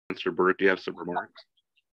Mr. Burke, do you have some remarks?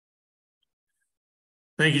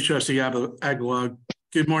 Thank you, Trustee Aguilar.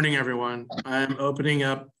 Good morning, everyone. I'm opening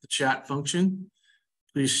up the chat function.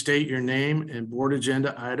 Please state your name and board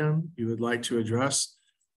agenda item you would like to address.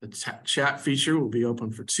 The chat feature will be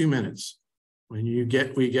open for 2 minutes. When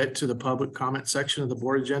we get to the public comment section of the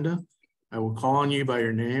board agenda, I will call on you by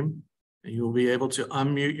your name and you will be able to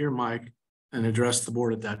unmute your mic and address the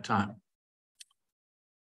board at that time.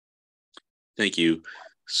 Thank you.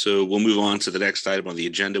 So we'll move on to the next item on the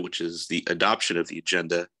agenda, which is the adoption of the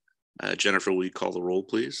agenda. Jennifer, will you call the roll,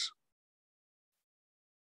 please?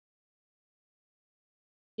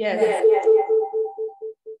 Yes.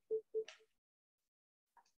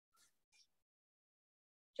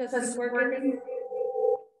 Just working.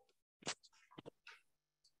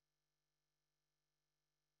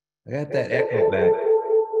 I got that echo back.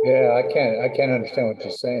 Yeah, I can't understand what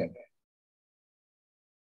you're saying.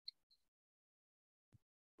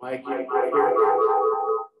 Mike,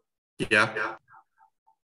 Yeah.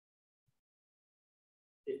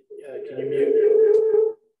 can you mute?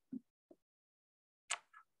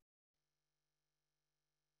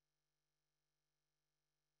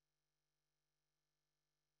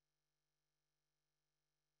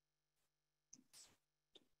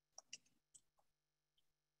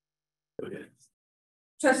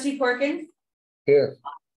 Trustee Corkins? Here.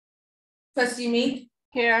 Trustee Meek?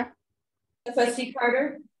 Here. Trustee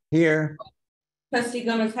Carter? Here. Trustee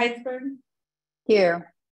Gomez-Heitzberg?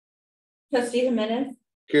 Here. Trustee Jimenez?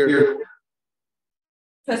 Here.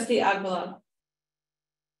 Trustee Aguilar?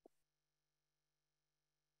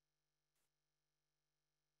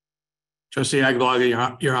 Trustee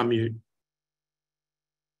Aguilar, you're on mute.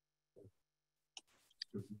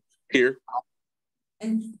 Here.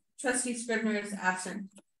 And Trustee Scribner is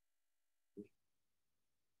absent.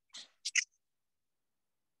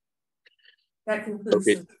 That concludes.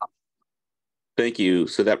 Okay. Thank you.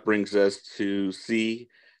 So that brings us to C.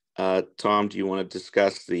 Tom, do you want to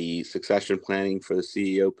discuss the succession planning for the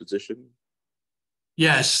CEO position?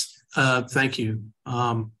 Yes, thank you.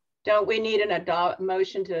 Don't we need an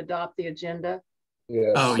motion to adopt the agenda?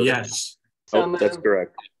 Yes. Oh, yes. So that's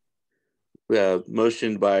correct.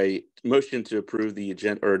 Motion to approve the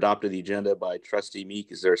agenda or adopt the agenda by Trustee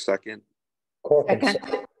Meek. Is there a second? Corkins.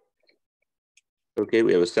 Second. Okay,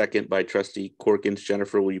 we have a second by Trustee Corkins.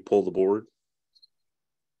 Jennifer, will you pull the board?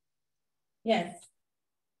 Yes.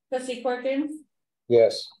 Trustee Corkins?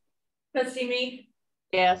 Yes. Trustee Meek?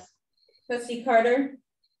 Yes. Trustee Carter?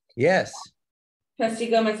 Yes. Trustee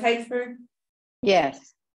Gomez-Heitzberg?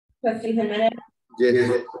 Yes. Trustee Jimenez?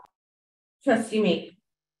 Yes. Trustee Meek?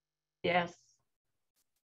 Yes.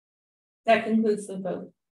 That concludes the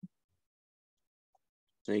vote.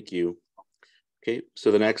 Thank you. Okay, so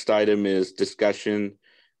the next item is discussion.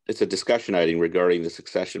 It's a discussion item regarding the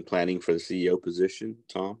succession planning for the CEO position.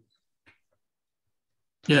 Tom?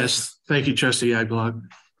 Yes, thank you, Trustee Aguilar.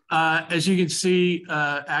 As you can see,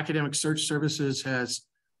 Academic Search Services has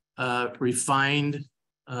refined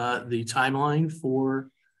the timeline for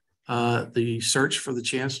the search for the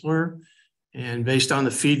chancellor. And based on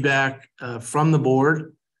the feedback from the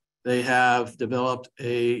board, they have developed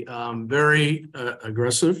a very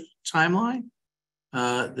aggressive timeline.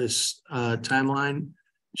 This timeline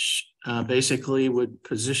basically would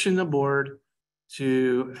position the board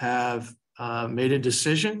to have made a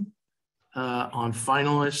decision on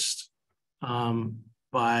finalists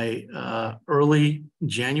by early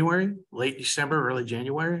January, late December, early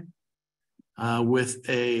January, with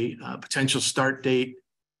a potential start date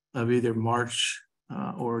of either March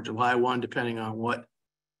or July 1, depending on what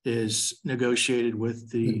is negotiated with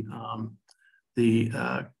the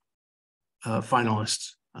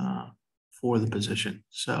finalists for the position.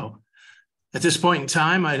 So at this point in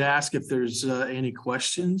time, I'd ask if there's any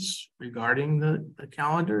questions regarding the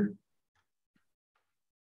calendar.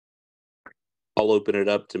 I'll open it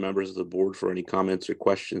up to members of the board for any comments or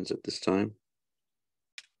questions at this time.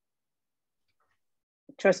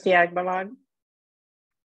 Trustee Aguilar?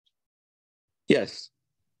 Yes.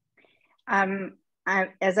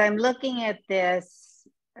 As I'm looking at this,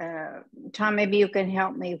 Tom, maybe you can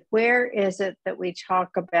help me. Where is it that we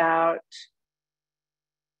talk about,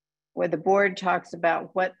 where the board talks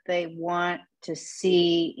about what they want to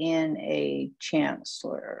see in a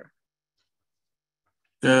chancellor?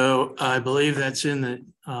 So I believe that's in the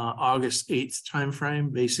August 8th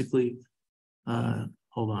timeframe, basically. Hold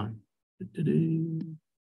on.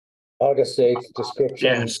 August 8th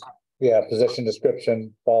description. Yes. Yeah, position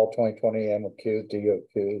description, fall 2020, MOQ,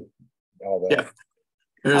 DOQ, all that. Yeah.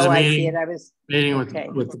 There's a meeting, I see it. meeting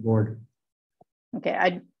with the board.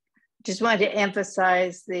 Okay. just wanted to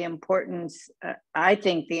emphasize the importance, I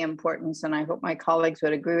think the importance, and I hope my colleagues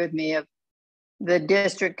would agree with me, of the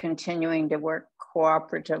district continuing to work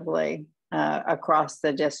cooperatively across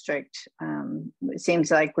the district. It seems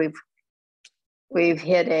like we've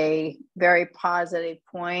hit a very positive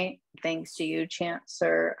point, thanks to you,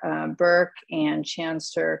 Chancellor Burke and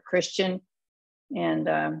Chancellor Christian,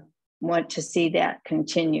 and want to see that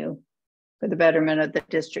continue for the betterment of the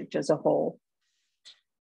district as a whole.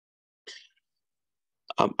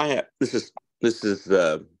 This is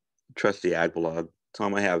the Trustee Agbalog.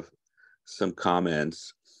 Tom, I have some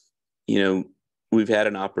comments. You know, we've had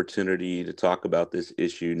an opportunity to talk about this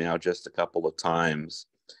issue now just a couple of times,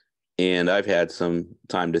 and I've had some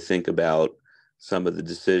time to think about some of the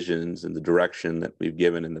decisions and the direction that we've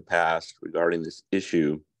given in the past regarding this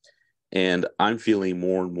issue. And I'm feeling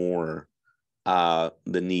more and more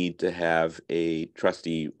the need to have a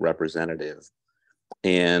trustee representative.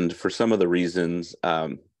 And for some of the reasons,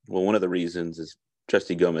 well, one of the reasons is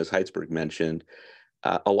Trustee Gomez-Heitzberg mentioned,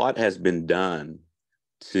 a lot has been done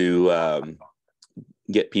to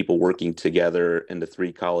get people working together in the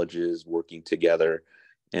three colleges, working together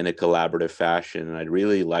in a collaborative fashion. And I'd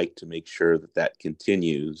really like to make sure that that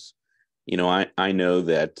continues. You know, I know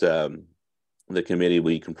that the committee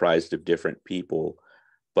will be comprised of different people,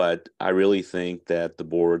 but I really think that the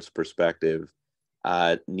board's perspective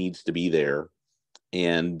needs to be there.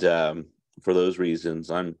 And for those reasons,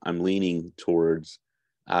 I'm leaning towards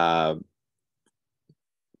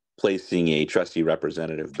placing a trustee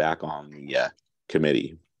representative back on the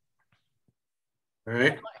committee. All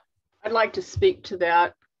right. I'd like to speak to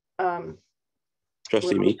that.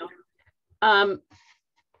 Trustee Meek.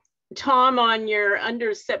 Tom, on your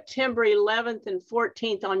under September 11th and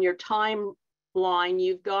 14th on your timeline,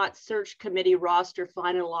 you've got search committee roster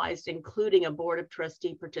finalized, including a board of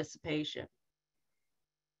trustee participation.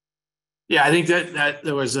 Yeah, I think that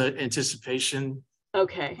there was an anticipation of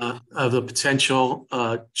the potential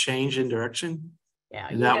change in direction. Yeah,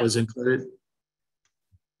 and that was included.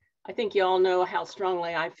 I think you all know how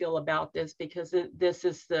strongly I feel about this, because this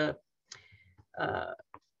is the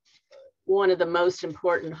one of the most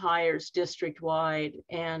important hires district-wide,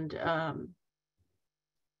 and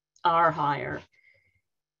our hire.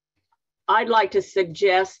 I'd like to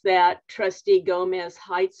suggest that Trustee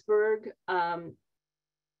Gomez-Heitzberg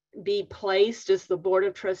be placed as the board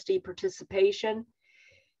of trustee participation.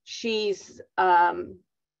 She has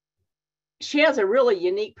a really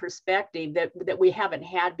unique perspective that we haven't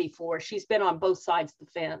had before. She's been on both sides of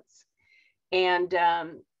the fence, and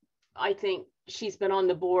I think she's been on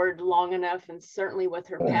the board long enough, and certainly with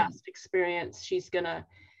her past experience, she's gonna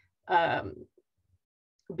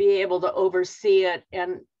be able to oversee it.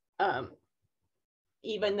 And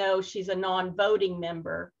even though she's a non-voting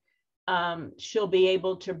member, she'll be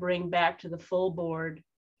able to bring back to the full board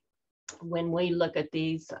when we look at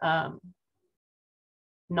these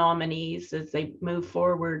nominees as they move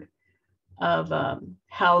forward of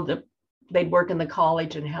how they'd work in the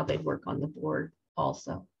college and how they'd work on the board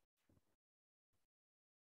also.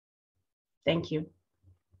 Thank you.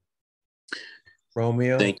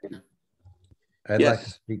 Romeo? Thank you. I'd like to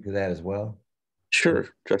speak to that as well. Sure,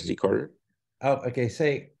 Trustee Carter. Oh,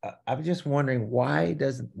 okay. I'm just wondering why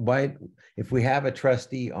if we have a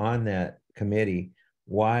trustee on that committee,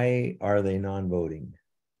 why are they non-voting?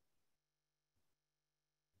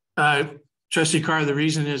 Trustee Carr, the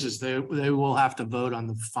reason is they will have to vote on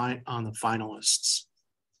the finalists,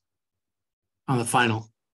 on the final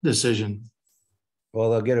decision. Well,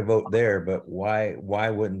 they'll get a vote there, but why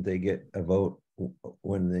wouldn't they get a vote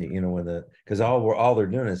when because all they're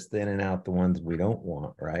doing is thinning out the ones we don't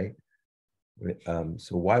want, right?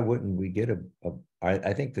 So why wouldn't we get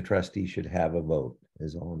I think the trustee should have a vote,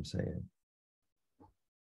 is all I'm saying.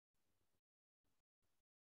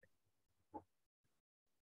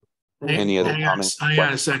 Any other comments? Hang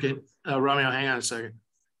on a second, Romeo. Hang on a second.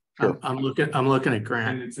 Sure. I'm looking at Grant.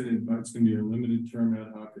 And it's going to be a limited term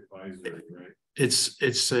ad hoc advisory, right?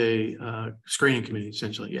 It's a screening committee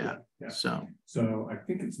essentially. Yeah. So I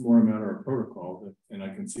think it's more a matter of protocol, and I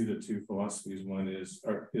can see the two philosophies. One is,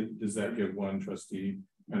 does that give one trustee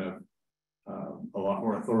kind of a lot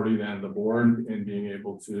more authority than the board in being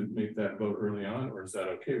able to make that vote early on, or is that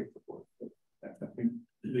okay with the board? I think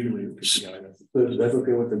legally it could be either. So if that's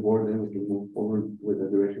okay with the board, then we can move forward with the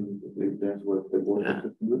direction if that's what the board wants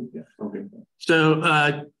to do. Yeah. Okay. So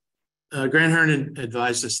Grant Herndon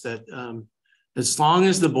advised us that as long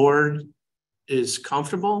as the board is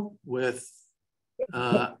comfortable with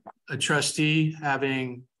a trustee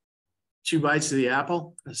having 2 bites of the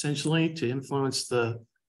apple, essentially, to influence the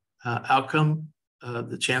outcome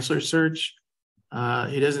of the chancellor search,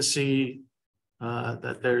 he doesn't see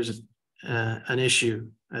that there's an issue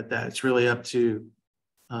at that. It's really up to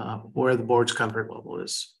where the board's comfort level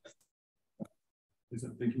is. Is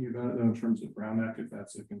it thinking about it in terms of Brown Act, if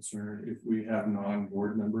that's a concern? If we have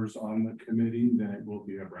non-board members on the committee, then it will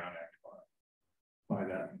be a Brown Act by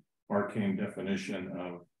that arcane definition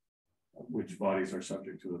of which bodies are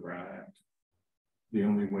subject to the Brown Act. The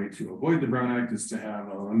only way to avoid the Brown Act is to have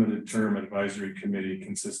a limited term advisory committee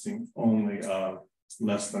consisting only of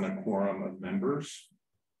less than a quorum of members.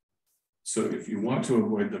 So if you want to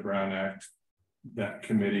avoid the Brown Act, that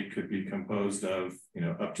committee could be composed of,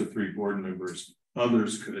 up to 3 board members.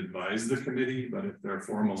 Others could advise the committee, but if they're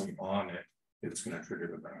formally on it, it's going to trigger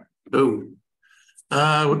the Brown Act. Boom.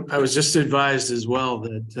 I was just advised as well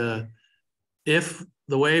that if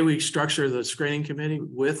the way we structure the screening committee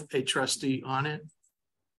with a trustee on it,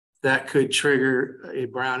 that could trigger a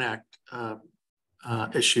Brown Act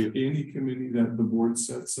issue. Any committee that the board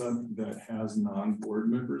sets up that has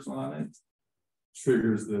non-board members on it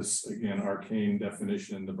triggers this, again, arcane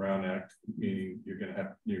definition, the Brown Act, meaning your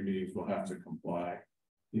meetings will have to comply.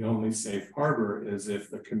 The only safe harbor is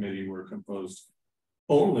if the committee were composed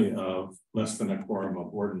only of less than a quorum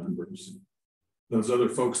of board members. Those other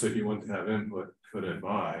folks that you want to have input could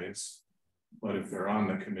advise, but if they're on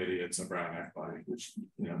the committee, it's a Brown Act body, which,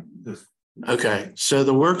 this. Okay, so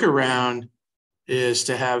the workaround is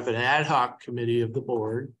to have an ad hoc committee of the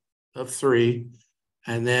board of 3,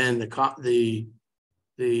 and then the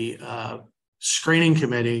screening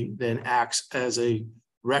committee then acts as a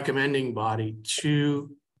recommending body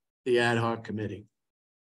to the ad hoc committee.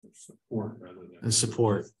 Support rather than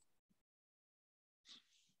support.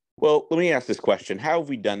 Well, let me ask this question. How have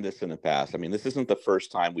we done this in the past? I mean, this isn't the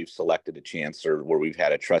first time we've selected a chancellor where we've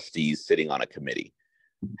had a trustee sitting on a committee.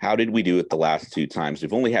 How did we do it the last 2 times?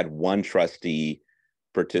 We've only had 1 trustee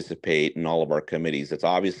participate in all of our committees. It's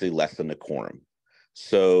obviously less than a quorum.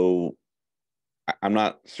 So I'm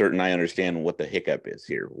not certain I understand what the hiccup is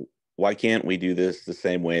here. Why can't we do this the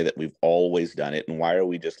same way that we've always done it? And why are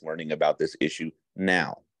we just learning about this issue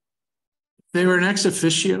now? They were an ex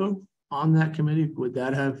officio on that committee. Would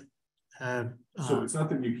that have so it's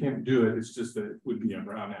not that you can't do it, it's just that it would be a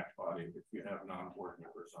Brown Act body if you have non-board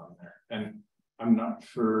members on there. And I'm not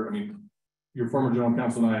sure, I mean, your former general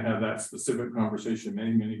counsel and I had that specific conversation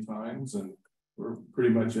many, many times, and we're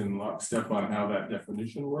pretty much in lockstep on how that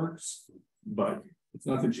definition works. But it's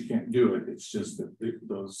not that you can't do it, it's just that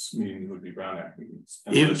those meetings would be Brown Act meetings.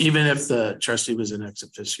 Even if the trustee was an ex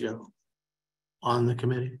officio on the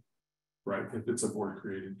committee? Right, if it's a board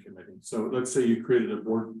created committee. So let's say you created a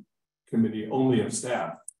board committee only of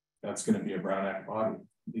staff, that's going to be a Brown Act body.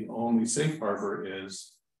 The only safe harbor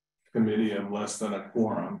is committee of less than a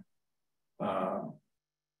quorum,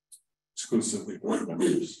 exclusively board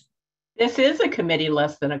members. This is a committee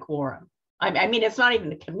less than a quorum. I mean, it's not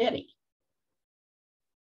even a committee.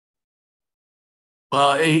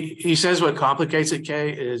 Well, he says what complicates it,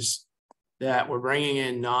 Kay, is that we're bringing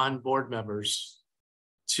in non-board members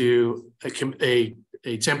to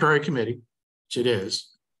a temporary committee, which it is,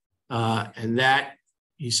 and that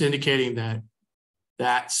he's indicating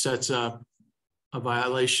that sets up a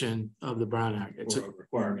violation of the Brown Act. It's or a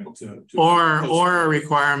requirement or a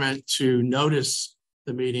requirement to notice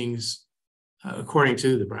the meetings according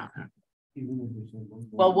to the Brown Act.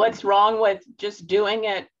 Well, what's wrong with just doing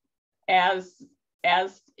it as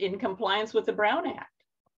in compliance with the Brown Act?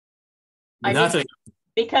 Nothing.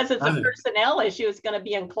 Because it's a personnel issue, it's going to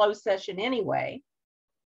be in closed session anyway.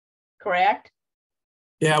 Correct?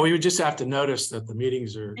 Yeah, we would just have to notice that the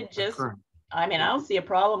meetings are occurring. I mean, I don't see a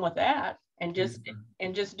problem with that, and just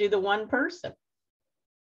do the one person.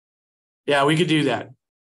 Yeah, we could do that.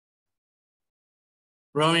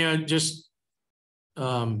 Romeo, just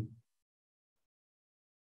I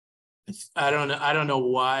don't know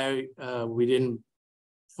why we didn't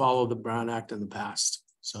follow the Brown Act in the past.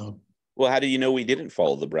 So, well, how do you know we didn't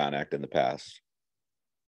follow the Brown Act in the past?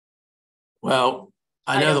 Well,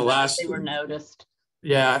 I know the last they were noticed.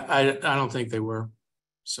 Yeah, I don't think they were.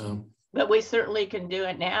 So, but we certainly can do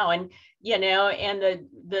it now. And and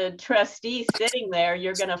the trustee sitting there,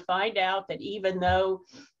 you're going to find out that even though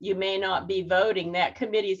you may not be voting, that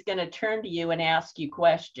committee is going to turn to you and ask you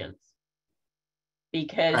questions,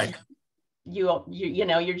 because right.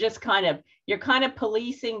 you're just kind of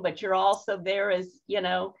policing, but you're also there as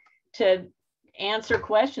to answer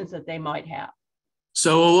questions that they might have.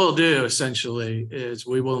 So what we'll do essentially is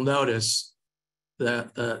we will notice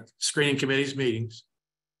that the screening committee's meetings,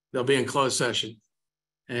 they'll be in closed session.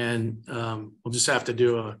 And we'll just have to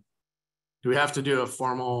do we have to do a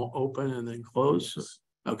formal open and then close?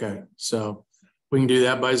 Okay, so we can do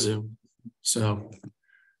that by Zoom. So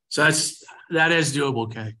that is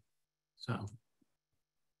doable, Kay. So.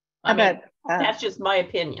 I mean, that's just my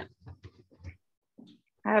opinion.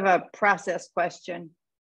 I have a process question,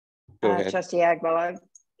 Trustee Agbalog.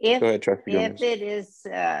 Go ahead, Trustee Gomez.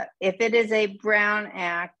 If it is a Brown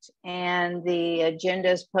Act and the agenda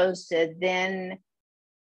is posted, then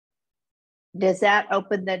does that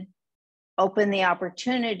open the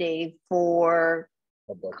opportunity for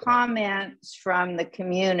comments from the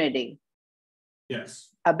community? Yes.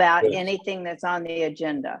 About anything that's on the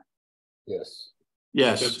agenda? Yes.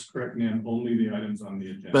 Yes. That's correct, ma'am. Only the items on the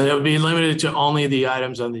agenda. But it would be limited to only the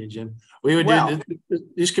items on the agenda. We would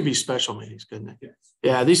these could be special meetings, couldn't they? Yes.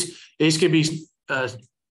 Yeah, these could be,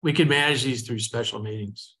 we could manage these through special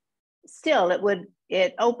meetings. Still,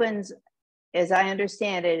 it opens, as I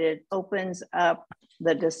understand it, it opens up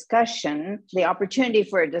the discussion, the opportunity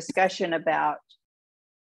for a discussion about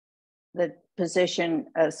the position,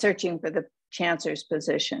 searching for the chancellor's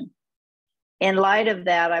position. In light of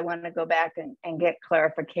that, I want to go back and get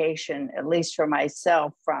clarification, at least for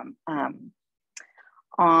myself, from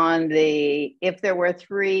on if there were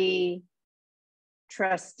 3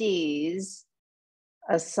 trustees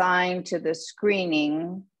assigned to the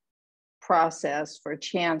screening process for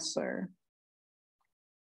chancellor,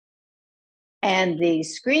 and the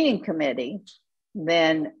screening committee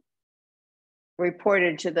then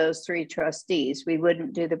reported to those 3 trustees, we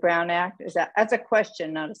wouldn't do the Brown Act? That's a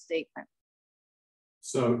question, not a statement.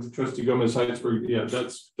 So Trustee Gomez Heitzberg, yeah,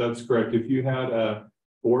 that's correct. If you had a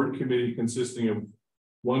board committee consisting of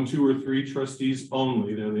 1, 2, or 3 trustees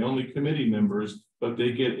only, they're the only committee members, but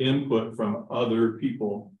they get input from other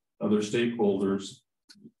people, other stakeholders,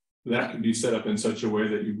 that can be set up in such a way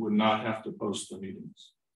that you would not have to post the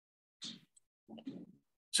meetings.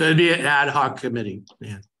 So it'd be an ad hoc committee.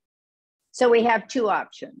 Yeah. So we have 2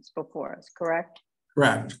 options before us, correct?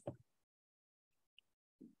 Correct.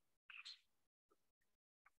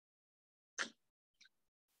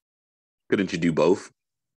 Couldn't you do both?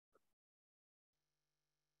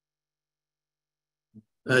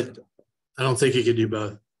 I don't think he could do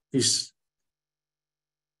both.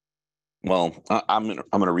 Well, I'm going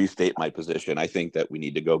to restate my position. I think that we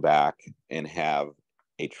need to go back and have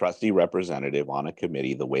a trustee representative on a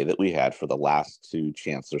committee the way that we had for the last 2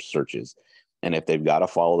 chancellor searches. And if they've got to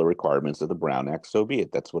follow the requirements of the Brown Act, so be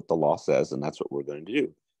it. That's what the law says, and that's what we're going to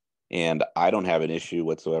do. And I don't have an issue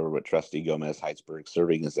whatsoever with Trustee Gomez Heitzberg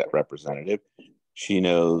serving as that representative. She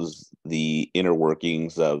knows the inner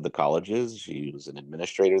workings of the colleges. She was an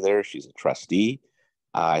administrator there. She's a trustee.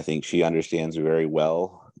 I think she understands very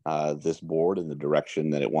well this board and the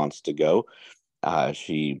direction that it wants to go.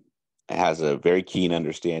 She has a very keen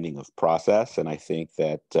understanding of process, and I think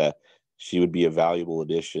that she would be a valuable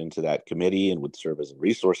addition to that committee and would serve as a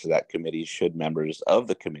resource to that committee should members of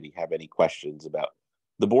the committee have any questions about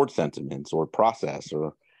the board sentiments or process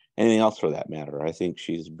or anything else for that matter. I think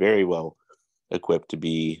she's very well equipped to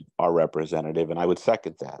be our representative, and I would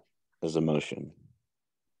second that as a motion.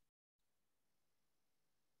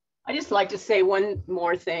 I just like to say one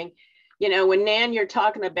more thing. You know, when Nan, you're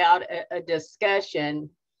talking about a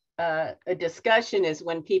discussion is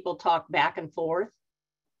when people talk back and forth.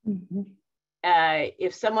 Mm-hmm.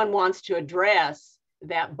 If someone wants to address,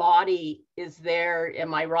 that body is there,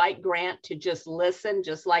 am I right, Grant, to just listen,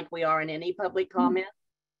 just like we are in any public comment?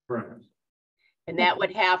 Right. And that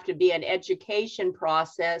would have to be an education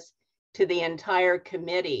process to the entire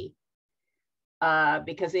committee,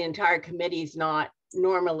 because the entire committee is not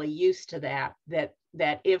normally used to that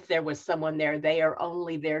if there was someone there, they are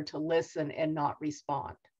only there to listen and not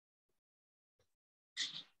respond.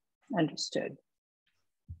 Understood.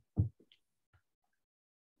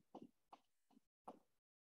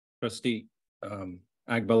 Trustee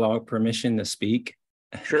Agbalog, permission to speak?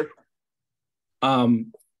 Sure.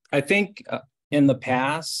 I think in the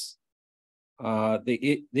past,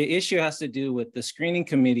 the issue has to do with the screening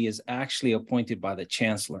committee is actually appointed by the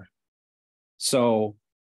chancellor. So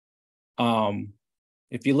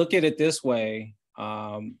if you look at it this way,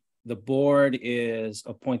 the board is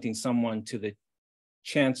appointing someone to the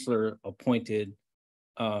chancellor appointed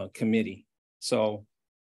committee. So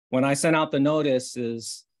when I sent out the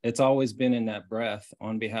notices, it's always been in that breath.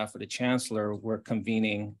 On behalf of the chancellor, we're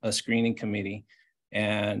convening a screening committee,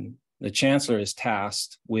 and the chancellor is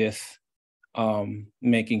tasked with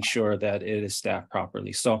making sure that it is staffed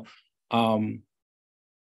properly. So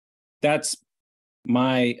that's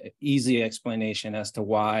my easy explanation as to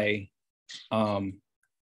why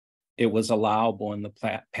it was allowable in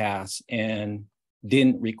the past and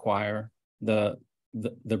didn't require the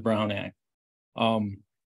Brown Act.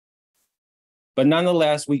 But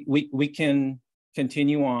nonetheless, we can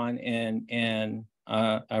continue on, and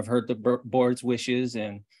I've heard the board's wishes,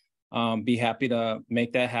 and be happy to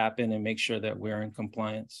make that happen and make sure that we're in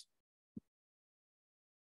compliance.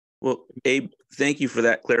 Well, Abe, thank you for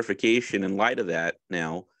that clarification. In light of that,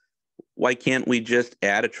 now, why can't we just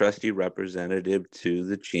add a trustee representative to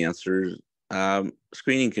the chancellor's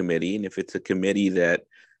screening committee? And if it's a committee that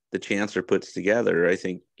the chancellor puts together, I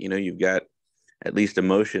think, you know, you've got at least a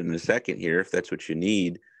motion and a second here, if that's what you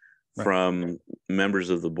need, right, from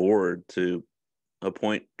members of the board to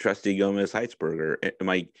appoint Trustee Gomez Heitzberger. Am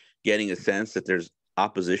I getting a sense that there's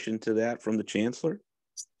opposition to that from the chancellor?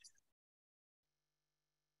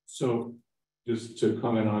 So just to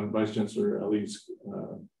comment on Vice Chancellor Ali's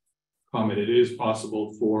comment, it is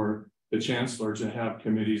possible for the chancellor to have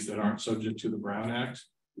committees that aren't subject to the Brown Act,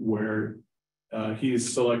 where he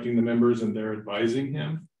is selecting the members and they're advising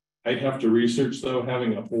him. I'd have to research, though,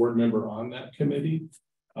 having a board member on that committee,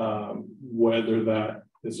 whether that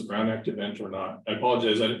is a Brown Act event or not. I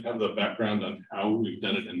apologize, I didn't have the background on how we've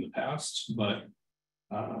done it in the past, but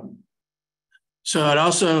so I'd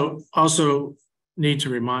also need to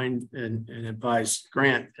remind and advise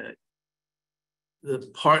Grant that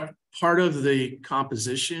the part of the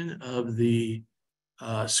composition of the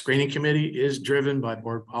screening committee is driven by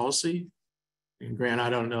board policy. And Grant, I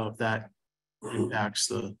don't know if that impacts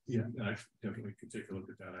the. Yeah, I definitely could take a look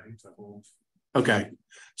at that. I hate to hold. Okay,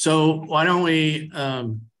 so why don't we?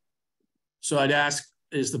 So I'd ask: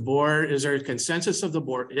 is there a consensus of the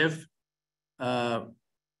board if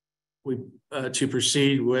we to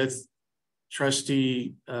proceed with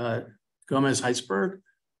Trustee Gomez Heitzberg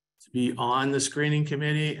to be on the screening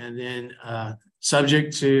committee, and then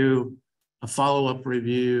subject to a follow-up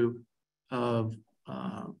review of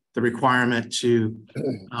the requirement to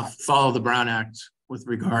follow the Brown Act with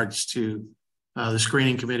regards to the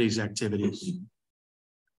screening committee's activities?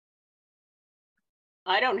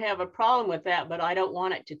 I don't have a problem with that, but I don't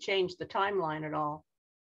want it to change the timeline at all.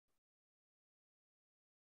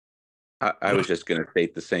 I was just going to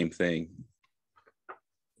state the same thing.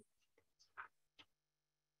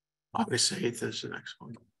 August 8th is the next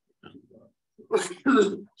one.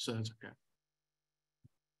 So that's okay.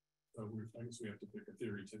 So I guess we have to pick a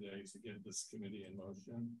theory today to get this committee in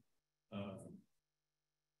motion.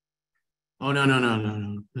 Oh, no.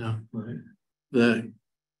 Right.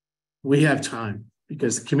 We have time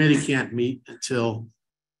because the committee can't meet until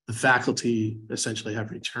the faculty essentially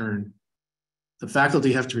have returned. The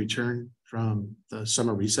faculty have to return from the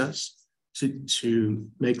summer recess to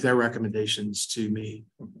make their recommendations to me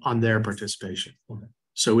on their participation. Okay.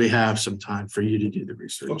 So we have some time for you to do the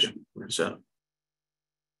research. Okay. So.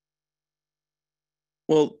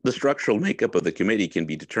 Well, the structural makeup of the committee can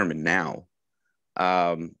be determined now.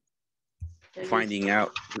 Finding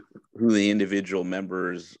out who the individual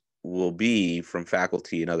members will be from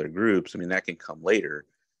faculty and other groups, I mean, that can come later.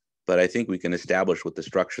 But I think we can establish what the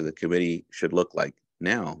structure of the committee should look like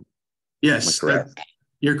now. Yes,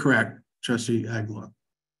 you're correct, Trustee Aguilar.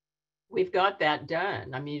 We've got that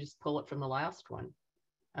done. I mean, you just pull it from the last one,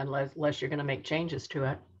 unless you're going to make changes to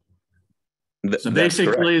it. So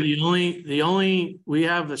basically, the only we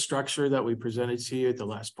have the structure that we presented to you at the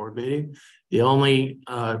last board meeting. The only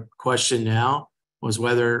question now was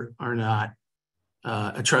whether or not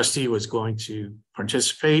a trustee was going to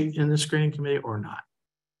participate in the screening committee or not.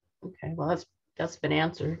 Okay, well, that's been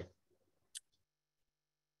answered.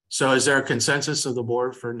 So is there a consensus of the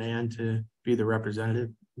board for Nan to be the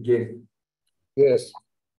representative? Yes. Yes.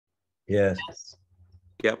 Yes.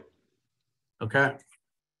 Yep. Okay.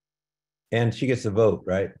 And she gets a vote,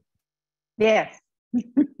 right? Yes.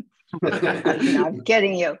 I'm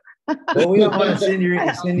kidding you. Well, we don't want to send you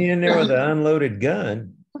in there with an unloaded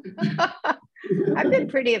gun. I've been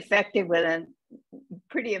pretty effective without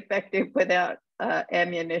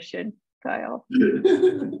ammunition, Kyle.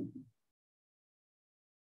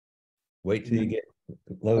 Wait till you get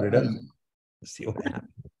loaded up. Let's see what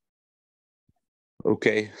happens.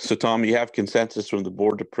 Okay, so Tom, you have consensus from the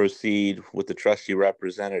board to proceed with the trustee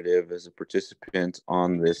representative as a participant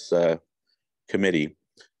on this committee.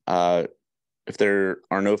 If there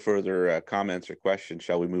are no further comments or questions,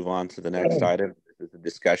 shall we move on to the next item? This is a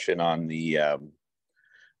discussion on the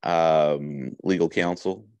legal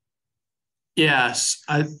counsel. Yes,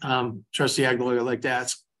 Trustee Aguilar, I'd like to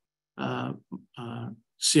ask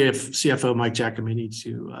CFO Mike Giacomini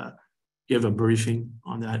to give a briefing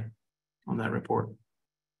on that report.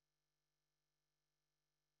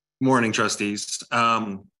 Morning, trustees.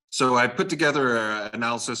 So I put together an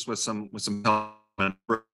analysis with some help in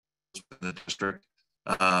the district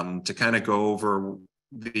to kind of go over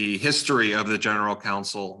the history of the general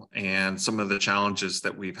counsel and some of the challenges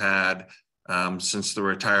that we've had since the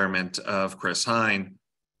retirement of Chris Hine.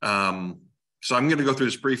 So I'm going to go through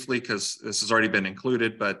this briefly because this has already been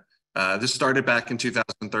included, but this started back in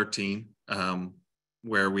 2013,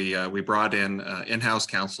 where we brought in-house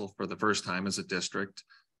counsel for the first time as a district,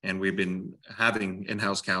 and we've been having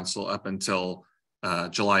in-house counsel up until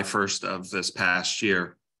July 1st of this past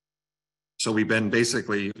year. So we've been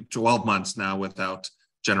basically 12 months now without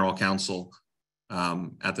general counsel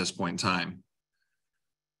at this point in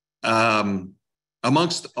time.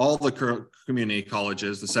 Amongst all the community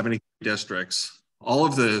colleges, the 73 districts, all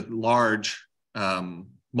of the large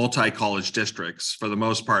multi-college districts, for the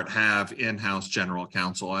most part, have in-house general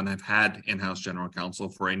counsel and have had in-house general counsel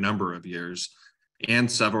for a number of years. And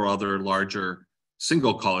several other larger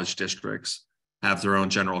single college districts have their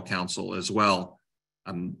own general counsel as well.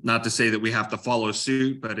 Not to say that we have to follow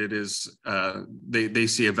suit, but it is, they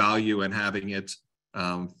see a value in having it,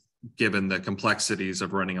 given the complexities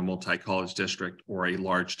of running a multi-college district or a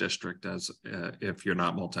large district, as if you're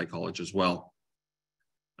not multi-college as well.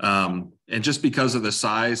 And just because of the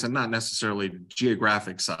size, and not necessarily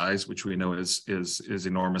geographic size, which we know is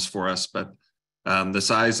enormous for us, but the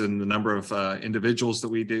size and the number of individuals that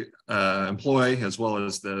we do employ, as well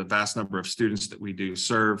as the vast number of students that we do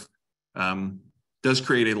serve, does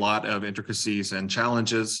create a lot of intricacies and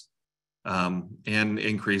challenges, and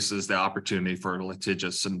increases the opportunity for a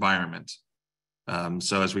litigious environment.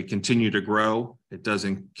 So as we continue to grow, it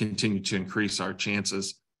doesn't continue to increase our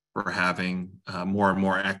chances for having more and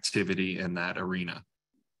more activity in that arena.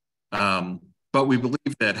 But we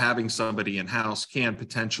believe that having somebody in-house can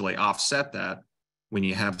potentially offset that when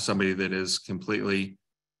you have somebody that is completely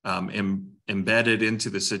embedded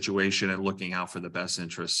into the situation and looking out for the best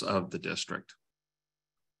interests of the district.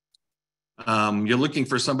 You're looking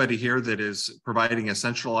for somebody here that is providing a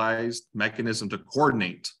centralized mechanism to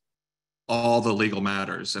coordinate all the legal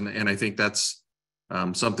matters. And I think that's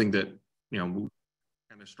something that, you know,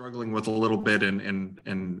 kind of struggling with a little bit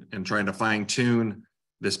and trying to fine tune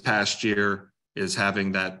this past year, is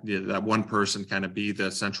having that one person kind of be the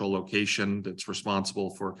central location that's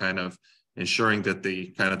responsible for kind of ensuring that the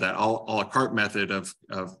kind of that a la carte method of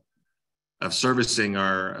servicing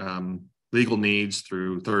our legal needs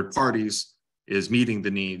through third parties is meeting the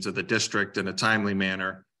needs of the district in a timely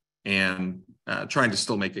manner, and trying to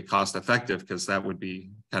still make it cost effective, because that would be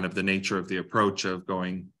kind of the nature of the approach of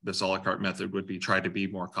going this a la carte method, would be try to be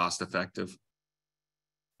more cost effective.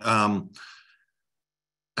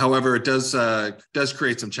 However, it does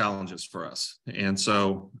create some challenges for us. And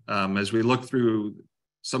so as we look through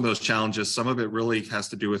some of those challenges, some of it really has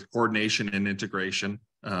to do with coordination and integration.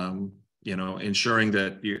 You know, ensuring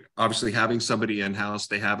that you're obviously having somebody in-house,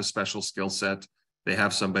 they have a special skill set, they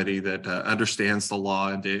have somebody that understands the law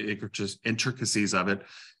and the intricacies of it,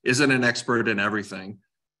 isn't an expert in everything,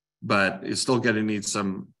 but is still going to need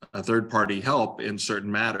some third-party help in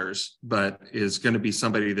certain matters, but is going to be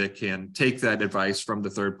somebody that can take that advice from the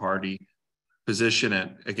third party, position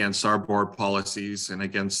it against our board policies and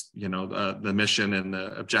against, you know, the mission and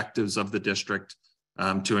the objectives of the district,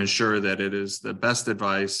 to ensure that it is the best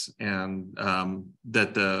advice, and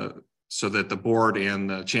so that the board and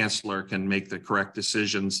the chancellor can make the correct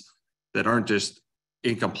decisions that aren't just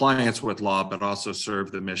in compliance with law, but also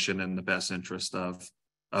serve the mission and the best interest of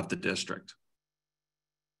the district.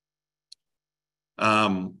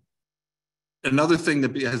 Another thing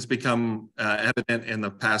that has become evident in the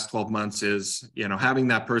past 12 months is, you know, having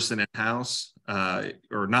that person in-house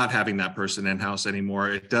or not having that person in-house anymore,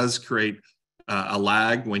 it does create a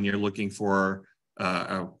lag when you're looking for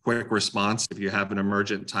a quick response. If you have an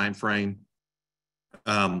emergent time frame,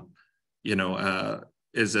 you know,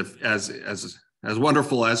 as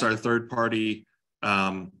wonderful as our third party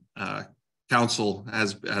counsel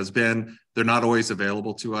has been, they're not always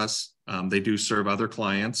available to us. They do serve other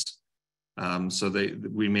clients, so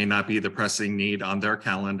we may not be the pressing need on their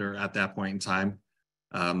calendar at that point in time.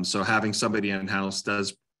 So having somebody in-house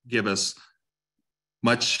does give us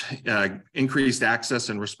much increased access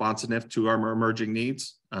and responsiveness to our emerging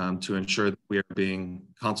needs, to ensure that we are being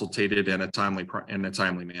consulted in a timely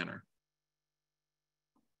manner.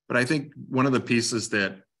 But I think one of the pieces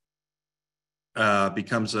that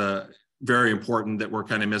becomes very important that we're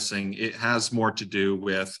kind of missing, it has more to do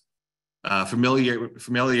with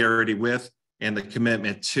familiarity with and the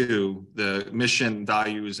commitment to the mission,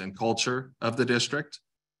 values, and culture of the district.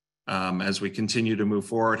 As we continue to move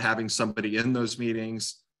forward, having somebody in those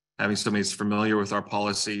meetings, having somebody who's familiar with our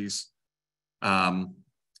policies. I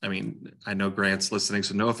mean, I know Grant's listening,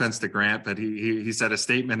 so no offense to Grant, but he said a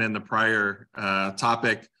statement in the prior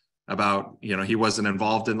topic about, you know, he wasn't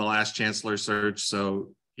involved in the last chancellor search,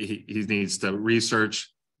 so he needs to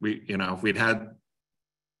research if we'd had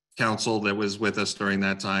counsel that was with us during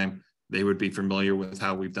that time, they would be familiar with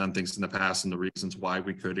how we've done things in the past and the reasons why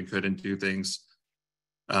we could and couldn't do things.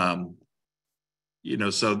 So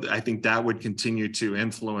I think that would continue to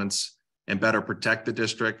influence and better protect the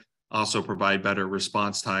district, also provide better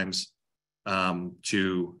response times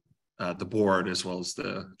to the board as well as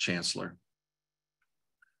the chancellor.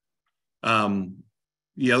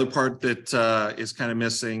 The other part that is kind of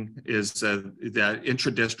missing is that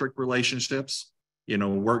intra-district relationships,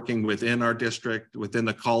 working within our district, within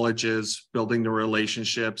the colleges, building the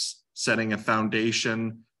relationships, setting a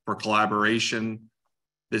foundation for collaboration.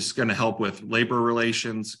 This is going to help with labor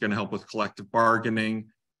relations, going to help with collective bargaining.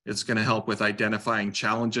 It's going to help with identifying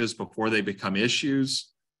challenges before they become issues,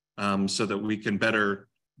 so that we can better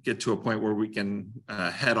get to a point where we can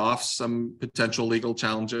head off some potential legal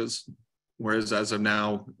challenges. Whereas as of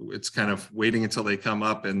now, it's kind of waiting until they come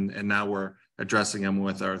up, and now we're addressing them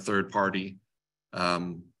with our third party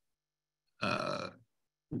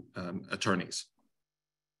attorneys.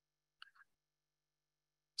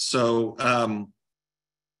 So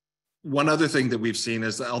one other thing that we've seen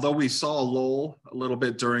is that although we saw a lull a little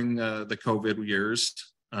bit during the COVID years,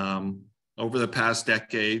 over the past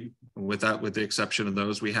decade, with the exception of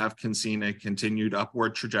those, we have seen a continued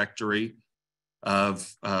upward trajectory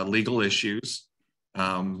of legal issues,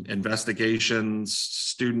 investigations,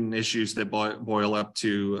 student issues that boil up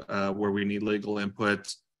to where we need legal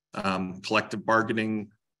input, collective bargaining,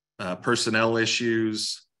 personnel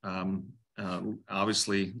issues,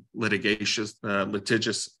 obviously litigious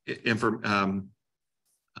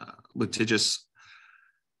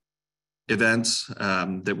events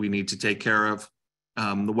that we need to take care of.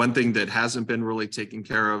 The one thing that hasn't been really taken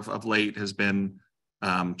care of late has been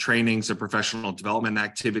trainings and professional development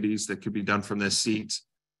activities that could be done from this seat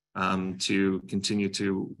to continue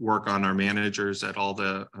to work on our managers at all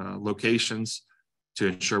the locations to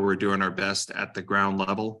ensure we're doing our best at the ground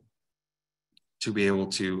level to be able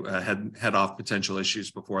to head off potential issues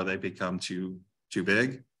before they become too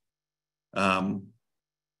big.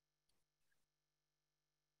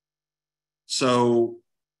 So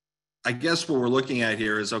I guess what we're looking at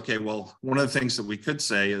here is, okay, well, one of the things that we could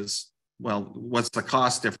say is, well, what's the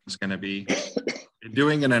cost difference going to be? In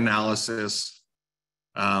doing an analysis,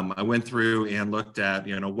 I went through and looked at,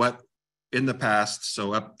 what in the past,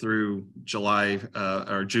 so up through July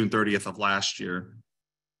or June 30th of last year,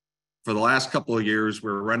 for the last couple of years,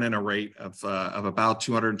 we're running a rate of about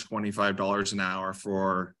 $225 an hour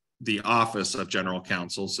for the office of general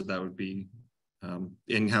counsel. So that would be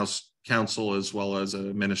in-house counsel as well as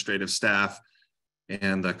administrative staff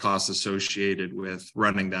and the costs associated with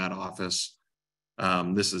running that office.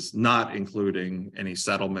 This is not including any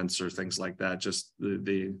settlements or things like that, just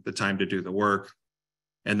the time to do the work.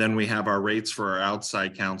 And then we have our rates for our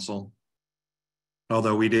outside counsel.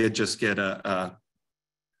 Although we did just get a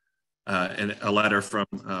letter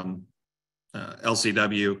from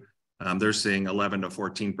LCW, they're seeing 11 to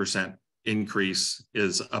 14% increase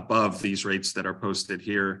is above these rates that are posted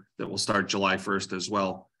here that will start July 1st as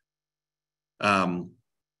well.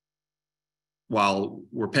 While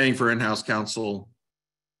we're paying for in-house counsel,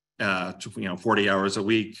 40 hours a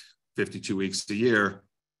week, 52 weeks a year,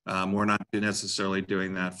 we're not necessarily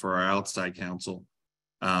doing that for our outside counsel.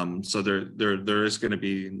 So there is going to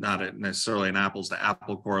be not necessarily an apples to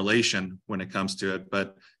apple correlation when it comes to it,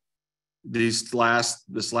 but this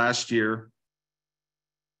last year,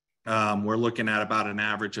 we're looking at about an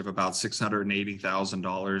average of about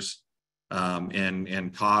 $680,000 in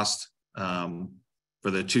cost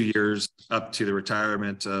for the 2 years up to the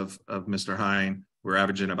retirement of Mr. Hine. We're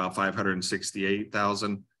averaging about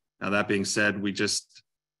 $568,000. Now that being said, we just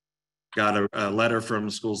got a letter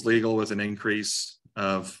from Schools Legal with an increase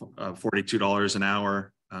of $42 an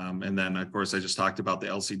hour. And then of course, I just talked about the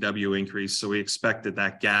LCW increase. So we expected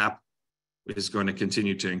that gap is going to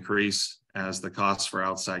continue to increase as the costs for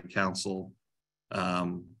outside counsel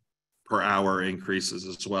per hour increases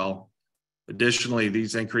as well. Additionally,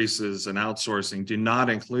 these increases in outsourcing do not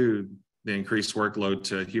include the increased workload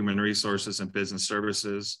to human resources and business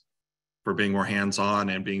services for being more hands-on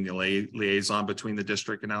and being the liaison between the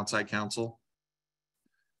district and outside counsel.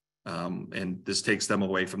 And this takes them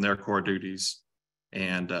away from their core duties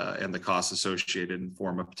and the costs associated in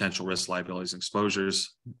form of potential risk, liabilities, and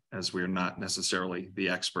exposures, as we are not necessarily the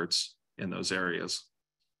experts in those areas.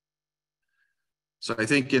 So I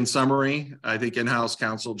think in summary, I think in-house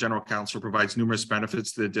counsel, general counsel provides numerous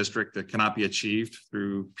benefits to the district that cannot be achieved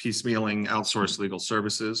through piecemealing outsourced legal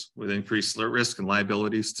services with increased risk and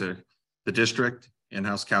liabilities to the district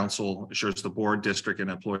In-house counsel assures the board, district, and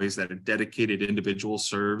employees that a dedicated individual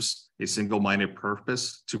serves a single-minded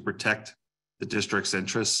purpose to protect the district's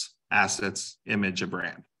interests, assets, image, and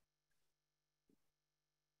brand.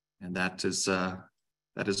 And that is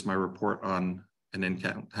my report on an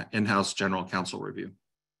in-house general counsel review.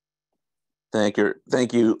 Thank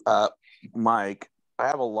you, Mike. I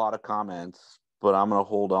have a lot of comments, but I'm going to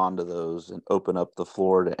hold on to those and open up the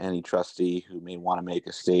floor to any trustee who may want to make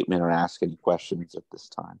a statement or ask any questions at this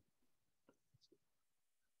time.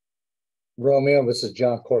 Romeo, this is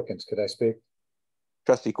John Corkins. Could I speak?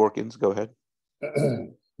 Trustee Corkins, go ahead.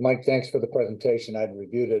 Mike, thanks for the presentation. I've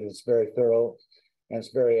reviewed it. It's very thorough and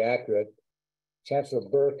it's very accurate. Chancellor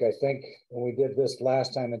Burke, I think when we did this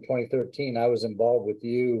last time in 2013, I was involved with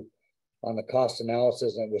you on the cost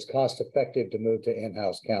analysis, and it was cost effective to move to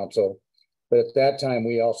in-house counsel. But at that time,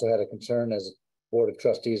 we also had a concern as a board of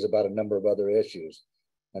trustees about a number of other issues.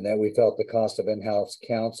 And then we felt the cost of in-house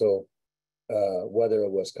counsel, whether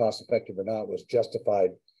it was cost effective or not, was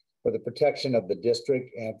justified for the protection of the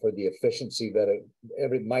district and for the efficiency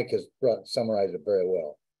that Mike has summarized it very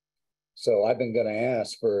well. So I've been going to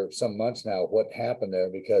ask for some months now what happened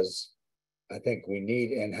there, because I think we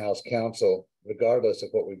need in-house counsel regardless of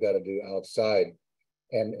what we've got to do outside.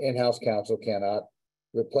 And in-house counsel cannot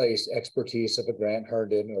replace expertise of a Grant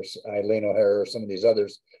Herndon or Eileen O'Hara or some of these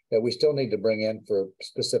others that we still need to bring in for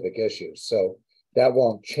specific issues. So that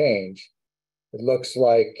won't change. It looks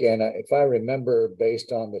like, and if I remember,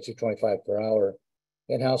 based on the $225 per hour,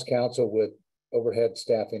 in-house counsel with overhead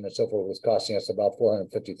staffing and so forth was costing us about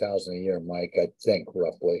 $450,000 a year, Mike, I think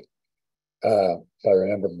roughly, if I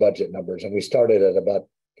remember budget numbers. And we started at about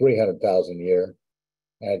 $300,000 a year.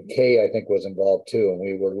 And Kay, I think, was involved too. And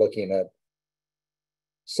we were looking at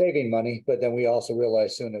saving money, but then we also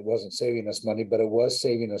realized soon it wasn't saving us money, but it was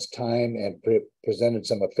saving us time and presented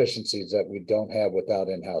some efficiencies that we don't have without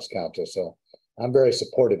in-house counsel. So I'm very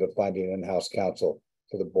supportive of finding in-house counsel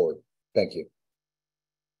for the board. Thank you.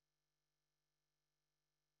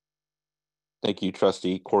 Thank you,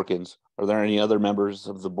 Trustee Corkins. Are there any other members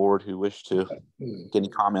of the board who wish to make any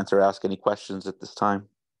comments or ask any questions at this time?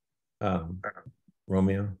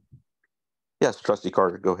 Romeo? Yes, Trustee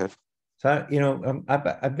Carter, go ahead. So,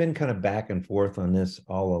 I've been kind of back and forth on this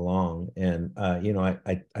all along. And,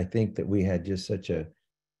 I think that we had just such an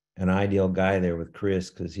ideal guy there with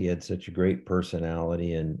Chris, because he had such a great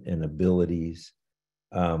personality and abilities.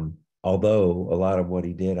 Although a lot of what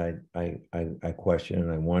he did, I questioned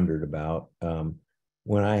and I wondered about.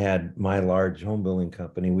 When I had my large home building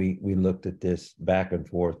company, we looked at this back and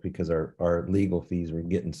forth because our legal fees were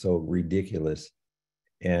getting so ridiculous.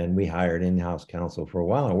 And we hired in-house counsel for a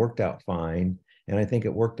while. It worked out fine. And I think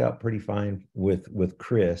it worked out pretty fine with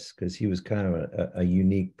Chris, because he was kind of a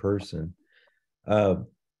unique person.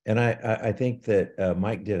 And I think that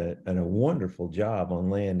Mike did a wonderful job on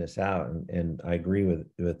laying this out, and I agree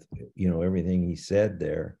with everything he said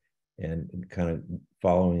there, and kind of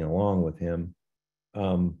following along with him.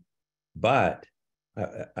 But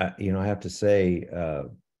I have to say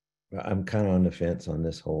I'm kind of on the fence on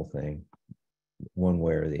this whole thing, one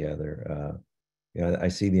way or the other. I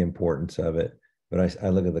see the importance of it, but I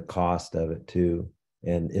look at the cost of it too.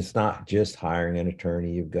 And it's not just hiring an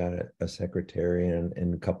attorney. You've got a secretary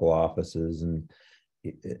and a couple offices and,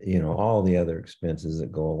 all the other expenses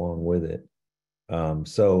that go along with it.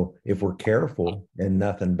 So if we're careful and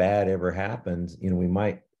nothing bad ever happens, we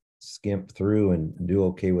might skimp through and do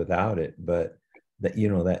okay without it, but that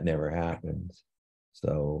never happens.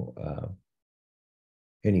 So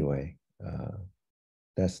anyway,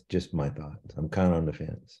 that's just my thoughts. I'm kind of on the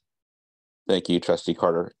fence. Thank you, Trustee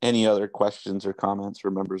Carter. Any other questions or comments for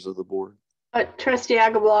members of the board? Trustee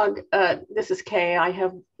Agablog, this is Kay.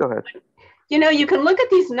 Go ahead. You can look at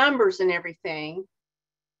these numbers and everything,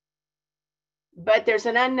 but there's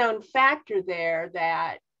an unknown factor there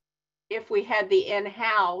that if we had the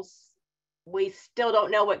in-house, we still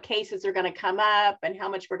don't know what cases are going to come up and how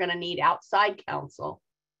much we're going to need outside counsel.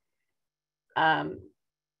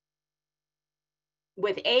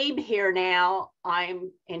 With Abe here now,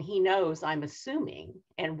 and he knows I'm assuming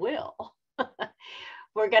and will,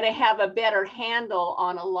 we're going to have a better handle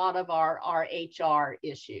on a lot of our HR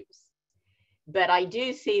issues. But I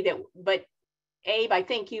do see that, but Abe, I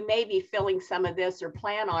think you may be filling some of this or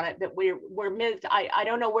plan on it, but I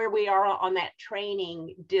don't know where we are on that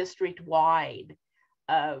training district wide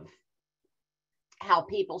of how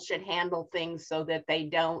people should handle things so that they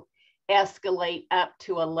don't escalate up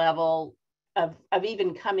to a level of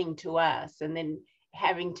even coming to us and then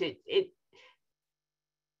having to, it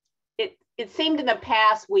seemed in the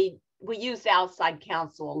past we used outside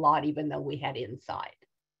counsel a lot, even though we had inside.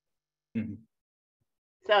 Mm-hmm.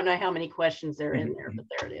 don't know how many questions are in there, but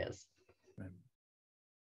there it is.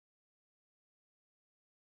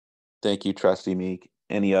 Thank you, Trustee Meek.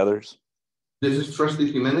 Any others? This is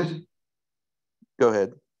Trustee Jimenez. Go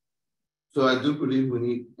ahead. So I do believe we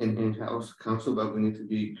need an in-house counsel, but we need to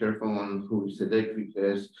be careful on who we select,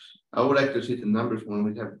 because I would like to see the numbers when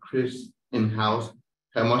we have Chris in-house.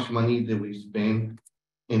 How much money did we spend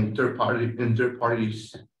in third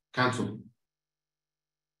parties counsel?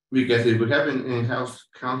 Because if we have an in-house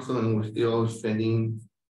counsel and we're still spending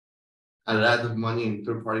a lot of money in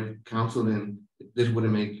third party counsel, then this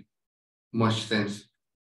wouldn't make much sense.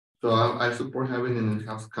 So I support having an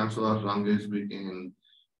in-house counsel as long as we can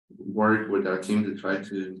work with our team to try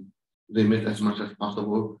to limit as much as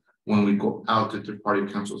possible when we go out to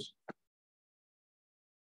third-party councils.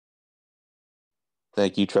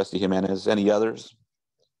 Thank you, Trustee Jimenez. Any others?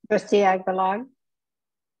 Trustee Aguilar.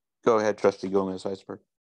 Go ahead, Trustee Gomez-Heisberg.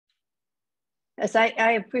 Yes,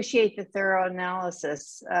 I appreciate the thorough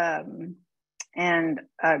analysis. I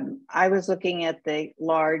was looking at the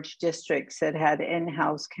large districts that had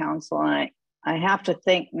in-house counsel, and I have to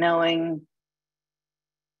think, knowing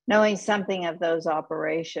something of those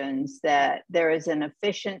operations, that there is an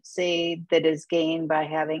efficiency that is gained by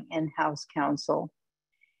having in-house counsel.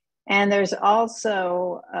 And there's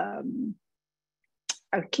also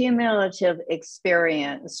a cumulative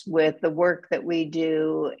experience with the work that we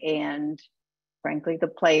do and, frankly, the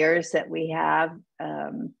players that we have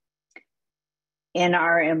in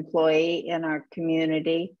our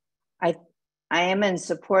community. I am in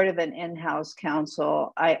support of an in-house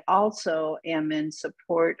counsel. I also am in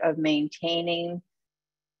support of maintaining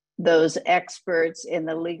those experts in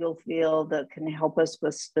the legal field that can help us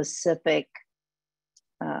with specific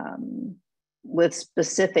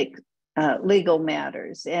legal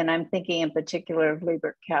matters. And I'm thinking in particular of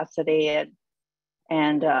Liebert Cassidy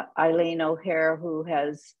and Eileen O'Hare, who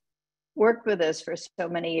has worked with us for so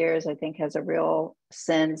many years. I think has a real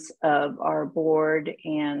sense of our board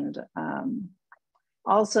and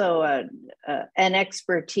also an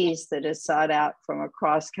expertise that is sought out from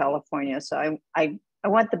across California. So I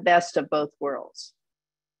want the best of both worlds.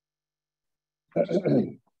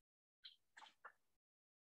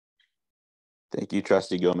 Thank you,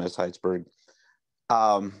 Trustee Gomez-Heisberg.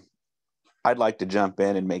 I'd like to jump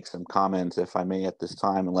in and make some comments, if I may, at this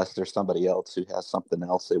time, unless there's somebody else who has something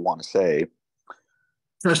else they want to say.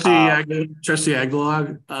 Trustee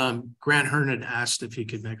Aguilar, Grant Hearn had asked if he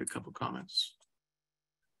could make a couple comments.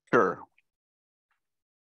 Sure.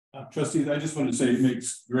 Trustees, I just want to say it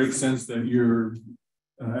makes great sense that you're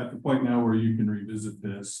at the point now where you can revisit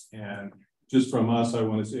this. And just from us, I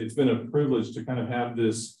want to say it's been a privilege to kind of have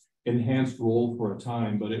this enhanced role for a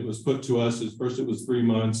time, but it was put to us as first it was 3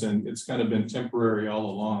 months, and it's kind of been temporary all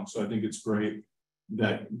along. So I think it's great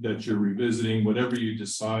that you're revisiting whatever you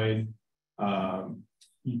decide.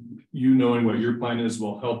 You knowing what your plan is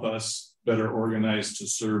will help us better organize to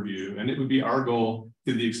serve you. And it would be our goal,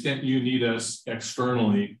 to the extent you need us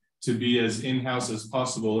externally, to be as in-house as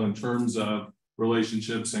possible in terms of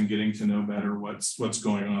relationships and getting to know better what's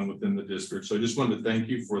going on within the district. So I just wanted to thank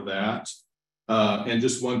you for that. And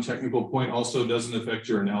just one technical point also doesn't affect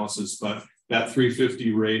your analysis, but that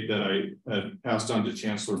 350 rate that I passed on to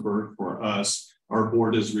Chancellor Burke for us, our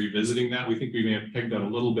board is revisiting that. We think we may have pegged that a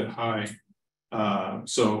little bit high.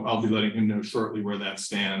 So I'll be letting him know shortly where that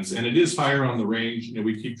stands. And it is higher on the range. You know,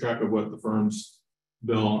 we keep track of what the firms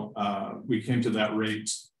bill. We came to that rate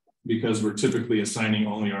because we're typically assigning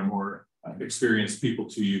only our more experienced people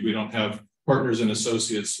to you. We don't have partners and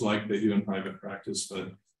associates like they do in private practice,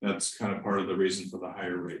 but that's kind of part of the reason for the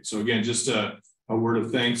higher rate. So again, just a word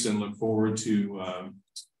of thanks, and look forward to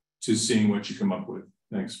seeing what you come up with.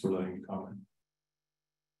 Thanks for letting me comment.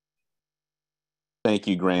 Thank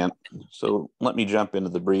you, Grant. So let me jump into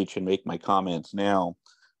the breach and make my comments now.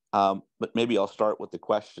 But maybe I'll start with the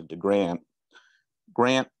question to Grant.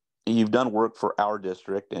 Grant, you've done work for our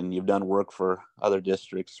district and you've done work for other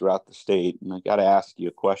districts throughout the state. And I got to ask you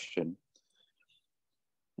a question.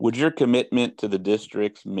 Would your commitment to the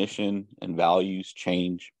district's mission and values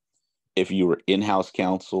change if you were in-house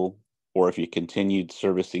counsel or if you continued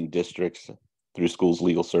servicing districts through schools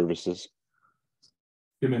legal services?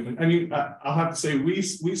 Commitment. I mean, I'll have to say we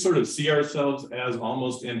sort of see ourselves as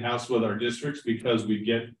almost in-house with our districts, because we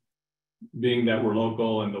get, being that we're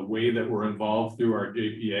local and the way that we're involved through our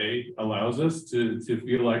JPA allows us to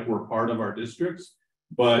feel like we're part of our districts.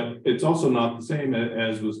 But it's also not the same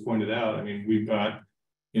as was pointed out. I mean, we've got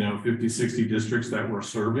 50, 60 districts that we're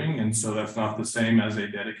serving. And so that's not the same as a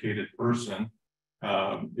dedicated person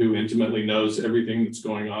who intimately knows everything that's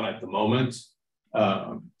going on at the moment.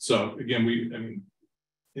 So again,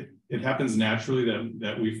 it happens naturally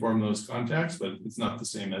that we form those contacts, but it's not the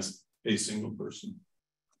same as a single person.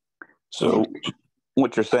 So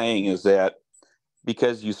what you're saying is that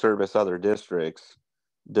because you service other districts,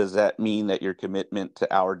 does that mean that your commitment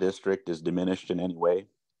to our district is diminished in any way?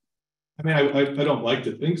 I mean, I don't like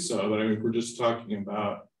to think so, but I mean, we're just talking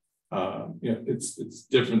about, you know, it's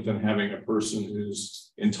different than having a person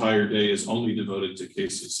whose entire day is only devoted to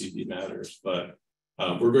KCCD matters. But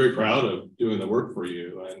we're very proud of doing the work for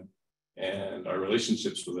you and our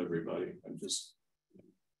relationships with everybody. I'm just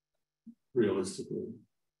realistically.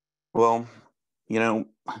 Well, you know,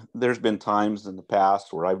 there's been times in the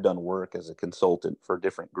past where I've done work as a consultant for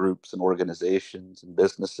different groups and organizations and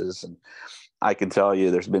businesses. And I can tell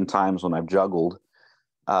you there's been times when I've juggled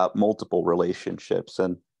multiple relationships.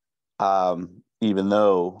 And even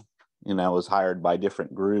though, you know, I was hired by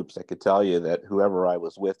different groups, I could tell you that whoever I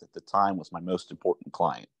was with at the time was my most important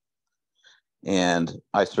client. And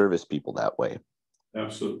I service people that way.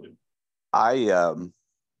 Absolutely.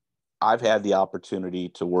 I've had the opportunity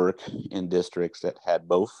to work in districts that had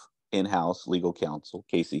both in-house legal counsel,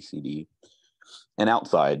 KCCD, and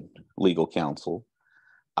outside legal counsel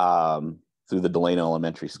through the Delano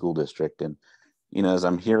Elementary School District. And, you know, as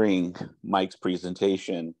I'm hearing Mike's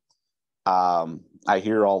presentation, I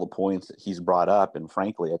hear all the points that he's brought up. And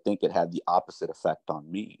frankly, I think it had the opposite effect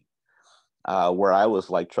on me. Where I was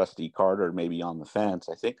like Trustee Carter, maybe on the fence,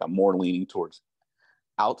 I think I'm more leaning towards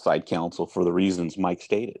outside counsel for the reasons Mike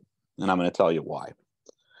stated. And I'm going to tell you why.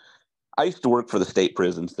 I used to work for the state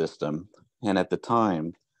prison system. And at the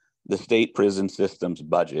time, the state prison system's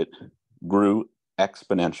budget grew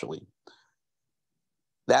exponentially.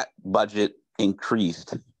 That budget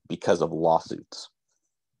increased because of lawsuits.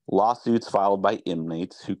 Lawsuits filed by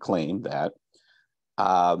inmates who claimed that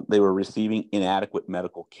they were receiving inadequate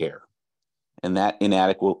medical care. And that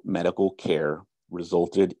inadequate medical care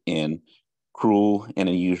resulted in cruel and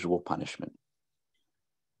unusual punishment.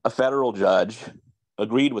 A federal judge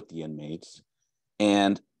agreed with the inmates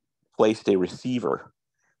and placed a receiver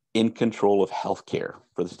in control of healthcare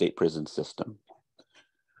for the state prison system.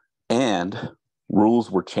 And rules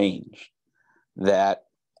were changed that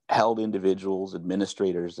held individuals,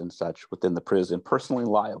 administrators, and such within the prison personally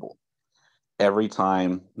liable every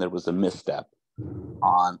time there was a misstep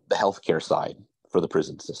on the healthcare side for the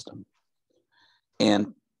prison system.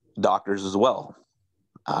 And doctors as well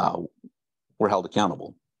were held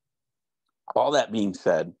accountable. All that being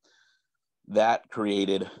said, that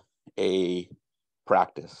created a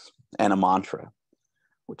practice and a mantra,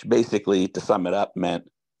 which basically, to sum it up,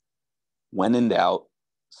 meant when in doubt,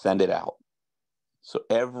 send it out. So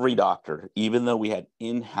every doctor, even though we had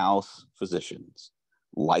in-house physicians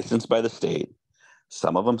licensed by the state,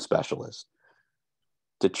 some of them specialists,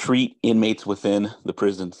 to treat inmates within the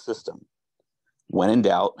prison system, when in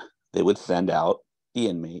doubt, they would send out the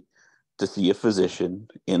inmate to see a physician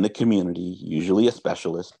in the community, usually a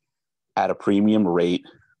specialist, at a premium rate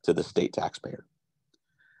to the state taxpayer.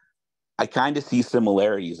 I kind of see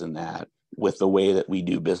similarities in that with the way that we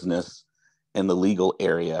do business in the legal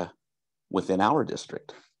area within our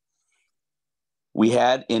district. We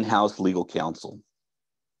had in-house legal counsel.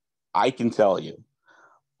 I can tell you,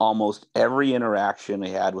 almost every interaction I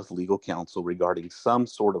had with legal counsel regarding some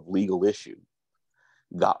sort of legal issue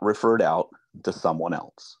got referred out to someone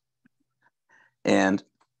else. And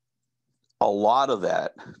a lot of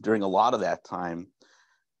that, during a lot of that time,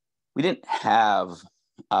 we didn't have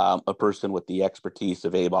a person with the expertise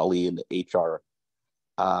of Abe Ali in the HR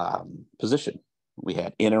position. We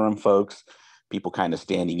had interim folks, people kind of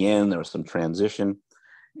standing in, there was some transition.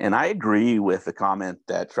 And I agree with the comment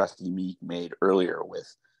that Trustee Meek made earlier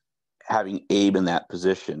with having Abe in that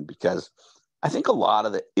position, because I think a lot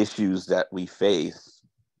of the issues that we face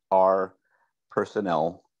are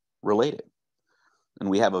personnel related. And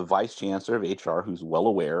we have a vice chancellor of HR who's well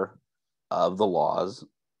aware of the laws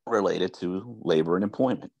related to labor and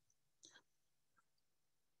employment.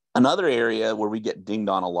 Another area where we get dinged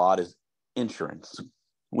on a lot is insurance.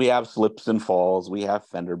 We have slips and falls, we have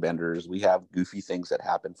fender benders, we have goofy things that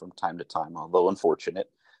happen from time to time, although unfortunate.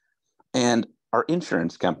 And our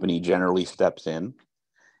insurance company generally steps in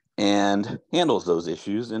and handles those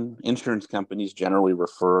issues. And insurance companies generally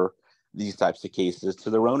refer these types of cases to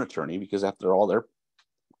their own attorney because after all, they're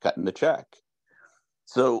cutting the check.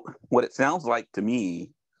 So what it sounds like to me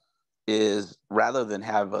is rather than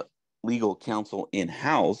have a legal counsel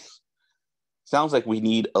in-house, sounds like we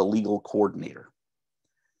need a legal coordinator.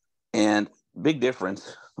 And big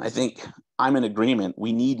difference, I think I'm in agreement,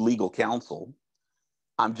 we need legal counsel.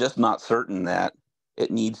 I'm just not certain that it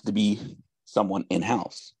needs to be someone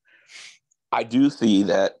in-house. I do see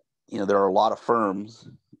that, you know, there are a lot of firms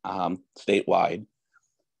statewide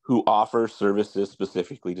who offer services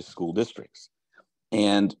specifically to school districts.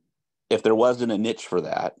 And if there wasn't a niche for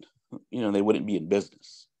that, they wouldn't be in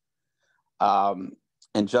business. And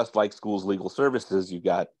just like schools legal services, you've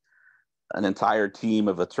got an entire team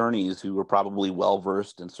of attorneys who are probably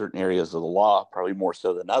well-versed in certain areas of the law, probably more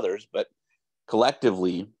so than others, but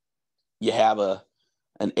collectively, you have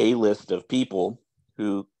an A-list of people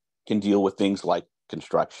who can deal with things like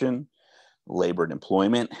construction, labor and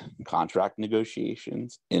employment, contract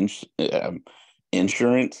negotiations,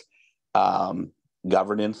 insurance,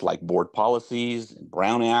 governance like board policies, and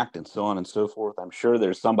Brown Act, and so on and so forth. I'm sure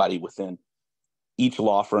there's somebody within each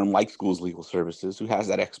law firm like Schools Legal Services who has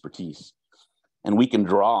that expertise. And we can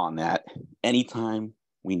draw on that anytime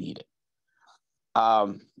we need it.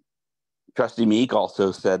 Trustee Meek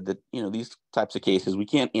also said that, these types of cases, we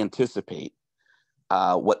can't anticipate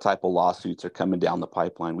what type of lawsuits are coming down the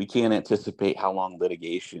pipeline. We can't anticipate how long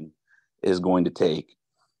litigation is going to take.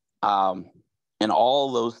 And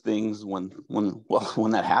all those things, when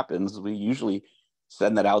that happens, we usually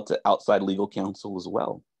send that out to outside legal counsel as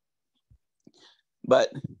well. But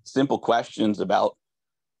simple questions about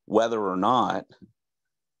whether or not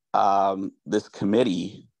this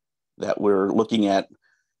committee that we're looking at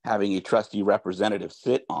having a trustee representative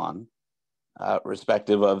sit on,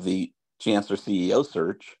 respective of the Chancellor CEO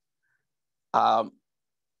search,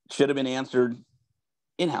 should have been answered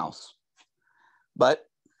in-house. But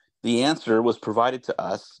the answer was provided to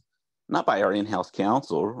us not by our in-house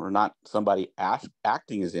counsel or not somebody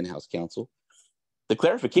acting as in-house counsel. The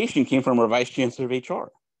clarification came from our Vice Chancellor of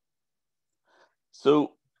HR.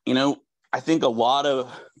 So, I think a lot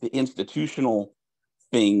of the institutional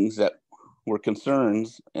things that were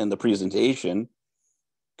concerns in the presentation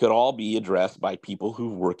could all be addressed by people who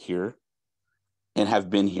work here and have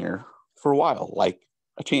been here for a while, like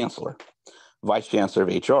a chancellor, Vice Chancellor of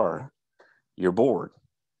HR, your board,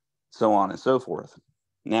 so on and so forth.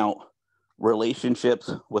 Now,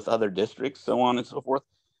 relationships with other districts, so on and so forth.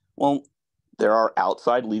 Well, there are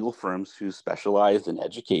outside legal firms who specialize in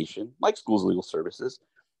education, like Schools Legal Services,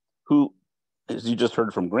 who, as you just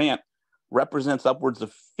heard from Grant, represents upwards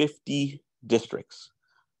of 50 districts.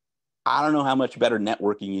 I don't know how much better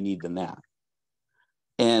networking you need than that.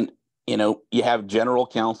 And, you have general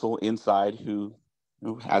counsel inside who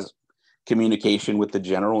has communication with the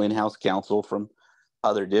general in-house counsel from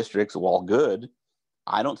other districts, while good.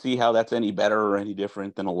 I don't see how that's any better or any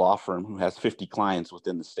different than a law firm who has 50 clients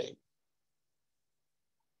within the state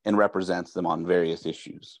and represents them on various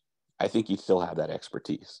issues. I think you still have that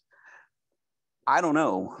expertise. I don't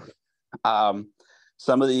know.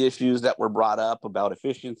 Some of the issues that were brought up about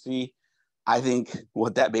efficiency, I think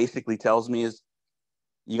what that basically tells me is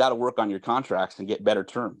you got to work on your contracts and get better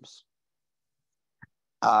terms.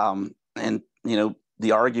 And,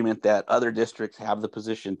 the argument that other districts have the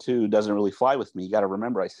position too doesn't really fly with me. You got to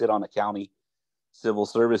remember, I sit on a county civil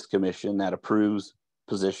service commission that approves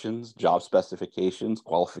positions, job specifications,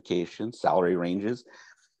 qualifications, salary ranges.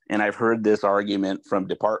 And I've heard this argument from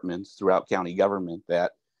departments throughout county government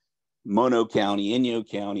that Mono County, Inyo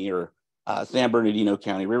County, or San Bernardino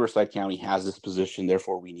County, Riverside County has this position,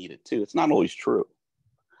 therefore we need it too. It's not always true.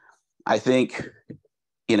 I think,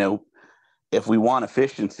 if we want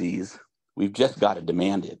efficiencies, we've just got to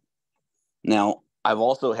demand it. Now, I've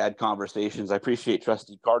also had conversations. I appreciate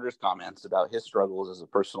Trustee Carter's comments about his struggles as a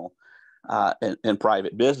personal and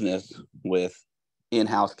private business with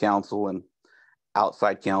in-house counsel and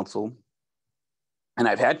outside counsel. And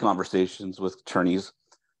I've had conversations with attorneys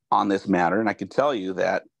on this matter. And I can tell you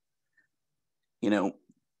that,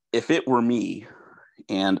 if it were me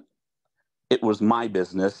and it was my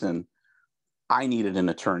business and I needed an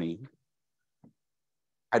attorney,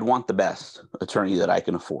 I'd want the best attorney that I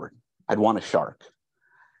can afford. I'd want a shark,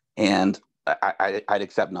 and I'd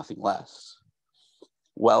accept nothing less.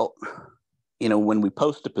 Well, when we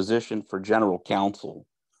post a position for general counsel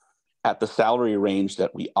at the salary range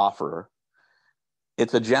that we offer,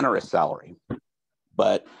 it's a generous salary,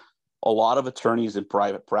 but a lot of attorneys in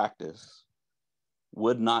private practice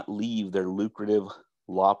would not leave their lucrative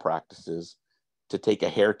law practices to take a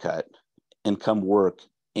haircut and come work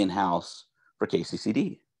in-house for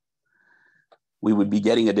KCCD. We would be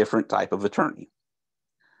getting a different type of attorney.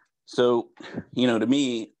 So, to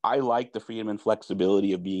me, I like the freedom and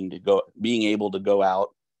flexibility of being able to go out,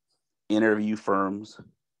 interview firms,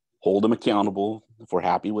 hold them accountable. If we're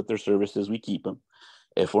happy with their services, we keep them.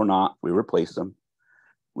 If we're not, we replace them.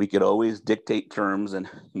 We could always dictate terms and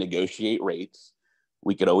negotiate rates.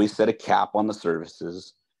 We could always set a cap on the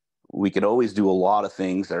services. We could always do a lot of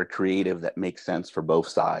things that are creative that make sense for both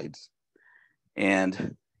sides.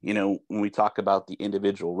 And, you know, when we talk about the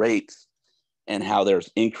individual rates and how there's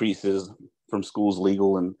increases from schools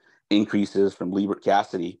legal and increases from Liebert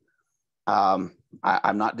Cassidy, I'm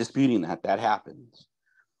not disputing that. That happens.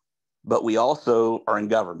 But we also are in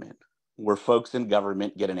government, where folks in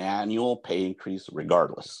government get an annual pay increase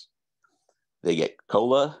regardless. They get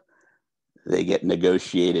COLA, they get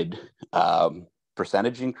negotiated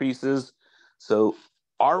percentage increases. So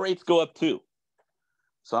our rates go up too.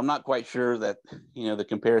 So I'm not quite sure that, you know, the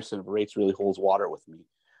comparison of rates really holds water with me.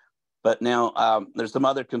 But now there's some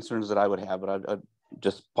other concerns that I would have, but I'd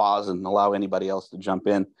just pause and allow anybody else to jump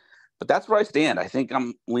in. But that's where I stand. I think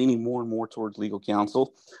I'm leaning more and more towards legal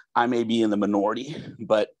counsel. I may be in the minority,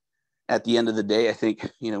 but at the end of the day, I think,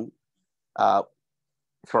 you know,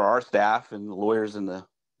 for our staff and the lawyers in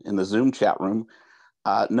the Zoom chat room,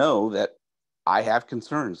 know that I have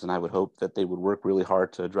concerns, and I would hope that they would work really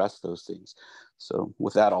hard to address those things. So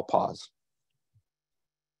with that, I'll pause.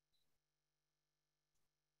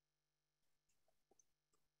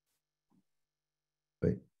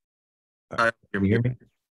 Wait. Can you hear me?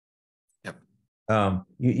 Yep.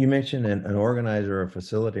 You mentioned an organizer or a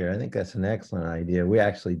facilitator. I think that's an excellent idea. We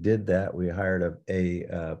actually did that. We hired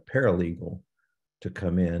a paralegal to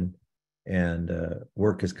come in and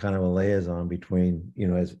work as kind of a liaison between, you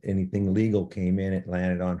know, as anything legal came in, it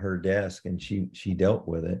landed on her desk and she dealt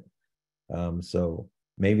with it. So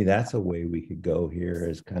maybe that's a way we could go here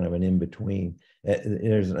as kind of an in-between.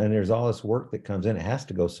 There's all this work that comes in. It has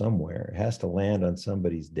to go somewhere. It has to land on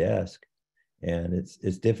somebody's desk. And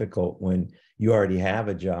it's difficult when you already have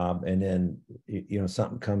a job and then, you know,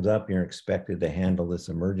 something comes up, you're expected to handle this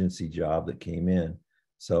emergency job that came in.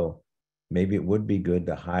 So maybe it would be good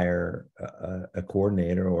to hire a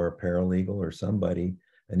coordinator or a paralegal or somebody,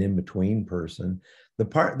 an in-between person. The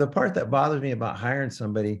part that bothers me about hiring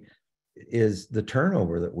somebody is the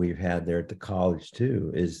turnover that we've had there at the college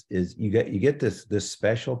too, is you get this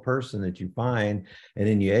special person that you find, and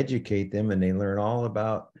then you educate them and they learn all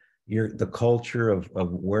about the culture of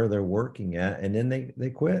where they're working at, and then they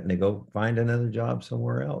quit and they go find another job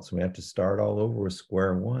somewhere else. We have to start all over with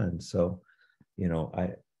square one. So, you know,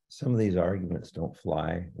 some of these arguments don't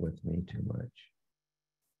fly with me too much.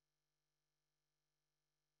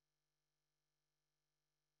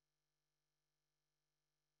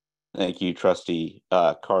 Thank you, Trustee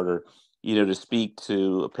Carter. You know, to speak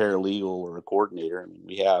to a paralegal or a coordinator, I mean,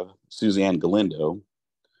 we have Suzanne Galindo,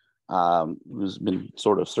 who's been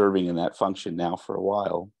sort of serving in that function now for a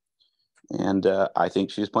while. And I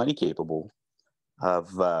think she's plenty capable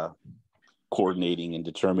of coordinating and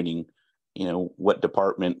determining, you know, what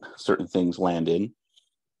department certain things land in.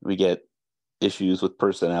 We get issues with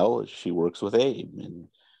personnel. She works with Abe, and,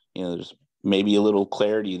 you know, there's maybe a little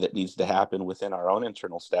clarity that needs to happen within our own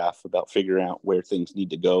internal staff about figuring out where things need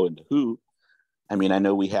to go and to who. I mean, I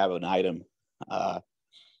know we have an item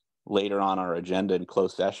later on our agenda in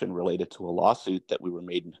closed session related to a lawsuit that we were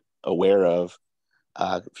made aware of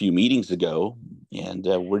a few meetings ago, and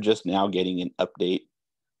we're just now getting an update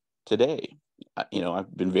today. You know,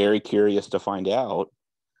 I've been very curious to find out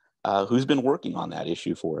who's been working on that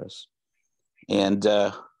issue for us, and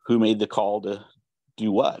who made the call to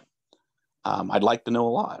do what. I'd like to know a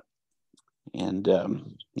lot. And,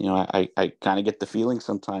 you know, I kind of get the feeling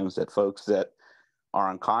sometimes that folks that are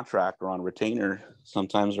on contract or on retainer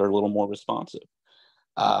sometimes are a little more responsive.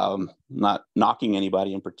 Not knocking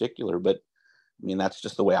anybody in particular, but I mean, that's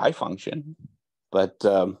just the way I function. But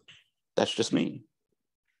that's just me.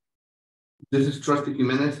 This is Trustee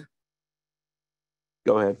Jimenez.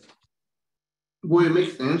 Go ahead. Well, it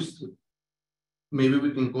makes sense. Maybe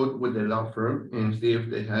we can go with the law firm and see if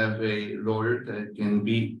they have a lawyer that can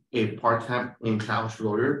be a part-time in-house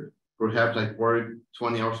lawyer, perhaps like work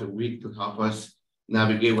 20 hours a week to help us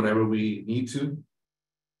navigate whatever we need to.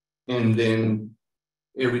 And then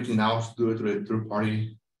everything else do it through a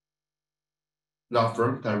third-party law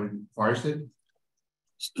firm that requires it.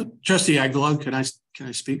 Trustee Aguilar, can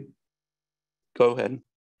I speak? Go ahead.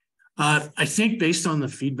 I think based on the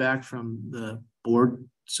feedback from the board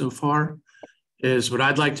so far, is what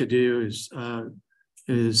I'd like to do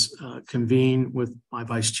is convene with my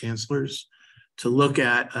vice chancellors to look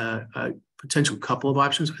at a potential couple of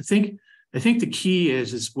options. I think the key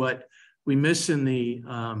is what we miss in the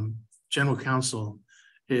general counsel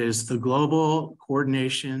is the global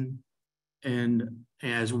coordination, and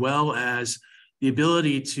as well as the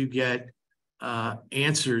ability to get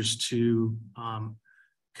answers to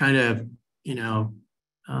kind of, you know,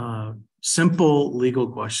 simple legal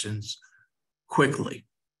questions quickly.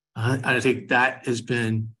 I think that has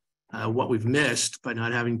been what we've missed by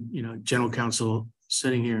not having, you know, general counsel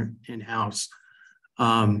sitting here in-house.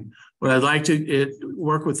 What I'd like to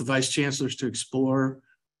work with the vice chancellors to explore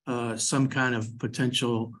some kind of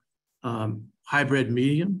potential hybrid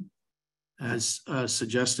medium, as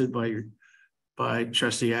suggested by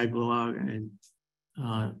Trustee Aguilar and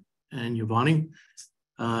Giovanni,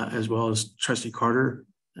 as well as Trustee Carter,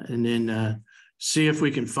 and then see if we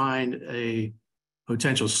can find a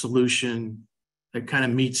potential solution that kind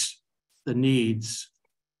of meets the needs,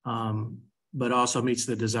 but also meets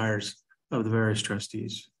the desires of the various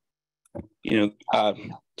trustees. You know,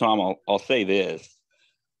 Tom, I'll say this.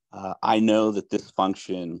 I know that this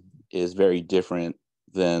function is very different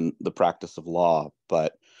than the practice of law,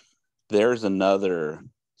 but there's another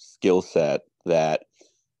skill set that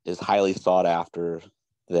is highly sought after,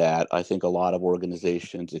 that I think a lot of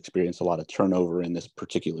organizations experience a lot of turnover in this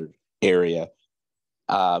particular area,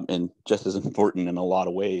 and just as important in a lot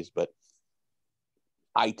of ways. But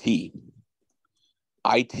IT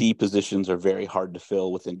positions are very hard to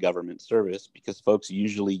fill within government service, because folks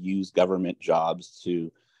usually use government jobs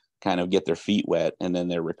to kind of get their feet wet, and then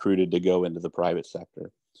they're recruited to go into the private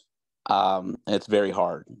sector. And it's very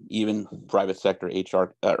hard. Even private sector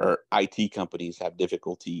HR or IT companies have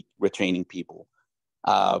difficulty retaining people,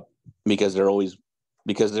 because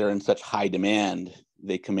they're in such high demand.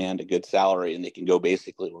 They command a good salary, and they can go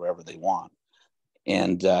basically wherever they want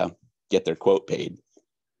and get their quote paid.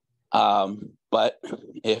 But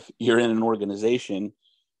if you're in an organization,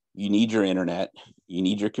 you need your internet, you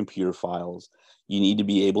need your computer files, you need to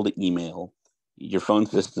be able to email, your phone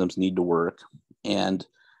systems need to work. And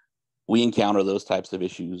we encounter those types of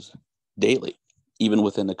issues daily, even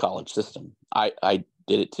within the college system. I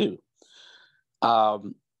did it too.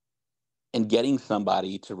 And getting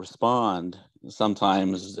somebody to respond,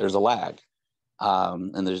 sometimes there's a lag,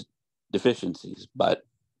 and there's deficiencies. But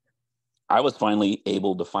I was finally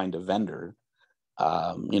able to find a vendor,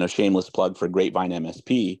 shameless plug for Grapevine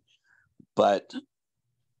MSP, but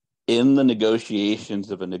in the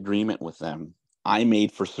negotiations of an agreement with them, I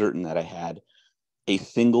made for certain that I had a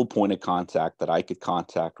single point of contact that I could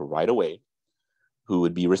contact right away, who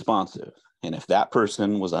would be responsive. And if that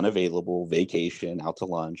person was unavailable, vacation, out to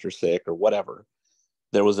lunch, or sick, or whatever,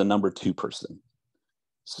 there was a number 2 person.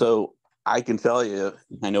 So I can tell you,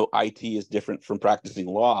 I know IT is different from practicing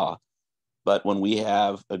law, but when we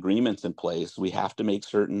have agreements in place, we have to make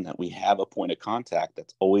certain that we have a point of contact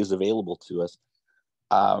that's always available to us.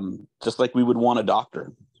 Just like we would want a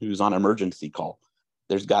doctor who's on emergency call.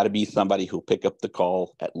 There's got to be somebody who'll pick up the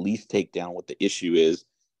call, at least take down what the issue is,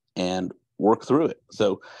 and work through it.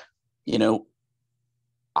 So,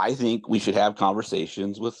 I think we should have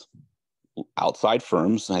conversations with outside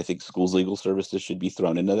firms. And I think schools legal services should be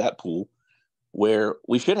thrown into that pool, where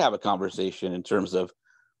we should have a conversation in terms of,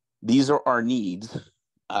 these are our needs.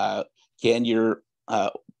 Can your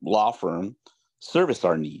law firm service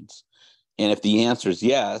our needs? And if the answer is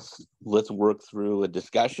yes, let's work through a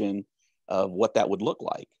discussion of what that would look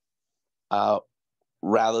like,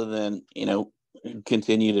 rather than,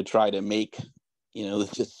 continue to try to make,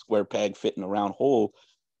 just square peg fit in a round hole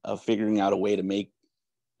of figuring out a way to make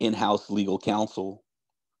in-house legal counsel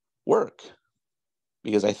work.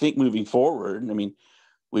 Because I think moving forward,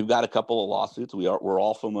 we've got a couple of lawsuits. We're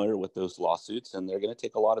all familiar with those lawsuits, and they're going to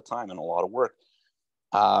take a lot of time and a lot of work.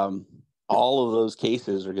 All of those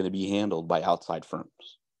cases are going to be handled by outside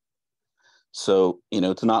firms. So,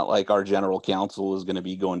 it's not like our general counsel is going to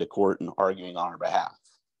be going to court and arguing on our behalf.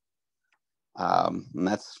 And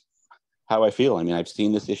that's how I feel. I've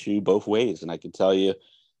seen this issue both ways, and I can tell you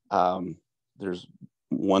there's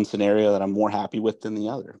one scenario that I'm more happy with than the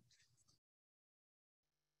other.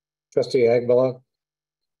 Trustee Aguilar?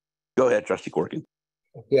 Go ahead, Trustee Corkin.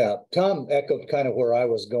 Yeah, Tom echoed kind of where I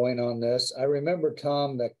was going on this. I remember,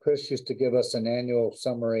 Tom, that Chris used to give us an annual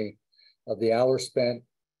summary of the hours spent.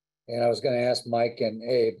 And I was going to ask Mike and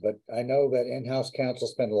Abe, but I know that in-house counsel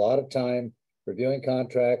spend a lot of time reviewing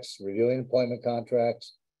contracts, reviewing employment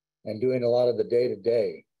contracts, and doing a lot of the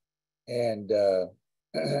day-to-day. And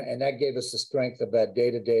that gave us the strength of that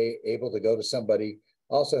day-to-day, able to go to somebody.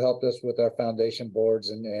 Also helped us with our foundation boards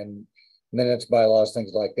and minutes, bylaws,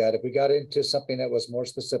 things like that. If we got into something that was more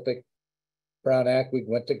specific, Brown Act, we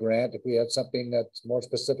went to Grant. If we had something that's more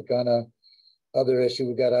specific on a other issue,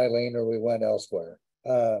 we got Eileen, or we went elsewhere.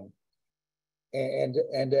 And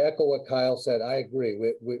to echo what Kyle said, I agree.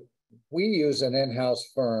 We use an in-house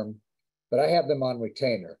firm, but I have them on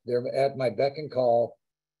retainer. They're at my beck and call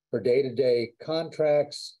for day-to-day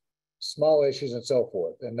contracts, small issues, and so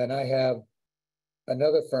forth. And then I have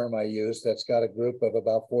another firm I use that's got a group of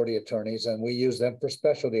about 40 attorneys, and we use them for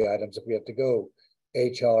specialty items if we have to go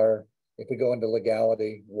HR, if we go into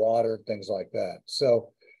legality, water, things like that.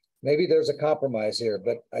 So maybe there's a compromise here,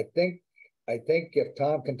 but I think if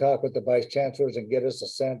Tom can talk with the vice chancellors and get us a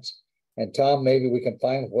sense, and Tom, maybe we can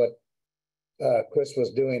find what Chris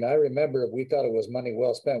was doing. I remember we thought it was money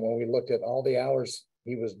well spent when we looked at all the hours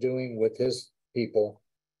he was doing with his people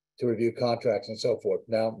to review contracts and so forth.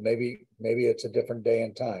 Now, maybe it's a different day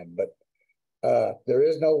and time, but there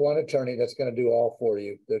is no one attorney that's going to do all for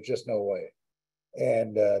you. There's just no way.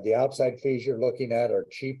 And the outside fees you're looking at are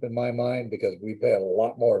cheap in my mind, because we pay a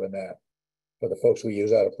lot more than that for the folks we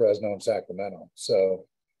use out of Fresno and Sacramento. So,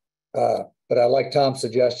 but I like Tom's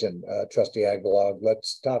suggestion, Trustee Aguilar.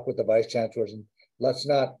 Let's talk with the vice chancellors, and let's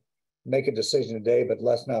not make a decision today, but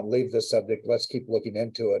let's not leave this subject. Let's keep looking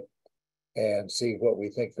into it and see what we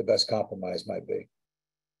think the best compromise might be.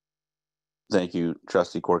 Thank you,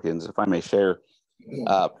 Trustee Corkins. If I may share,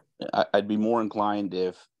 I'd be more inclined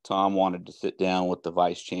if Tom wanted to sit down with the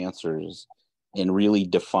vice chancellors and really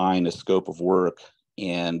define a scope of work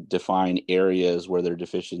and define areas where there are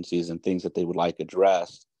deficiencies and things that they would like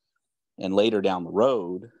addressed. And later down the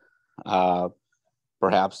road,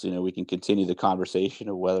 perhaps, we can continue the conversation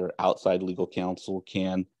of whether outside legal counsel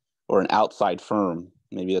can, or an outside firm,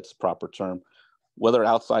 maybe that's the proper term, whether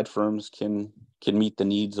outside firms can meet the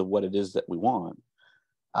needs of what it is that we want.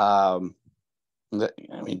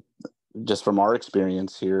 Just from our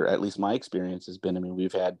experience here, at least my experience has been,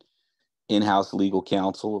 we've had in-house legal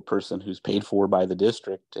counsel, a person who's paid for by the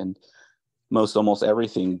district, and almost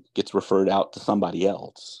everything gets referred out to somebody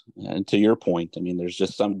else. And to your point, there's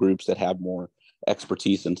just some groups that have more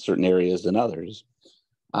expertise in certain areas than others.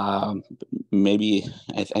 Maybe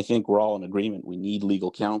I think we're all in agreement. We need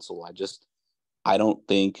legal counsel. I don't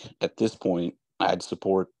think at this point I'd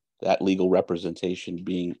support that legal representation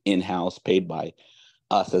being in-house, paid by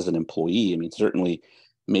us as an employee. Certainly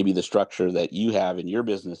maybe the structure that you have in your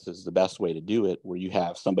business is the best way to do it, where you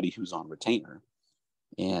have somebody who's on retainer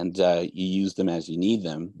and you use them as you need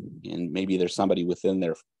them. And maybe there's somebody within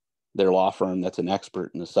their law firm that's an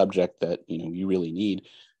expert in the subject that you really need.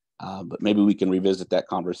 But maybe we can revisit that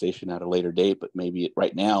conversation at a later date, but maybe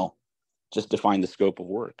right now, just define the scope of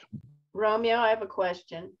work. Romeo, I have a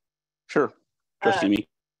question. Sure. Trustee me.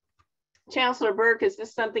 Chancellor Burke, is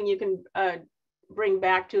this something you can bring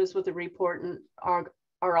back to us with a report in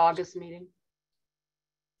our August meeting?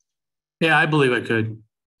 Yeah, I believe I could.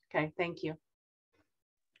 Okay, thank you.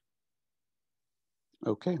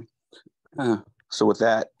 Okay. So with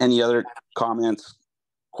that, any other comments,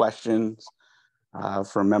 questions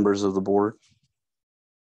from members of the board?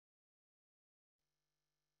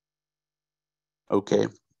 Okay.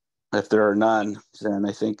 If there are none, then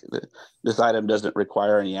I think that this item doesn't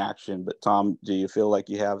require any action. But Tom, do you feel like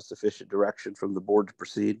you have sufficient direction from the board to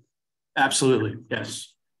proceed? Absolutely,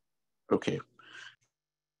 yes. Okay.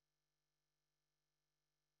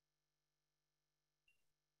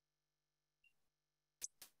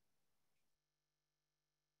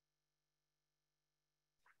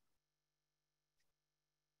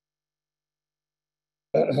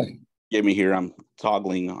 Give me here, I'm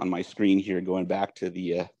toggling on my screen here, going back to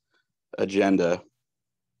the agenda.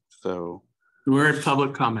 So we're at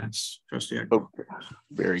public comments, Trustee Eckler. Oh,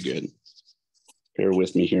 very good. Bear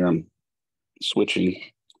with me here, I'm switching.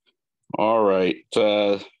 All right,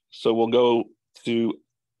 so we'll go to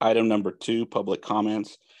item number 2, public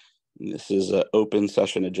comments. This is open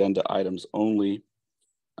session agenda items only.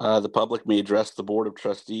 The public may address the Board of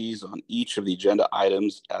Trustees on each of the agenda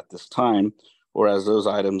items at this time, or as those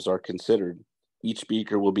items are considered. Each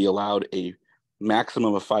speaker will be allowed a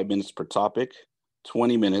maximum of 5 minutes per topic.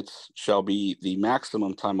 20 minutes shall be the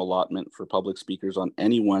maximum time allotment for public speakers on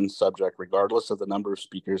any one subject, regardless of the number of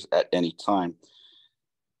speakers at any time.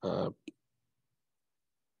 Or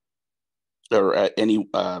at any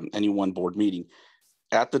one board meeting.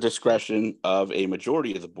 At the discretion of a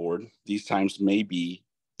majority of the board, these times may be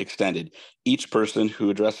extended. Each person who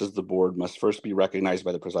addresses the board must first be recognized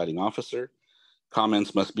by the presiding officer.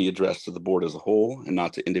 Comments must be addressed to the board as a whole and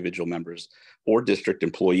not to individual members or district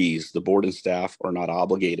employees. The board and staff are not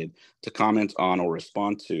obligated to comment on or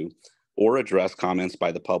respond to or address comments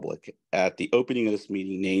by the public. At the opening of this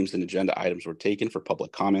meeting, names and agenda items were taken for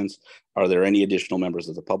public comments. Are there any additional members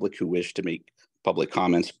of the public who wish to make public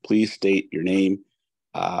comments? Please state your name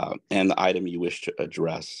and the item you wish to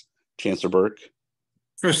address. Chancellor Burke.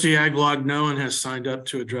 Trustee Aguilar, no one has signed up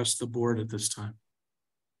to address the board at this time.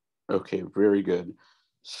 Okay, very good.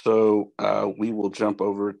 So we will jump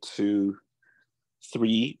over to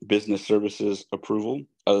 3, business services approval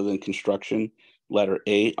other than construction. Letter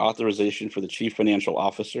A, authorization for the chief financial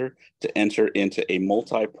officer to enter into a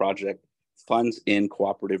multi-project funds in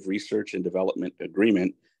cooperative research and development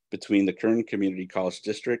agreement between the Kern Community College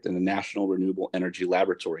District and the National Renewable Energy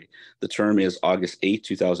Laboratory. The term is August 8,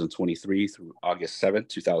 2023 through August 7,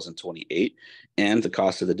 2028, and the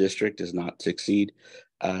cost of the district is not to exceed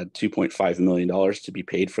 $2.5 million to be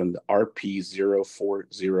paid from the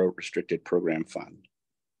RP040 Restricted Program Fund.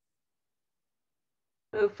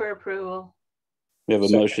 Move for approval. We have a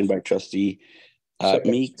motion by Trustee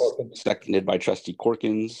Meeks, Corkins. seconded by Trustee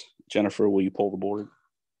Corkins. Jennifer, will you poll the board?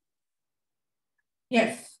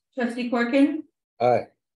 Yes, trustee Corkin, Aye.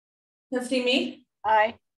 trustee Meek,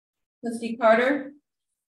 Aye. trustee Carter,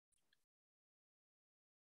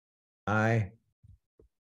 Aye.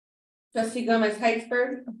 trustee Gomez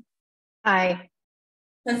Heitzberg, Aye.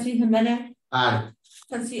 trustee Jimenez, Aye.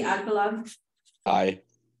 trustee Aguilar. Aye.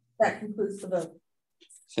 That concludes the vote.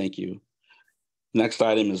 Thank you. Next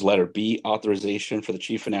item is letter B, authorization for the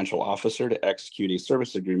Chief Financial Officer to execute a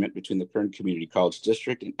service agreement between the Kern Community College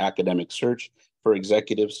District and Academic Search for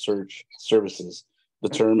Executive Search Services. The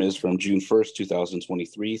term is from June 1st,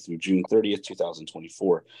 2023 through June 30th,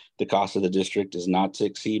 2024. The cost of the district is not to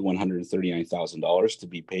exceed $139,000 to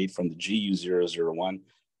be paid from the GU001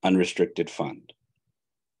 unrestricted fund.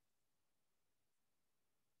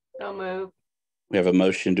 So move. We have a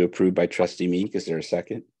motion to approve by Trustee Meek. Is there a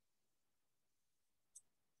second?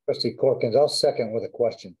 Trustee Corkins, I'll second with a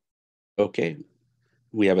question. Okay.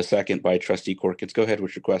 We have a second by Trustee Corkins. Go ahead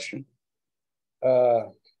with your question.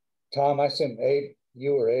 Tom, I assume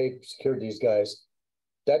you or Abe secured these guys.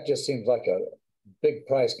 That just seems like a big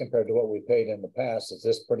price compared to what we paid in the past. Is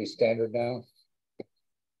this pretty standard now?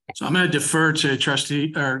 So I'm going to defer to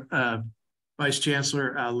Trustee or Vice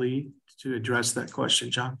Chancellor Ali to address that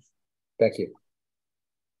question, John. Thank you.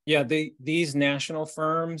 Yeah, these national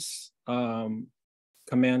firms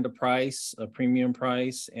command a price, a premium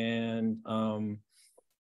price, and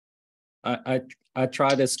I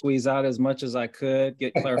tried to squeeze out as much as I could,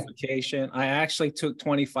 get clarification. I actually took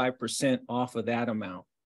 25% off of that amount.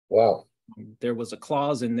 Wow. There was a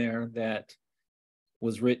clause in there that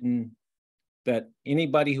was written that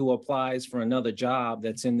anybody who applies for another job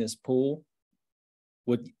that's in this pool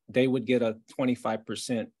would get a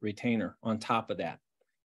 25% retainer on top of that.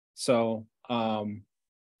 So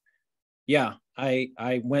yeah,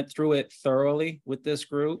 I went through it thoroughly with this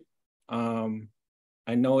group.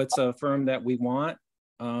 I know it's a firm that we want.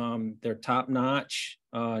 They're top notch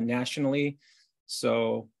nationally.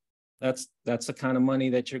 So that's the kind of money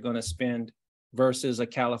that you're going to spend versus a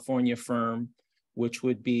California firm, which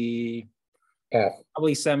would be half,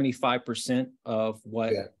 probably 75% of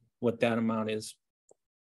what that amount is.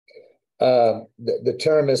 The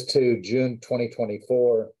term is to June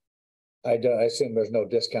 2024. I assume there's no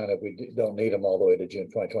discount if we don't need them all the way to June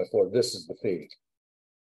 2024. This is the fee. Right?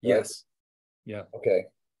 Yes. Yeah. Okay.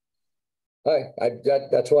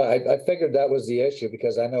 That's why I figured that was the issue,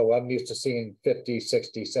 because I know I'm used to seeing 50,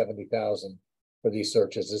 60, 70,000 for these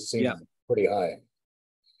searches. This seems pretty high.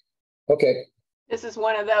 Okay. This is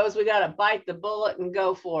one of those, we got to bite the bullet and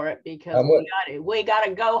go for it, because we got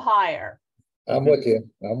to go higher. I'm with you.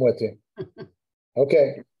 I'm with you.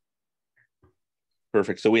 Okay.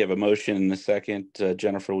 Perfect. So we have a motion and a second.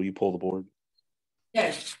 Jennifer, will you pull the board?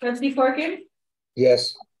 Yes, trustee Corkin,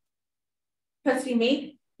 Yes. trustee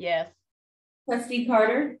Meek, Yes. trustee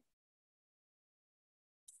Carter,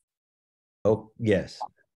 Oh, yes.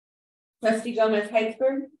 trustee Gomez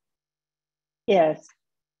Heitzberg, Yes.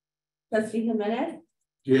 trustee Jimenez,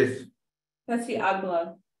 Yes. trustee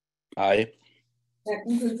Aguilar. Aye. That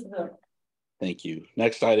concludes the vote. Thank you.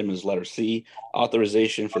 Next item is letter C,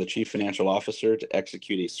 authorization for the Chief Financial Officer to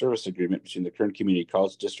execute a service agreement between the Kern Community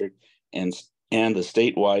College District and the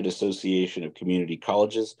Statewide Association of Community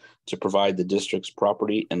Colleges to provide the district's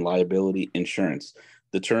property and liability insurance.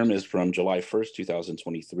 The term is from July 1st,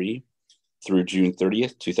 2023 through June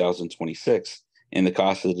 30th, 2026, and the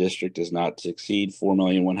cost of the district is not to exceed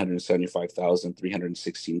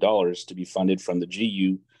 $4,175,316 to be funded from the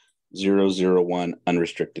GU001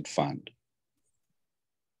 unrestricted fund.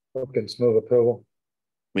 Corkins, move approval.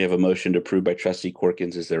 We have a motion to approve by Trustee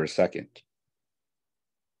Corkins. Is there a second?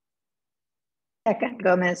 Second,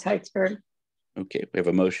 Gomez Heitzberg. Okay, we have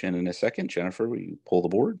a motion and a second. Jennifer, will you pull the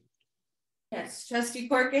board? Yes, trustee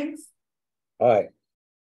Corkins, Aye.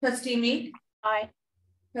 trustee Meek, Aye.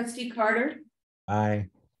 trustee Carter, Aye.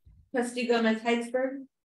 trustee Gomez Heitzberg,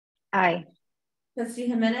 Aye. trustee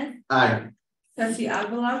Jimenez, Aye. trustee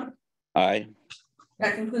Aguilar. Aye.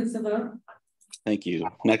 That concludes the vote. Thank you.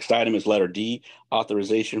 Next item is letter D,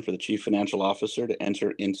 authorization for the Chief Financial Officer to enter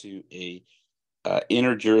into a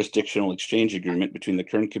interjurisdictional exchange agreement between the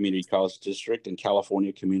Kern Community College District and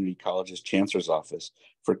California Community College's Chancellor's Office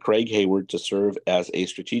for Craig Hayward to serve as a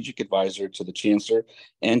strategic advisor to the Chancellor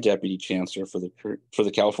and Deputy Chancellor for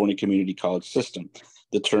the California Community College System.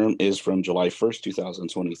 The term is from July 1st,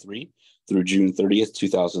 2023 through June 30th,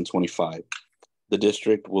 2025. The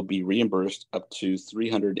district will be reimbursed up to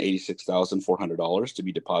 $386,400 to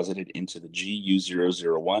be deposited into the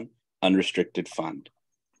GU001 unrestricted fund.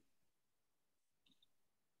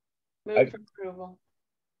 Move for approval.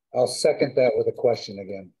 I'll second that with a question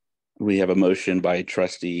again. We have a motion by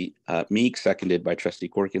Trustee Meek, seconded by Trustee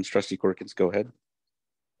Corkins. Trustee Corkins, go ahead.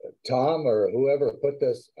 Tom or whoever put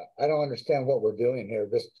this, I don't understand what we're doing here.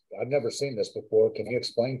 I've never seen this before. Can you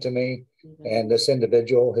explain to me and this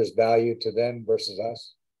individual, his value to them versus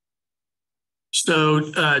us? So,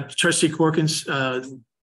 Trustee Corkins,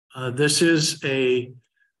 this is a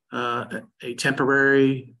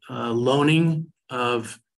temporary loaning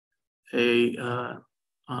of a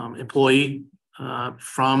employee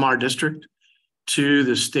from our district to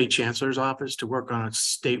the state chancellor's office to work on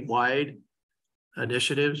statewide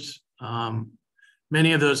initiatives.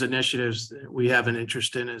 Many of those initiatives we have an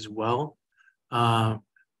interest in as well.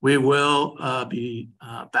 We will be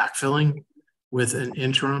backfilling with an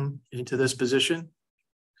interim into this position.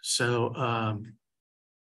 So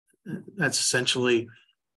that's essentially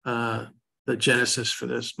the genesis for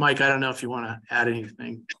this. Mike, I don't know if you want to add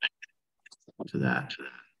anything to that.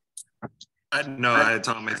 No,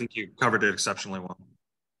 Tom, I think you covered it exceptionally well.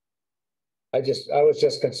 I was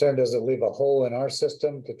just concerned, does it leave a hole in our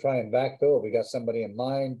system to try and backfill? We got somebody in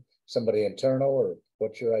mind, somebody internal, or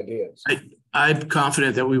what's your ideas? I'm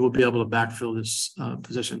confident that we will be able to backfill this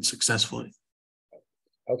position successfully.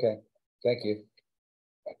 Okay, thank you.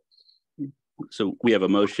 So we have a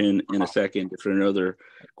motion and a second. If there are no other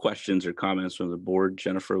questions or comments from the board,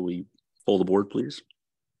 Jennifer, will you poll the board, please?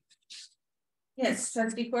 Yes,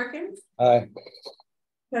 Trustee Corkins. Aye.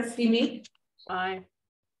 Trustee Meek. Aye.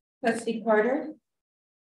 Trustee Carter.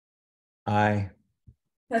 Aye.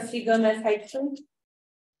 Trustee Gomez-Heitzer.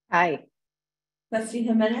 Aye. Trustee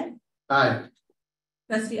Jimenez. Aye.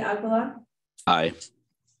 Trustee Aguilar. Aye.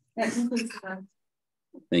 That concludes the vote.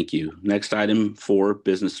 Thank you. Next item, 4,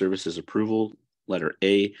 business services approval. Letter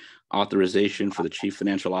A, authorization for the chief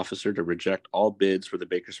financial officer to reject all bids for the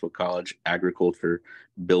Bakersfield College agriculture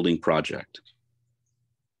building project.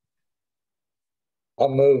 I'll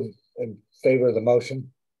move in favor of the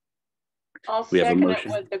motion. I'll We have a second it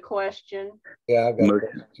motion. with the question. Yeah, I've got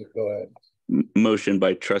Motion. go ahead. Motion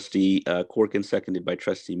by Trustee Corkin, seconded by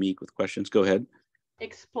Trustee Meek with questions. Go ahead.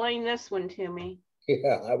 Explain this one to me.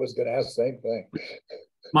 Yeah, I was going to ask the same thing.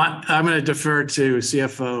 I'm going to defer to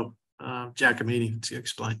CFO Giacomini to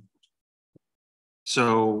explain.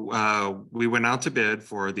 So we went out to bid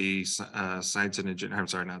for the science and engineering, I'm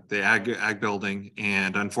sorry, not the ag building.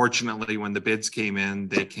 And unfortunately, when the bids came in,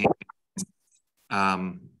 they came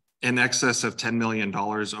in excess of $10 million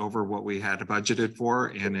over what we had budgeted for,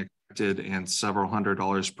 and expected, and several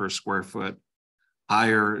 $100s per square foot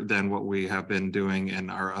higher than what we have been doing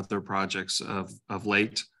in our other projects of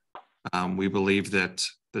late. We believe that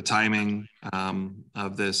the timing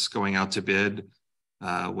of this going out to bid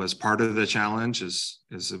was part of the challenge. Is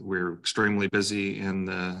we're extremely busy in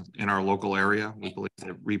our local area. We believe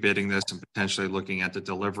that rebidding this and potentially looking at the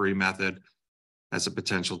delivery method as a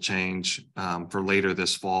potential change for later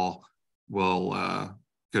this fall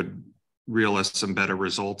could reel us some better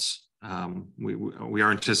results. We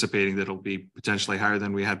are anticipating that it'll be potentially higher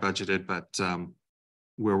than we had budgeted, but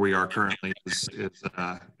where we are currently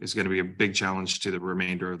is going to be a big challenge to the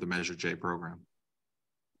remainder of the Measure J program.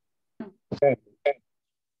 Okay.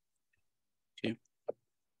 Okay.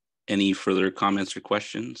 Any further comments or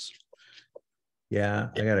questions? Yeah,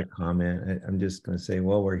 I got a comment. I'm just going to say,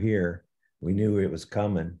 well, we're here. We knew it was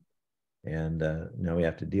coming, and now we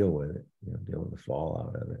have to deal with it. Deal with the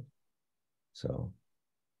fallout of it. So,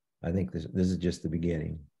 I think this is just the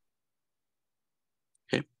beginning.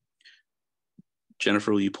 Okay.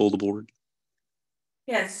 Jennifer, will you pull the board?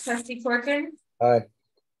 Yes, Trustee Corkins. Aye.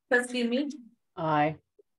 Trustee Meek. Aye.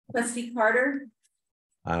 Trustee Carter.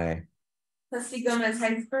 Aye. Trustee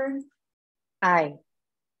Gomez-Heitzer. Aye.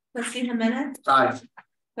 Trustee Jimenez. Aye.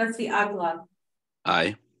 Trustee Aguilar.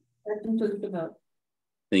 Aye. That concludes the vote.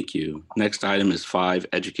 Thank you. Next item is 5,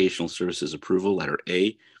 educational services approval. Letter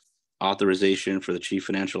A, authorization for the chief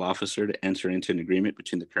financial officer to enter into an agreement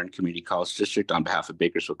between the Kern Community College District on behalf of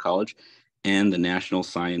Bakersfield College and the National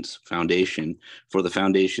Science Foundation for the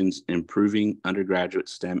foundation's Improving Undergraduate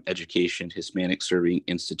STEM Education Hispanic Serving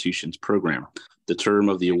Institutions program. The term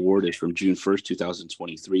of the award is from June 1st,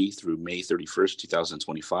 2023 through May 31st,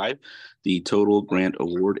 2025. The total grant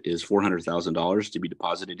award is $400,000 to be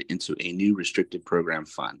deposited into a new restricted program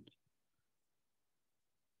fund.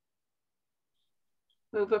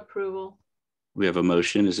 Move approval. We have a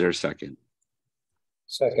motion. Is there a second?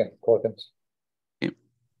 Second, Corkins. Okay.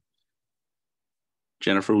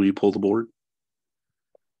 Jennifer, will you pull the board?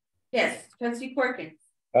 Yes, trustee Corkins,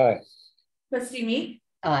 Aye. trustee Meek,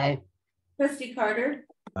 Aye. trustee Carter,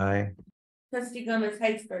 Aye. trustee Gomez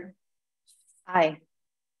Heitzberg, Aye.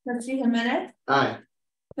 trustee Jimenez, Aye.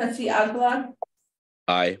 trustee Aglag.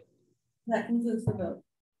 Aye. That concludes the vote.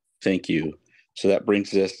 Thank you. So that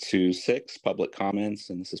brings us to 6 public comments,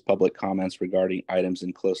 and this is public comments regarding items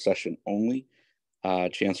in closed session only.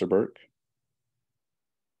 Chancellor Burke.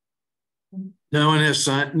 No one has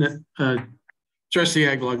signed, trustee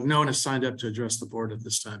Aglag, no one has signed up to address the board at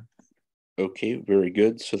this time. Okay, very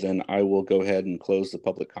good. So then I will go ahead and close the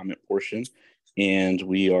public comment portion, and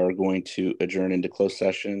we are going to adjourn into closed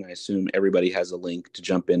session. I assume everybody has a link to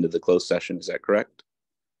jump into the closed session. Is that correct?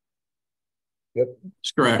 Yep.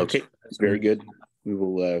 That's correct. Okay, very good. We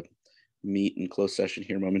will meet in closed session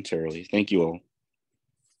here momentarily. Thank you all.